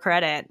deserves more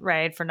credit,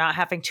 right, for not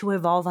having to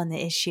evolve on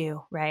the issue,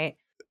 right?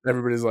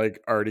 Everybody's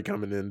like already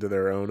coming into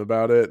their own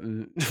about it,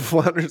 and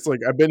Flounder's like,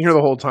 "I've been here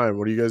the whole time.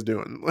 What are you guys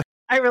doing?" Like,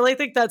 I really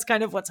think that's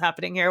kind of what's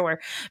happening here, where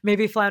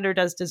maybe Flounder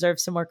does deserve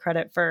some more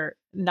credit for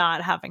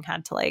not having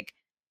had to like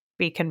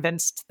be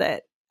convinced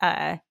that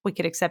we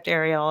could accept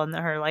Ariel and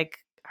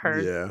her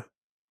yeah,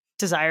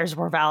 desires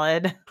were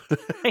valid.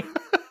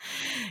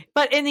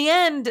 But in the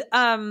end,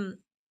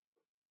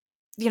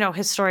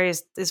 his story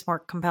is more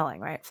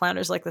compelling, right?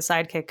 Flounder's like the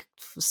sidekick.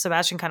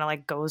 Sebastian kind of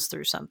like goes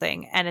through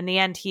something, and in the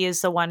end, he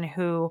is the one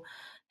who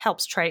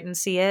helps Triton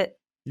see it,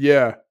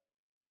 yeah,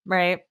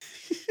 right?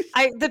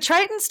 The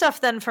Triton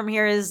stuff then from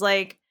here is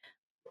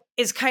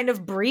kind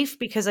of brief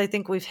because I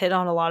think we've hit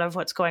on a lot of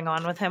what's going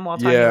on with him while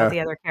talking about yeah.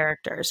 the other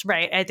characters,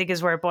 right? I think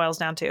is where it boils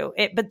down to.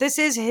 But this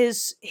is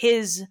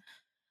his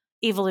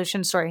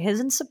evolution story, his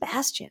and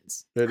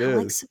Sebastian's. It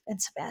is.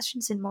 And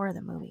Sebastian's in more of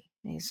the movie.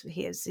 He's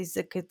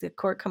the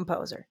court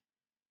composer.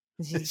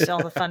 He's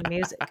all the fun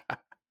music.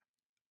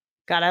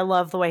 God, I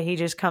love the way he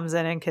just comes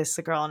in and kisses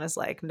the girl and is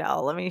like,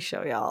 "No, let me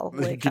show y'all."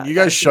 Like, Can you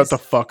guys shut the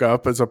fuck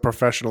up as a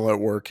professional at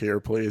work here,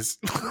 please?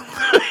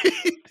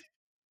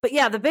 But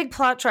yeah, the big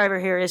plot driver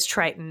here is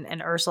Triton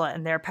and Ursula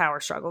and their power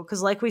struggle.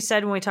 Because, like we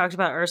said when we talked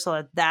about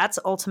Ursula, that's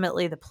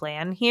ultimately the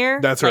plan here.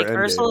 That's her Like end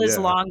game, Ursula's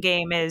yeah. long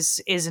game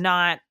is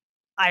not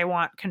I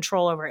want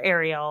control over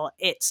Ariel.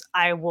 It's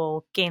I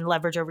will gain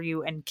leverage over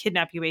you and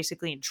kidnap you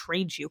basically and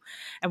trade you.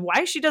 And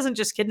why she doesn't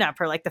just kidnap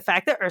her, like the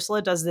fact that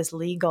Ursula does this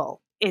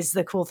legal is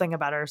the cool thing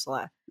about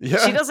Ursula.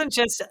 Yeah. She doesn't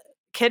just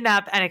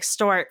kidnap and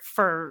extort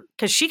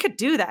because she could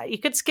do that. You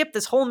could skip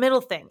this whole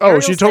middle thing. Oh,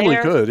 Ariel's she totally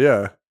there. could,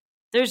 yeah.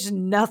 There's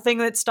nothing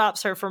that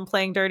stops her from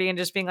playing dirty and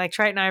just being like,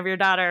 Triton, I have your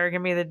daughter,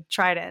 give me the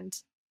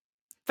trident.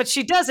 But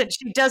she doesn't.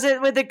 She does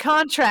it with a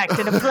contract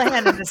and a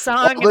plan and a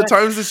song. All the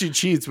times that she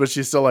cheats, but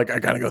she's still like, I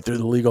gotta go through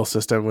the legal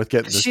system with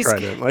getting this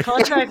trident. Like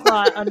contract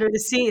law under the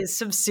sea is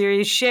some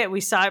serious shit.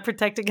 We saw it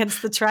protect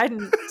against the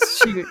trident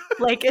shoot.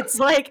 Like it's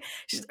like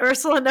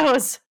Ursula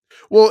knows.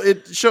 Well,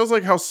 it shows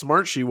like how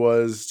smart she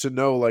was to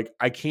know like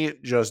I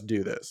can't just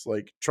do this.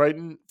 Like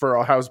Triton,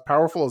 for how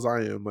powerful as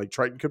I am, like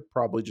Triton could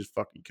probably just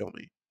fucking kill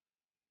me.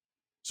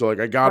 So like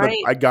I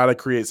gotta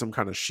create some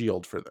kind of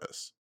shield for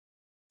this.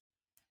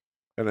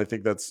 And I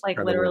think that's like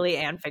literally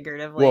and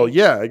figuratively. Well,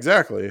 yeah,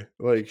 exactly.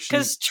 Like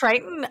because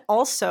Triton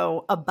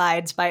also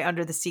abides by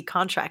under the sea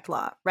contract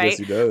law, right? Yes,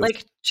 he does.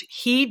 Like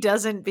he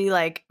doesn't be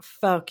like,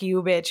 fuck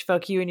you, bitch,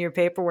 fuck you and your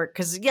paperwork.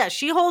 Because yeah,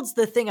 she holds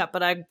the thing up,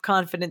 but I'm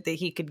confident that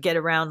he could get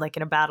around like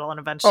in a battle and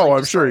eventually. Oh,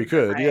 I'm sure he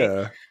could, right?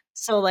 yeah.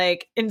 So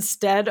like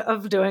instead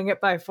of doing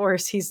it by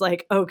force, he's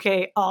like,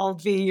 okay, I'll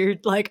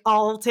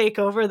take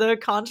over the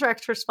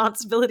contract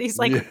responsibilities.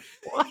 Like, yeah.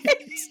 What?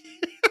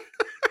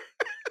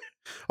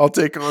 I'll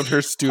take on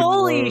her student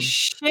Holy loan.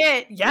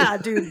 shit. Yeah,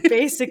 dude.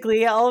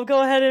 Basically, I'll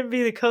go ahead and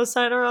be the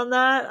co-signer on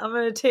that. I'm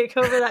going to take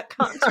over that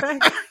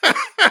contract.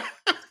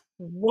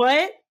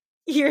 What?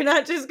 You're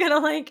not just going to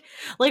like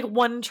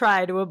one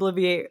try to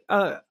obliviate.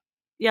 Obliviator.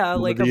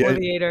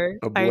 Obliterate.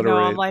 I know.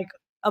 I'm like,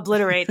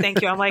 obliterate.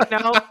 Thank you. I'm like,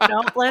 no,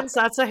 Lens,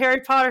 that's a Harry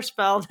Potter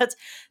spell.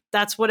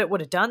 That's what it would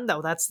have done,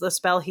 though. That's the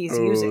spell he's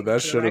using.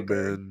 That should have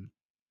been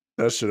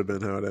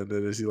how it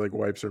ended. Is he like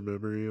wipes her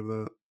memory of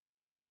that?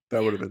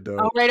 That would have been dope.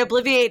 Oh, right.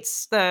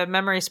 Obliviate's the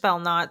memory spell,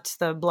 not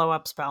the blow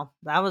up spell.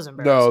 That was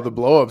embarrassing. No, the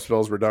blow up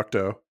spell's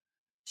Reducto.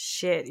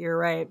 Shit, you're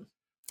right.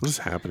 What is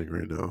happening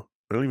right now?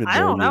 I don't even know. I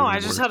don't know. I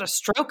just had a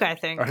stroke, I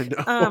think. I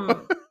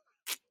know.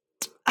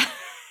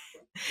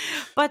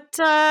 But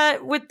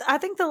I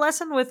think the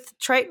lesson with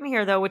Triton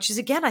here, though, which is,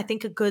 again, I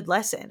think a good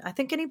lesson. I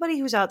think anybody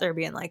who's out there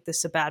being like, this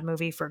is a bad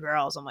movie for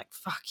girls, I'm like,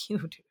 fuck you,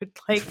 dude.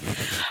 Like,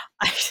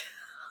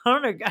 I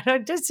don't know. I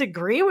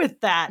disagree with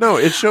that. No,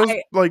 it shows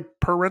like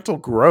parental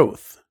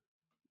growth.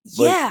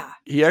 Yeah. Like,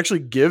 he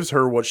actually gives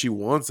her what she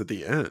wants at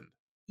the end.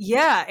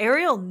 Yeah.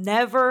 Ariel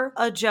never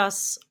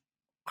adjusts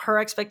her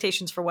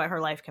expectations for what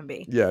her life can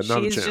be. Yeah.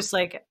 She's just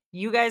like,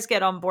 you guys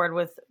get on board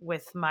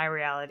with my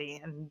reality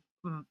and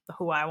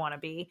who I want to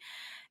be.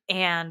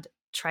 And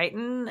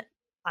Triton,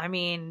 I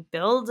mean,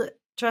 build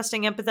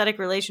trusting, empathetic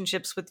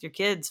relationships with your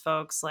kids,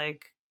 folks,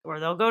 like, or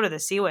they'll go to the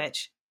Sea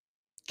Witch.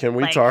 Can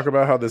we talk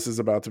about how this is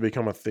about to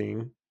become a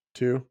thing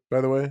too, by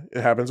the way?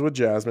 It happens with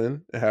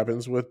Jasmine. It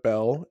happens with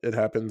Belle. It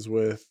happens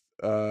with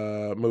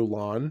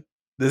Mulan.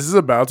 This is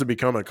about to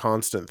become a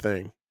constant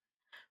thing.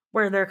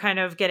 Where they're kind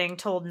of getting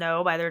told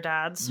no by their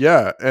dads.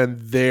 Yeah, and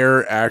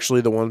they're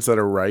actually the ones that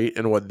are right,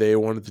 and what they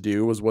wanted to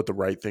do was what the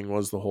right thing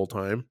was the whole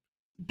time.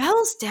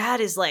 Belle's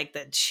dad is like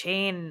the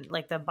chain,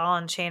 like the ball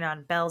and chain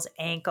on Belle's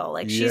ankle.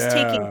 Like she's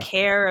taking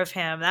care of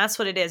him. That's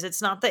what it is.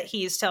 It's not that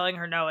he's telling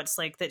her no. It's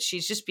like that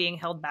she's just being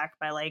held back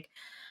by like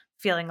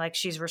feeling like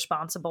she's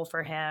responsible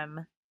for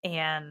him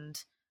and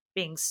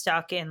being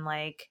stuck in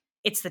like,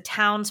 it's the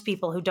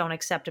townspeople who don't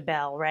accept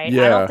Belle, right?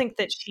 Yeah. I don't think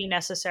that she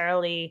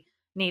necessarily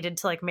needed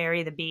to like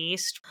marry the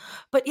beast.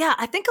 But yeah,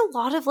 I think a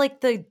lot of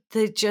like the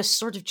just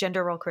sort of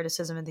gender role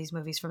criticism in these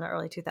movies from the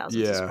early 2000s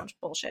is a Yeah. bunch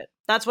of bullshit.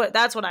 That's what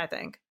I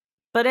think.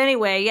 But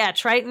anyway, yeah,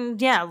 Triton,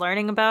 yeah,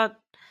 learning about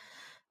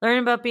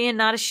being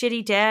not a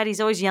shitty dad. He's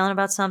always yelling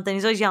about something.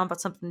 He's always yelling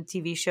about something in the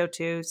TV show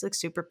too. He's like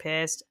super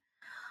pissed.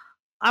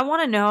 I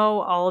want to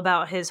know all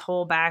about his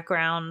whole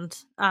background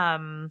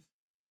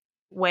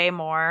way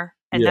more.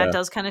 And that Yeah.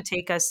 does kind of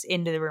take us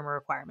into the rumor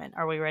requirement.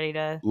 Are we ready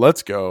to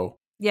Let's go.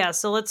 Yeah,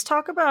 so let's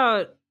talk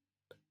about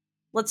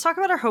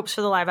our hopes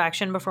for the live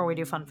action before we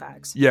do fun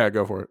facts. Yeah,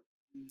 go for it.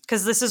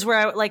 Because this is where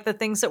I like the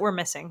things that we're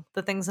missing,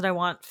 the things that I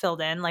want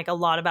filled in, like a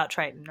lot about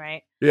Triton,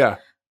 right? Yeah.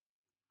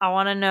 I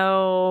want to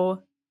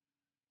know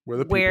Where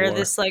the people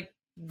are.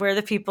 where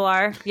the people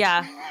are.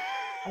 Yeah.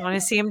 I want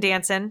to see him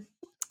dancing.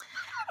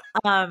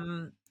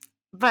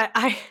 But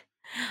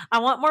I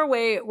want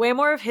way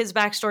more of his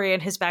backstory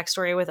and his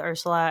backstory with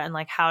Ursula and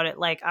like how to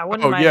like I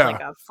wouldn't mind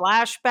like a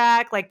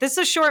flashback. Like this is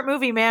a short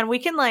movie, man. We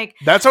can like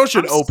That's how it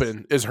should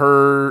open, is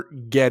her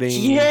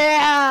getting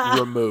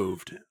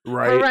removed,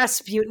 right? A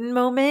Rasputin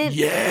moment.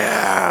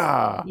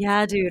 Yeah.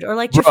 Yeah, dude. Or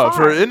like Bro, Jafar,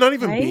 for it not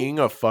even right? being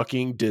a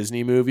fucking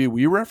Disney movie,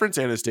 we reference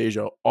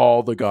Anastasia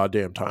all the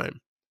goddamn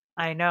time.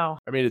 I know.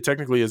 I mean, it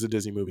technically is a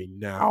Disney movie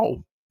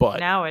now, but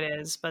now it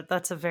is, but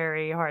that's a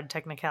very hard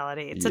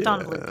technicality. It's a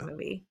Don Bluth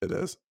movie. It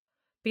is.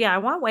 But yeah, I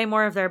want way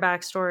more of their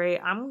backstory.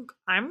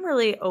 I'm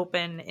really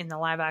open in the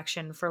live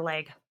action for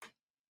like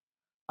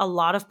a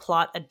lot of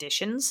plot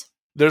additions.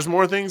 There's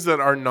more things that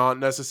are not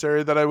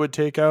necessary that I would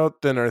take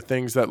out than are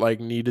things that like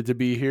needed to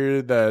be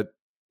here that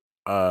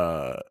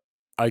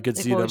I could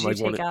see them like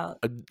take out?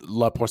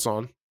 La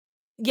Poisson.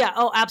 Yeah,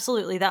 oh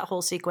absolutely, that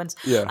whole sequence.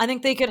 Yeah. I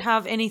think they could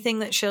have anything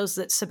that shows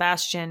that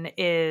Sebastian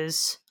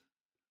is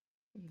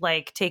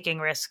like taking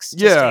risks to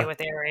stay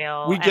with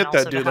Ariel. We get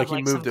that, dude. Have, like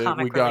he moved it. We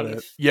relief. got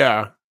it.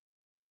 Yeah.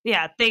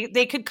 Yeah,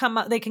 they could come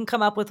up. They can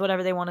come up with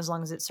whatever they want as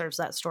long as it serves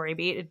that story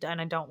beat. And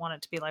I don't want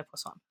it to be like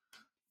Poisson.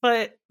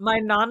 But my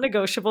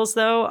non-negotiables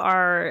though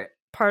are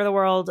part of the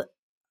world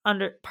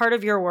part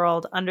of your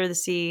world under the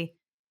sea,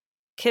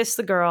 kiss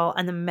the girl,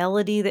 and the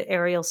melody that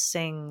Ariel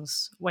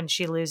sings when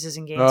she loses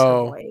and gains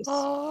her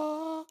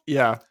voice.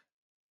 Yeah.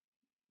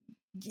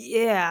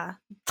 Yeah.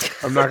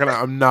 I'm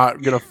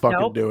not gonna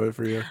fucking do it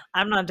for you.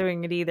 I'm not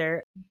doing it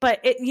either. But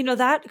it,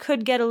 that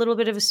could get a little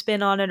bit of a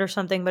spin on it or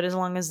something, but as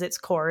long as its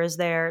core is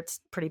there,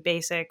 it's pretty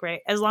basic, right?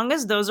 As long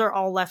as those are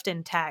all left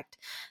intact.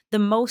 The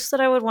most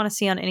that I would want to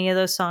see on any of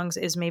those songs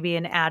is maybe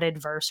an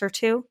added verse or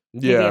two.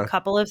 Yeah. Maybe a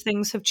couple of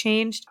things have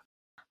changed.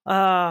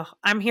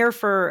 I'm here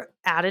for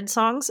added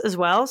songs as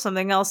well.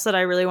 Something else that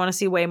I really want to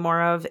see way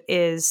more of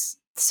is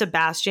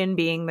Sebastian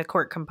being the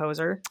court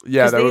composer.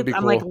 Yeah, that would be cool.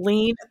 I'm like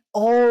lean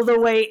all the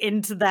way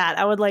into that.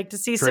 I would like to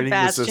see Training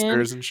Sebastian the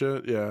sisters and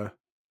shit. Yeah,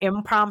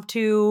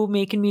 impromptu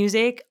making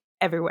music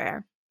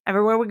everywhere.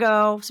 Everywhere we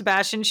go,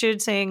 Sebastian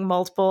should sing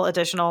multiple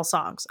additional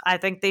songs. I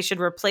think they should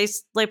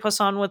replace Le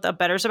Poisson with a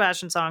better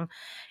Sebastian song,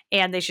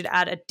 and they should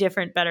add a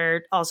different,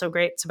 better, also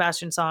great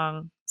Sebastian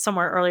song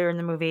somewhere earlier in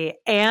the movie.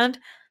 And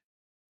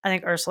I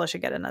think Ursula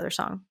should get another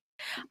song.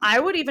 I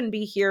would even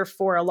be here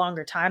for a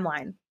longer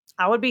timeline.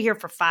 I would be here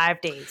for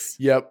 5 days.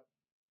 Yep.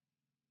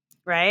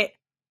 Right?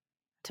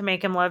 To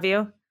make him love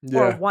you. Yeah.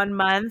 Or 1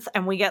 month,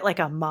 and we get like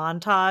a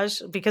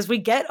montage, because we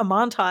get a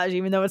montage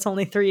even though it's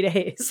only 3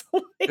 days.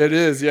 It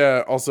is,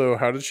 yeah. Also,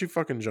 how did she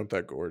fucking jump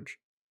that gorge?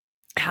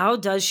 How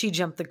does she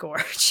jump the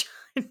gorge?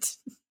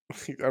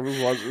 I was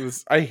watching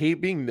this. I hate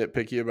being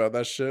nitpicky about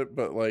that shit,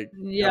 but like,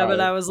 yeah, but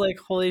I was like,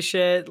 holy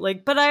shit.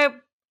 Like, but I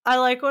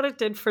like what it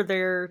did for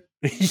their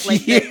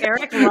like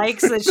Eric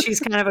likes that she's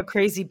kind of a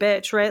crazy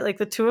bitch, right? Like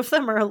the two of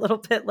them are a little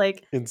bit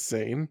like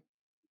insane.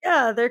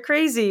 Yeah, they're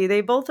crazy.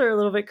 They both are a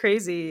little bit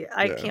crazy.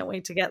 I can't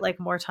wait to get like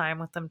more time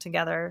with them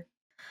together.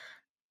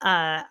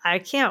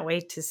 I can't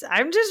wait to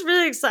I'm just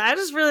really excited. I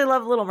just really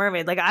love Little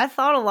Mermaid. Like I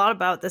thought a lot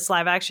about this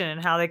live action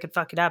and how they could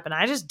fuck it up, and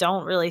I just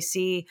don't really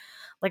see,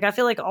 like, I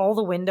feel like all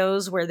the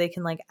windows where they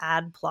can like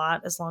add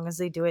plot, as long as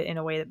they do it in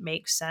a way that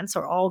makes sense,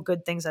 are all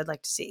good things I'd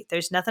like to see.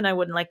 There's nothing I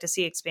wouldn't like to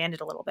see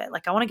expanded a little bit.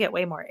 Like I want to get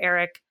way more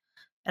Eric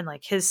and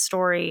like his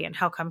story and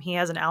how come he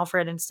has an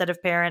Alfred instead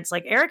of parents.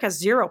 Like Eric has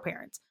 0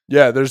 parents.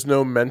 Yeah, there's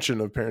no mention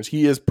of parents.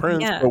 He is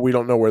Prince, but we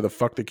don't know where the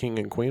fuck the king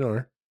and queen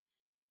are.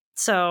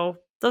 So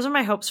those are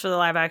my hopes for the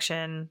live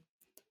action.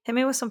 Hit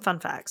me with some fun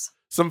facts.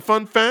 Some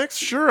fun facts?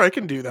 Sure, I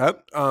can do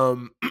that.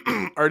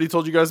 I already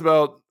told you guys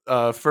about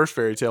first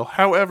fairy tale.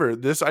 However,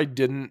 this I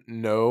didn't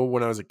know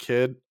when I was a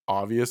kid,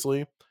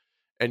 obviously.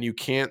 And you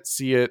can't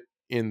see it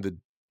in the,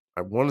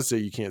 I want to say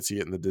you can't see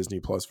it in the Disney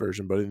Plus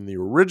version, but in the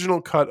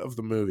original cut of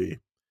the movie,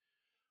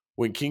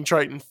 when King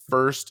Triton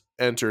first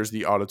enters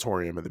the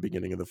auditorium at the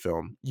beginning of the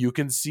film, you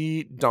can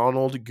see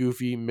Donald,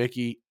 Goofy,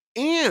 Mickey,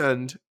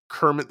 and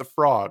Kermit the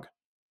Frog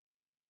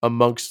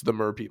amongst the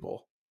mer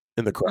people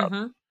in the crowd.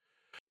 Mm-hmm.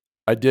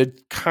 I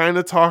did kind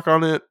of talk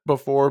on it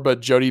before,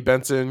 but Jodie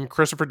Benson,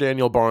 Christopher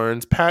Daniel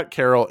Barnes, Pat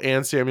Carroll,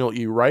 and Samuel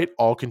E. Wright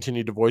all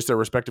continued to voice their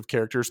respective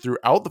characters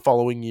throughout the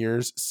following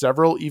years,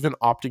 several even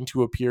opting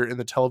to appear in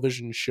the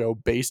television show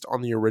based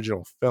on the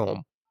original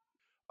film.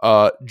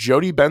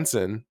 Jodie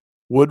Benson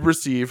would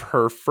receive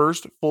her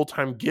first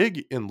full-time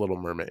gig in Little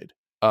Mermaid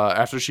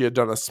after she had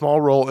done a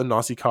small role in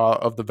Nausicaa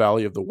of the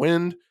Valley of the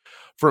Wind.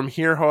 From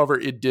here, however,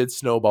 it did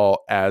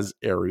snowball as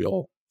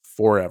Ariel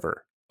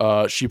forever.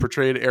 She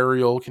portrayed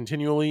Ariel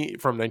continually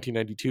from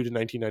 1992 to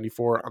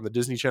 1994 on the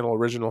Disney Channel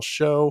original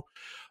show,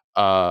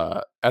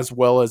 as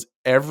well as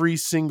every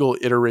single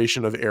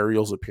iteration of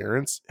Ariel's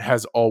appearance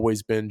has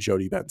always been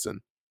Jodie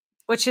Benson.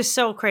 Which is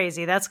so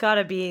crazy. That's got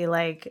to be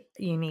like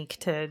unique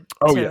to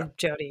Oh, yeah.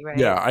 Jodie, right?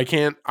 Yeah, I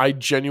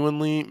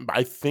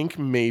think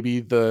maybe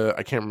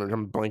I can't remember,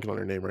 I'm blanking on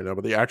her name right now,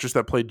 but the actress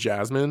that played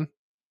Jasmine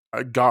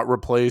got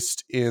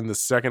replaced in the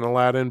second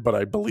Aladdin, but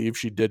I believe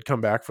she did come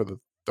back for the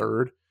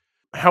third.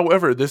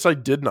 However, this I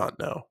did not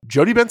know.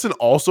 Jodie Benson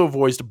also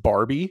voiced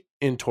Barbie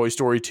in Toy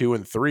Story 2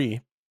 and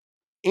 3,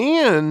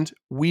 and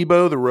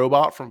Weebo the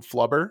robot from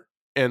Flubber,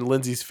 and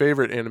Lindsay's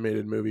favorite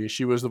animated movie.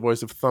 She was the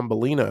voice of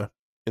Thumbelina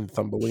in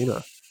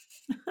Thumbelina.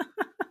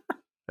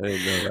 I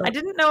didn't know that. I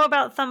didn't know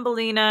about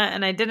Thumbelina,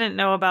 and I didn't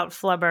know about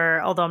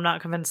Flubber, although I'm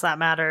not convinced that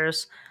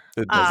matters.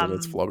 It doesn't.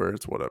 It's Flubber.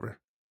 It's whatever.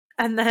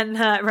 And then,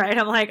 right,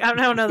 I'm like, I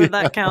don't know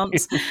that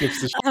counts. Who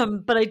gives a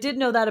shit? But I did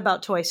know that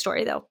about Toy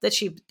Story, though, that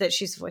she's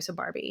the voice of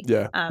Barbie.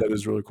 Yeah, that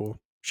is really cool.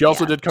 She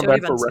also did come Jodie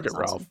back for Benson Wreck-It is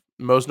Ralph. awesome.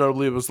 Most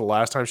notably, it was the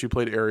last time she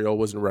played Ariel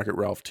was in Wreck-It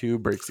Ralph 2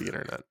 Breaks the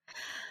Internet,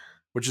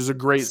 which is a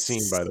great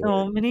scene, by the way.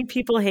 So many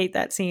people hate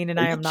that scene, and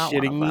I am not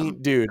one of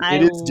them. Dude, I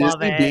it is love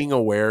Disney it. being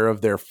aware of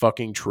their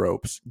fucking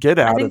tropes. Get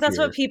out of here. I think that's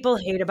what people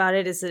hate about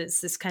it, is that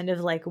it's this kind of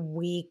like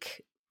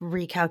weak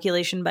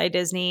recalculation by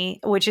Disney,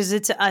 which is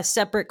it's a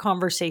separate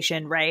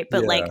conversation, right?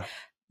 But like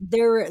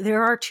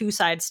there are two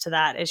sides to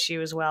that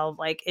issue as well.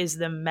 Like, is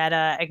the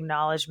meta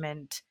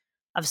acknowledgement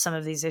of some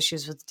of these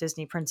issues with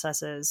Disney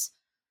princesses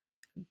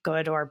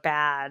good or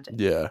bad?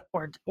 Yeah.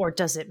 Or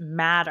does it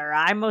matter?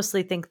 I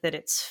mostly think that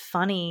it's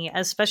funny,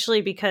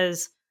 especially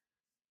because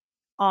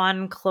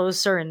on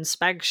closer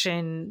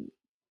inspection,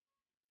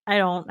 I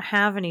don't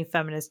have any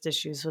feminist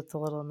issues with The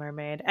Little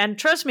Mermaid. And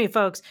trust me,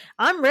 folks,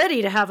 I'm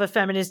ready to have a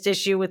feminist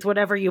issue with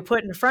whatever you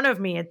put in front of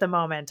me at the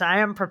moment. I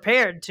am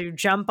prepared to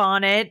jump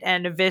on it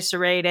and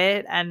eviscerate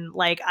it. And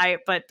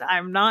but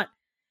I'm not.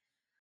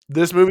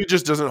 This movie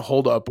just doesn't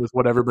hold up with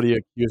what everybody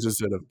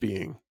accuses it of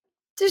being.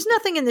 There's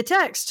nothing in the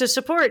text to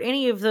support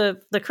any of the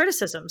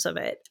criticisms of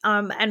it.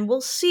 And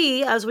we'll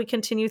see as we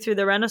continue through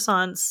the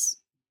Renaissance.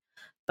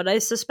 But I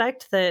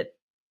suspect that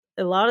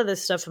a lot of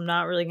this stuff I'm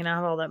not really going to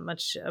have all that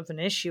much of an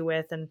issue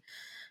with. And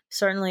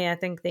certainly I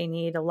think they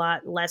need a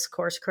lot less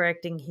course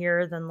correcting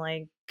here than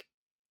like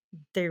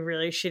they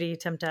really shitty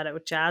attempt at it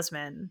with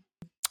Jasmine.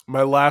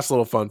 My last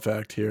little fun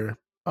fact here.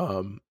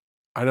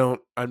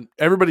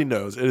 Everybody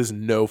knows it is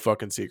no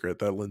fucking secret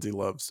that Lindsay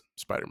loves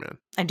Spider-Man.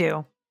 I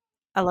do.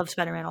 I love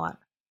Spider-Man a lot.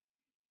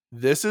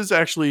 This is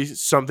actually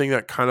something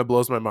that kind of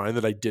blows my mind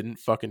that I didn't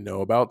fucking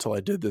know about till I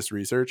did this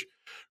research.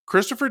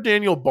 Christopher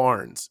Daniel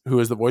Barnes, who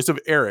is the voice of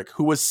Eric,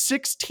 who was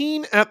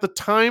 16 at the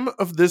time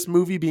of this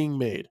movie being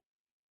made.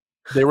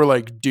 They were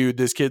like, dude,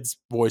 this kid's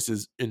voice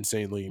is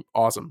insanely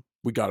awesome.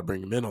 We got to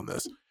bring him in on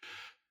this.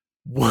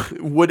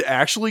 Would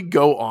actually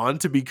go on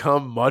to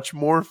become much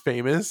more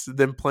famous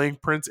than playing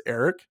Prince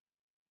Eric,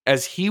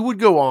 as he would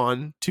go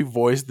on to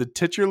voice the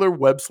titular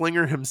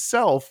web-slinger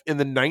himself in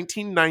the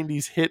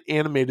 1990s hit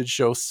animated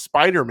show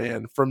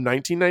Spider-Man from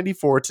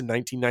 1994 to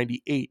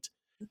 1998.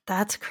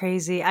 That's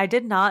crazy. I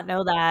did not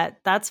know that.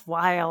 That's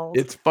wild.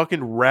 It's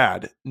fucking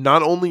rad.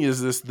 Not only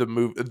is this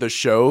the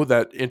show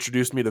that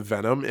introduced me to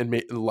Venom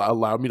and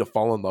allowed me to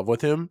fall in love with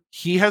him,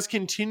 he has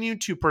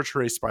continued to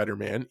portray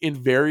Spider-Man in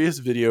various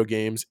video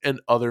games and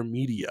other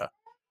media.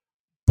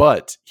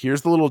 But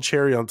here's the little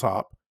cherry on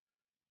top.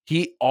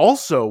 He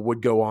also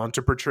would go on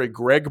to portray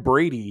Greg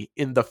Brady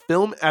in the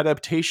film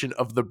adaptation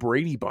of The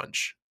Brady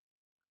Bunch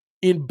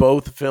in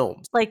both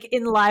films. Like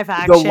in live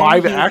action, the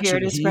live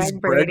action, he's Greg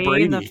Brady,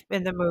 Brady.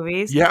 In the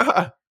movies.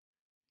 Yeah.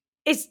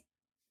 Is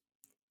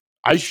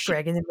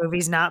Greg in the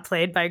movies not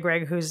played by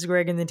Greg who's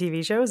Greg in the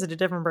TV show? Is it a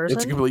different person?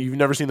 It's completely, you've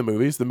never seen the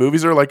movies? The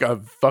movies are like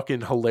a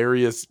fucking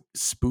hilarious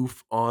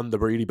spoof on The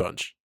Brady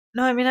Bunch.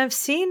 No, I mean, I've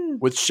seen...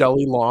 With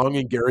Shelley Long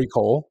and Gary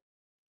Cole.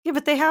 Yeah,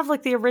 but they have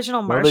like the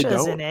original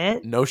Marsha's in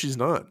it. No, she's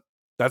not.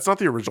 That's not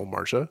the original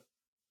Marsha.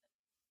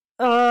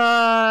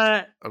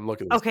 I'm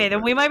looking. Okay,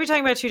 then we might be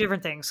talking about two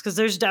different things, because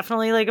there's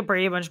definitely like a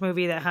Brady Bunch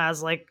movie that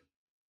has like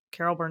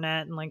Carol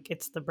Burnett and like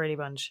it's the Brady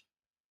Bunch.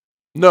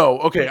 No,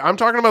 okay, I'm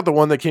talking about the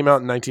one that came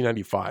out in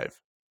 1995.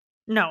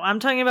 No,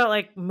 I'm talking about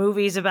like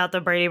movies about the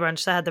Brady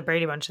Bunch that had the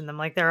Brady Bunch in them.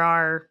 Like there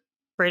are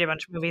Brady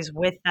Bunch movies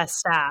with that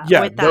staff.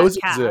 Yeah, with those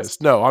that cast.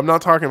 exist. No, I'm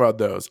not talking about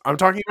those. I'm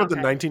talking about the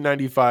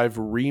 1995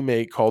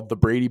 remake called The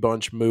Brady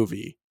Bunch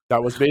Movie.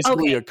 That was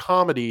basically a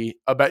comedy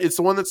about. It's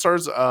the one that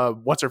stars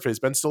what's her face,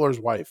 Ben Stiller's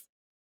wife,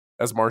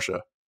 as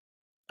Marsha.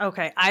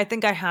 Okay, I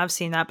think I have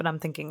seen that, but I'm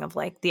thinking of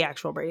like the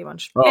actual Brady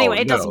Bunch. Anyway,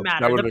 it doesn't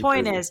matter. The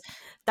point is,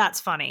 that's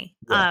funny.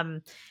 Yeah.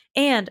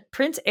 And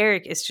Prince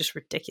Eric is just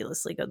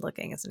ridiculously good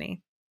looking, isn't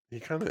he? He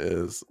kind of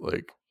is.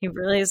 Like, he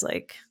really is.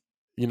 Like,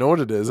 you know what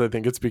it is? I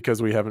think it's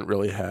because we haven't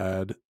really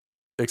had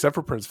except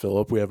for Prince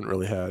Philip, we haven't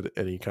really had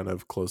any kind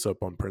of close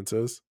up on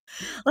princes.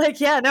 Like,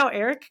 yeah, no,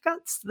 Eric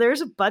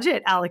there's a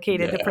budget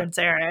allocated to Yeah. Prince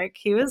Eric.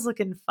 He was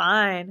looking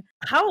fine.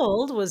 How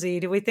old was he?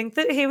 Do we think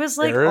that he was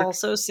like Eric?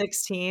 also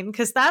 16?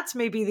 Because that's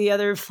maybe the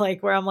other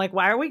like where I'm like,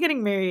 why are we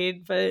getting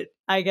married? But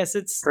I guess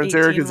it's Prince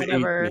Eric 18, is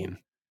whatever. 18.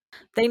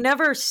 They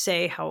never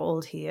say how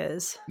old he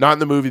is. Not in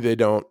the movie, they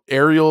don't.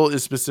 Ariel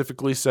is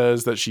specifically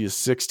says that she is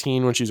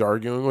 16 when she's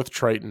arguing with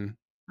Triton.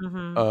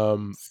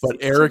 But 16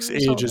 Eric's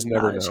years age old is and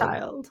never not a known.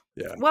 child.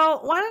 Yeah.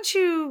 Well, why don't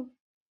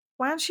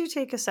you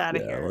take us out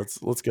of Yeah, here?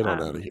 let's get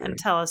on out of here. And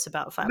tell us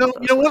about Five No, of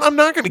you Those know what? West. I'm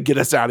not going to get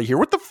us out of here.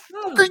 What the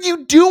fuck are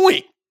you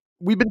doing?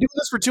 We've been doing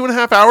this for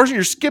 2.5 hours and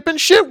you're skipping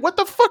shit. What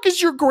the fuck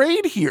is your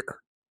grade here?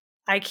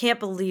 I can't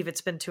believe it's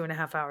been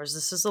 2.5 hours.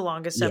 This is the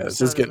longest Yeah, episode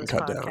this is getting of this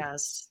cut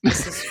podcast.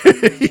 This is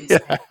fucking insane.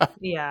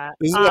 Yeah.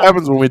 This is what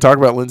happens when we talk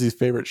about Lindsay's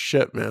favorite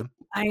shit, man.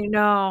 I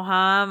know,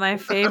 huh? My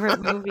favorite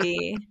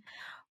movie.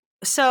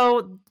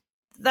 So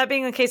that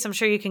being the case, I'm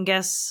sure you can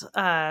guess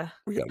how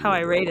I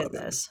rated 11.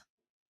 this.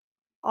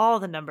 All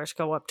the numbers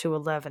go up to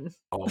 11.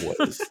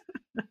 Always.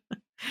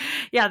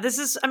 Yeah, this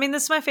is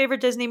my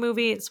favorite Disney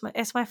movie.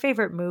 It's my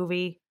favorite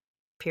movie,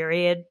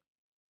 period.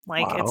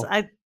 Like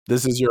wow.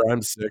 This is your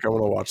I'm sick, I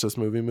want to watch this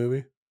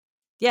movie?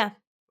 Yeah.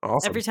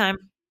 Awesome. Every time.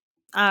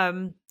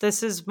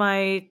 This is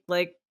my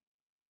like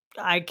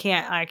I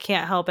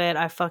can't help it.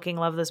 I fucking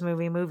love this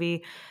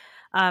movie.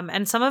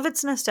 And some of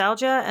it's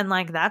nostalgia and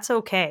like that's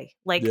okay.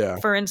 Like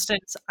for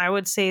instance, I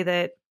would say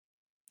that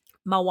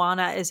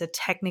Moana is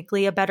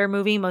technically a better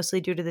movie, mostly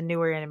due to the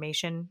newer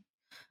animation.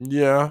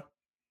 Yeah.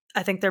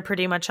 I think they're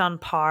pretty much on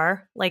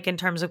par, like in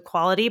terms of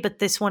quality, but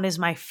this one is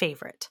my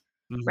favorite,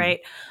 right?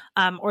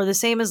 Or the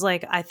same as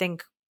like I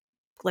think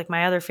like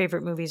my other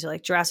favorite movies are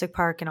like Jurassic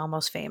Park and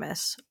Almost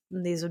Famous.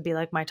 And these would be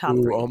like my top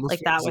three, Almost like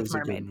that Famous with is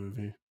Mermaid. a good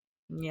movie.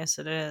 Yes,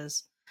 it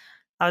is.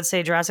 I would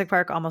say Jurassic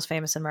Park, Almost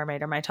Famous, and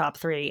Mermaid are my top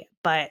three.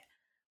 But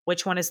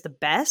which one is the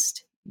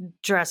best?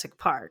 Jurassic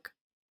Park.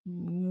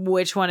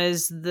 Which one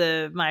is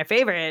my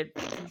favorite?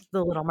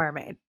 The Little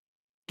Mermaid.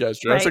 Guys,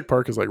 Jurassic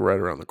Park is like right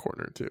around the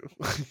corner too.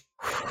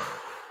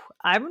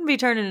 I'm gonna be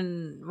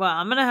turning. Well,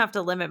 I'm gonna have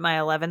to limit my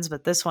 11s,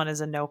 but this one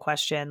is a no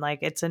question. Like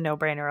it's a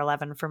no-brainer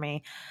 11 for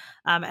me.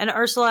 And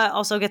Ursula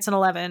also gets an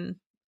 11.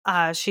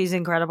 She's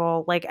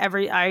incredible. Like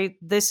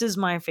this is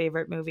my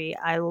favorite movie.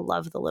 I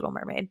love The Little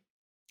Mermaid.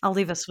 I'll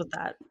leave us with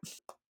that.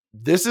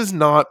 This is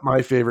not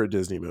my favorite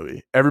Disney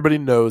movie. Everybody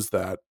knows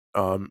that.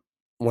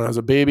 When I was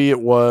a baby,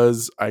 it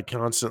was. I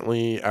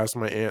constantly asked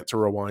my aunt to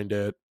rewind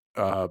it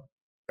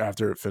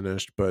after it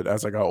finished. But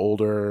as I got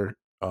older,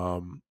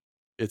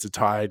 it's a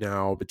tie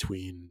now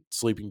between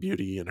Sleeping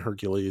Beauty and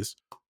Hercules.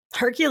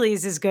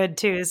 Hercules is good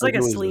too. It's like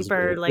a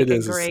sleeper, like a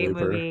great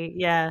movie.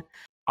 Yeah.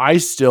 I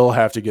still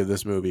have to give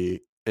this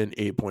movie an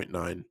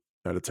 8.9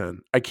 out of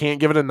 10. I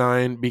can't give it a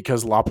 9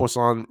 because La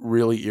Poisson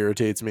really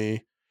irritates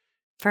me.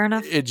 Fair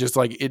enough. It just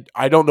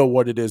I don't know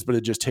what it is, but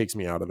it just takes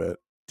me out of it.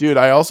 Dude,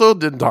 I also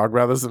didn't talk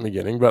about this in the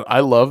beginning, but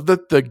I love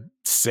that the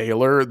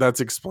sailor that's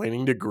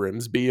explaining to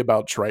Grimsby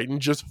about Triton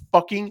just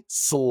fucking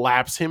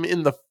slaps him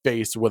in the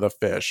face with a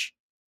fish.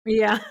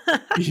 Yeah.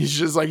 He's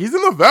just like, he's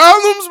in the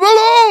fathoms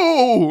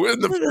below.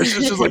 And the fish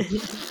is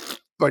just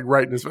like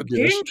right in his face.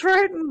 King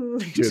Triton.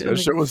 Dude, that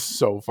shit was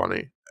so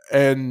funny.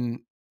 And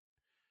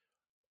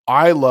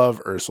I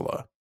love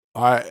Ursula.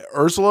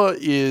 Ursula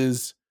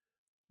is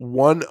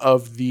one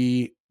of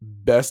the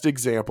best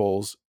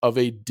examples of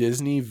a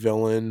Disney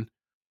villain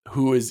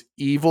who is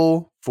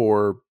evil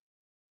for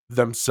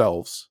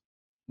themselves.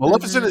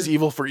 Maleficent is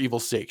evil for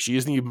evil's sake. She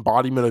is the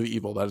embodiment of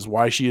evil. That is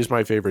why she is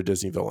my favorite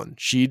Disney villain.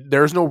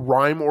 There's no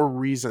rhyme or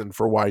reason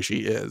for why she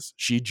is.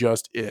 She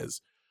just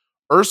is.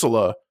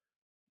 Ursula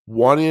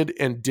wanted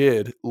and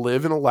did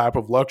live in a lap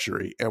of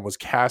luxury and was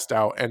cast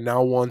out and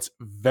now wants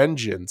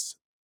vengeance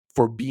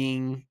for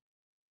being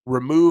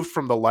removed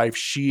from the life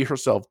she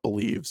herself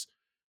believes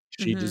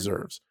she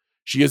deserves.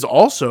 She is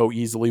also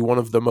easily one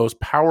of the most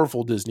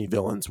powerful Disney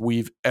villains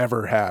we've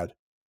ever had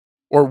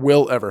or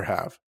will ever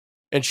have.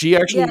 And she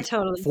actually,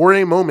 for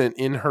a moment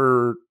in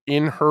her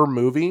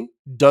movie,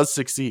 does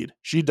succeed.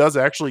 She does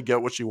actually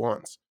get what she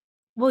wants.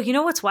 Well, you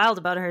know what's wild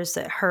about her is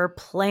that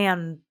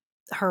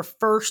her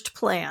first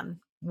plan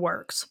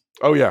works.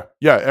 Oh yeah.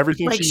 Yeah.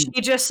 Everything like she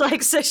just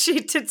like says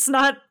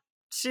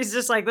she's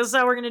just like, this is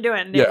how we're going to do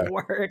it. And it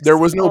works. There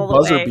was no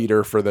buzzer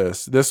beater for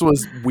this.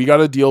 We got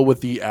to deal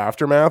with the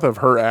aftermath of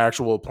her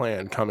actual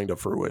plan coming to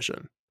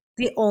fruition.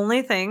 The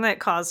only thing that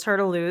caused her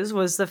to lose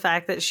was the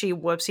fact that she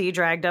whoopsie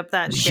dragged up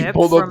that ship. She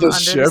pulled up the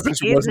ship and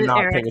she was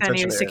not paying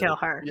attention to kill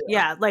her.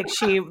 Yeah.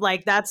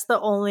 Like that's the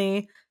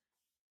only.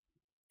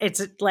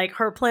 It's like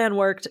her plan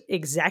worked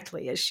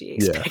exactly as she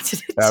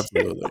expected it to.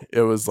 Absolutely.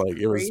 It was like,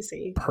 it was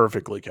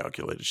perfectly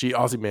calculated.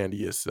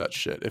 Ozymandias that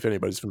shit, if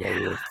anybody's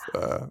familiar with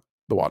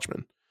The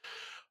Watchmen.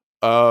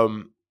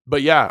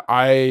 But yeah,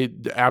 I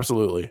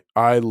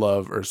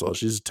love Ursula.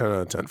 She's a 10 out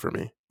of 10 for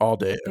me all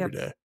day, every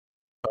day.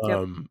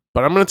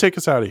 But I'm going to take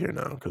us out of here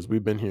now because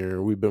we've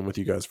been with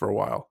you guys for a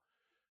while.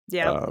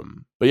 Yeah.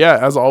 But yeah,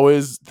 as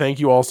always,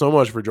 thank you all so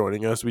much for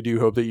joining us. We do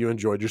hope that you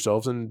enjoyed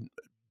yourselves and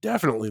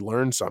definitely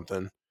learned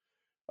something.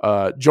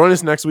 Join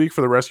us next week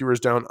for the Rescuers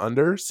Down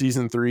Under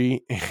season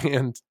 3.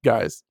 And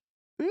guys,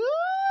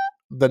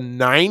 the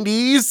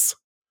 90s.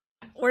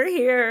 We're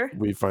here.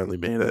 We finally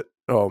made it.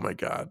 Oh my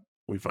God.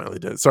 We finally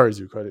did. Sorry,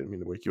 Zuko. I didn't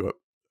mean to wake you up.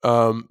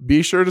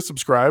 Be sure to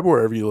subscribe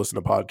wherever you listen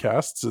to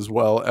podcasts, as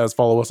well as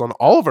follow us on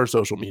all of our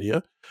social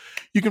media.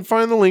 You can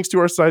find the links to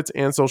our sites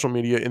and social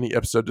media in the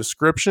episode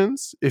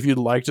descriptions. If you'd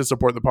like to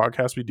support the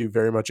podcast, we do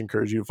very much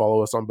encourage you to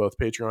follow us on both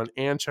Patreon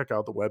and check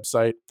out the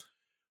website,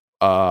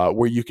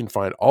 where you can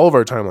find all of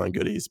our timeline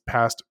goodies,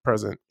 past,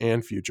 present,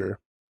 and future.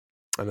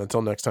 And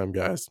until next time,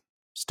 guys,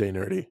 stay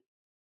nerdy.